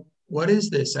and go, what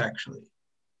is this actually?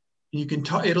 You can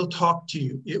talk, it'll talk to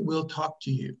you. It will talk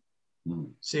to you.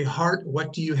 Say, heart,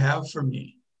 what do you have for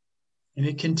me? And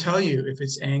it can tell you if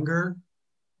it's anger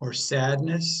or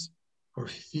sadness or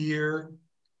fear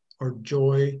or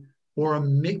joy or a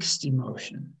mixed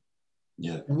emotion.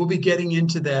 Yeah. And we'll be getting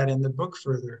into that in the book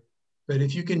further. But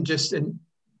if you can just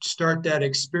start that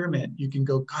experiment, you can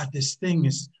go, God, this thing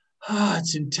is,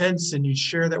 it's intense. And you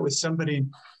share that with somebody.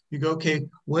 You go, okay,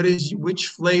 which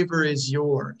flavor is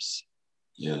yours?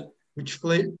 Yeah. Which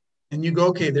flavor? And you go,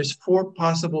 okay, there's 4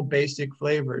 possible basic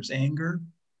flavors: anger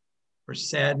or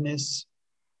sadness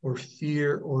or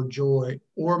fear or joy,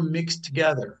 or mixed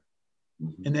together.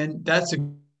 Mm-hmm. And then that's a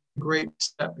great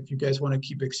step if you guys want to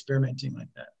keep experimenting like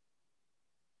that.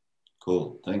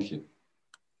 Cool. Thank you.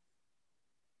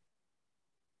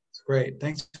 It's great.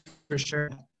 Thanks for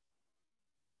sharing.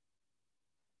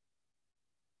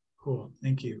 Cool.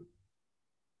 Thank you.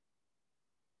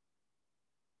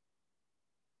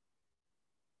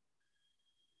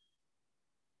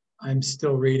 I'm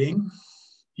still reading,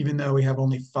 even though we have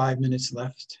only 5 minutes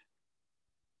left.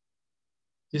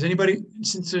 Does anybody,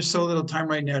 since there's so little time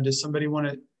right now, does somebody want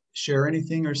to share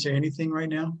anything or say anything right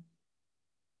now?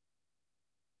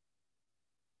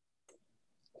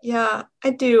 Yeah,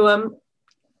 I do.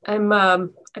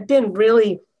 I've been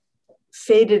really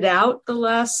faded out the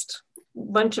last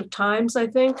bunch of times, I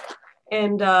think,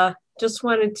 and just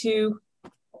wanted to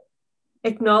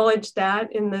acknowledge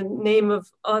that in the name of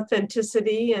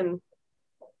authenticity and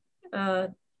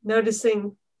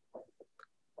noticing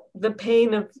the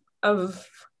pain of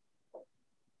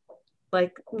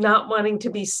like not wanting to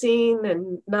be seen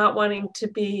and not wanting to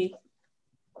be,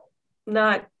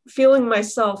 not feeling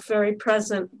myself very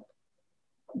present,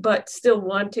 but still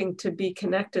wanting to be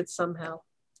connected somehow.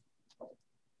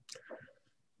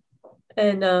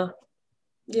 And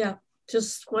yeah,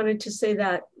 just wanted to say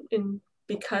that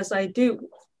because I do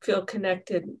feel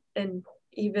connected, and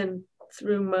even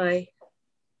through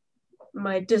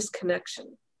my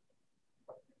disconnection.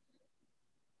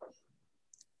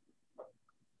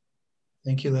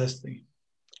 Thank you, Leslie.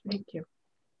 Thank you.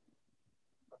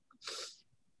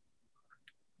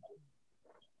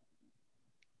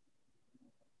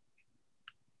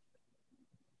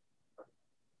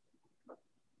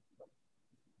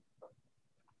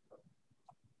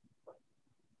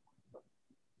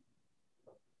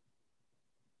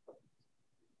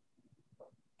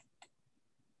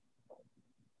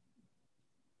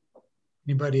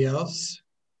 Anybody else?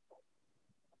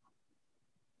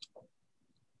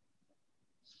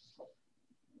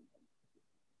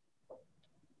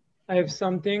 I have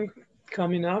something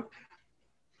coming up.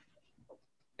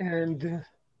 And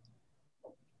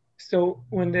so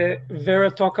when the Vera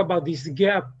talk about this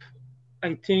gap,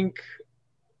 I think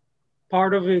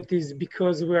part of it is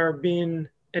because we are being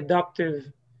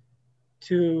adaptive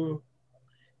to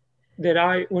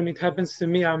that. When it happens to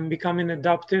me, I'm becoming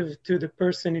adaptive to the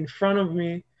person in front of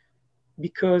me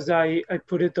because I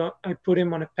put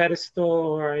him on a pedestal,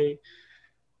 or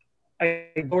I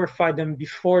glorify them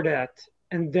before that.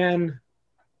 And then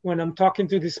when I'm talking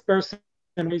to this person,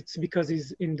 it's because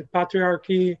he's in the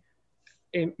patriarchy.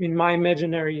 In my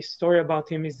imaginary story about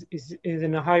him is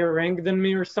in a higher rank than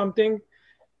me or something.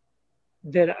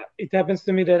 That it happens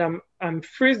to me that I'm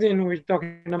freezing. We're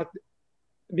talking about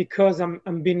because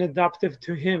I'm being adaptive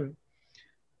to him.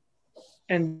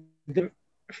 And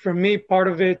for me, part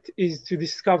of it is to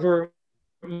discover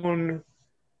one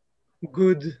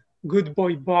good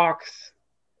boy box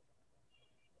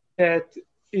that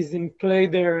is in play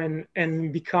there,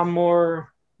 and become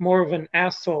more of an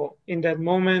asshole in that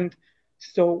moment.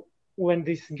 So when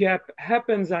this gap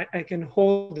happens, I can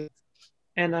hold it.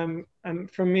 And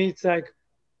for me, it's like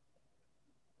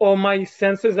all my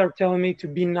senses are telling me to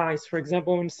be nice. For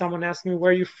example, when someone asks me,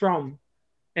 where are you from?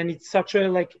 And it's such a,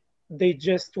 like, they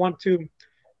just want to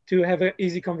have an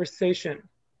easy conversation.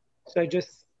 So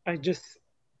I just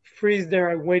freeze there.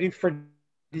 I'm waiting for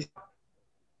this.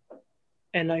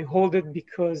 And I hold it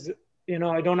because, you know,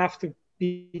 I don't have to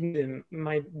be in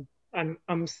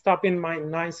I'm stopping my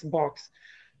nice box.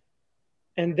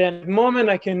 And then the moment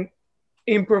I can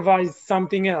improvise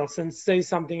something else and say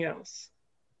something else.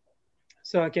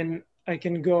 So I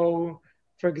can go,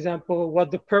 for example,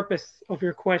 what the purpose of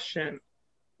your question,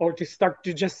 or to start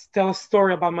to just tell a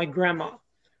story about my grandma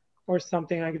or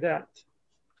something like that.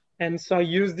 And so I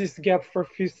use this gap for a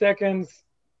few seconds,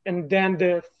 and then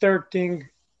the third thing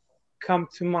come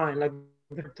to mind, like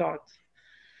the thought.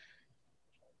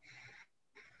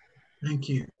 Thank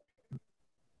you.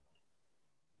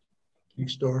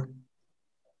 Next door.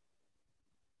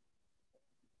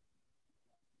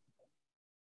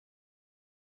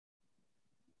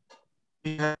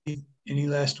 Any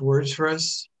last words for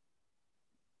us?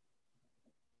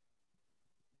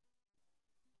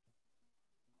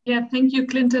 Yeah, thank you,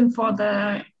 Clinton, for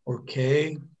the...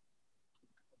 Okay.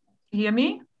 Hear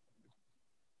me?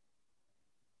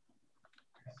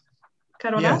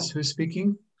 Carola? Yes, who's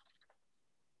speaking?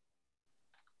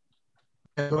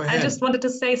 Go ahead. I just wanted to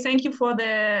say thank you for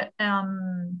the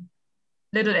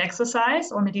little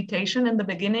exercise or meditation in the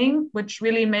beginning, which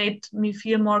really made me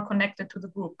feel more connected to the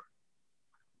group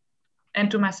and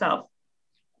to myself.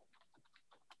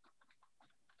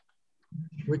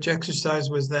 Which exercise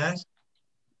was that?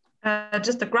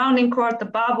 Just the grounding cord, the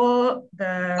bubble,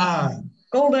 the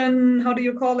golden, how do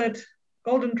you call it?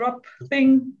 Golden drop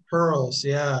thing? Pearls,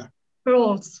 yeah.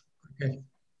 Pearls. Okay.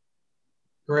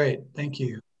 Great, thank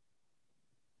you.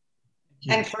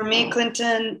 And for me,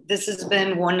 Clinton, this has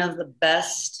been one of the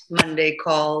best Monday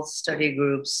call study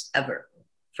groups ever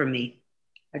for me.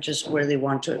 I just really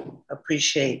want to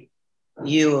appreciate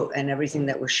you and everything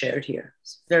that was shared here.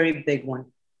 It's a very big one.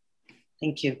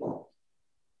 Thank you.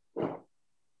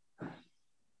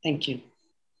 Thank you.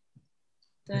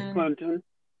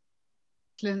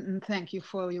 Clinton, thank you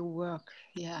for your work.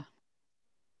 Yeah.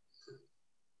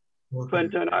 Welcome.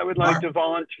 Clinton, I would like to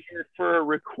volunteer for a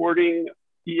recording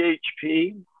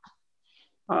EHP.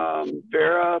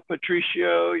 Vera,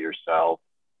 Patricio, yourself,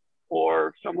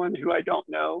 or someone who I don't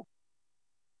know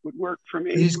would work for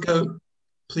me.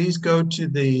 Please go to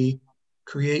the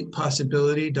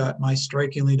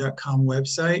createpossibility.mystrikingly.com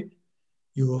website.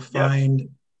 You will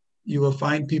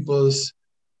find people's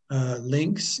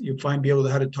links. You'll be able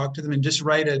to how to talk to them, and just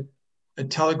write a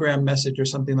Telegram message or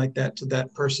something like that to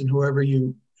that person,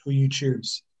 who you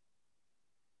choose.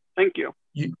 Thank you.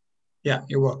 Yeah,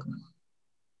 you're welcome.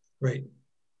 Great.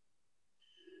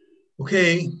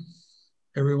 Okay,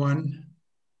 everyone.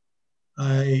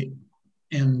 I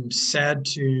am sad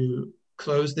to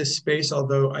close this space,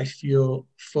 although I feel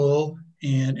full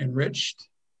and enriched,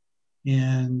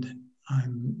 and I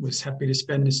was happy to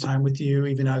spend this time with you,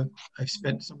 even though I've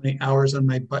spent so many hours on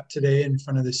my butt today in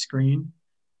front of the screen.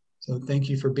 So thank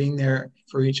you for being there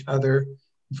for each other,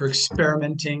 for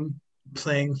experimenting,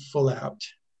 playing full out,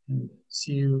 and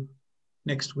see you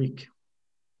next week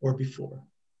or before.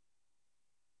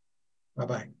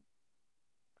 Bye-bye.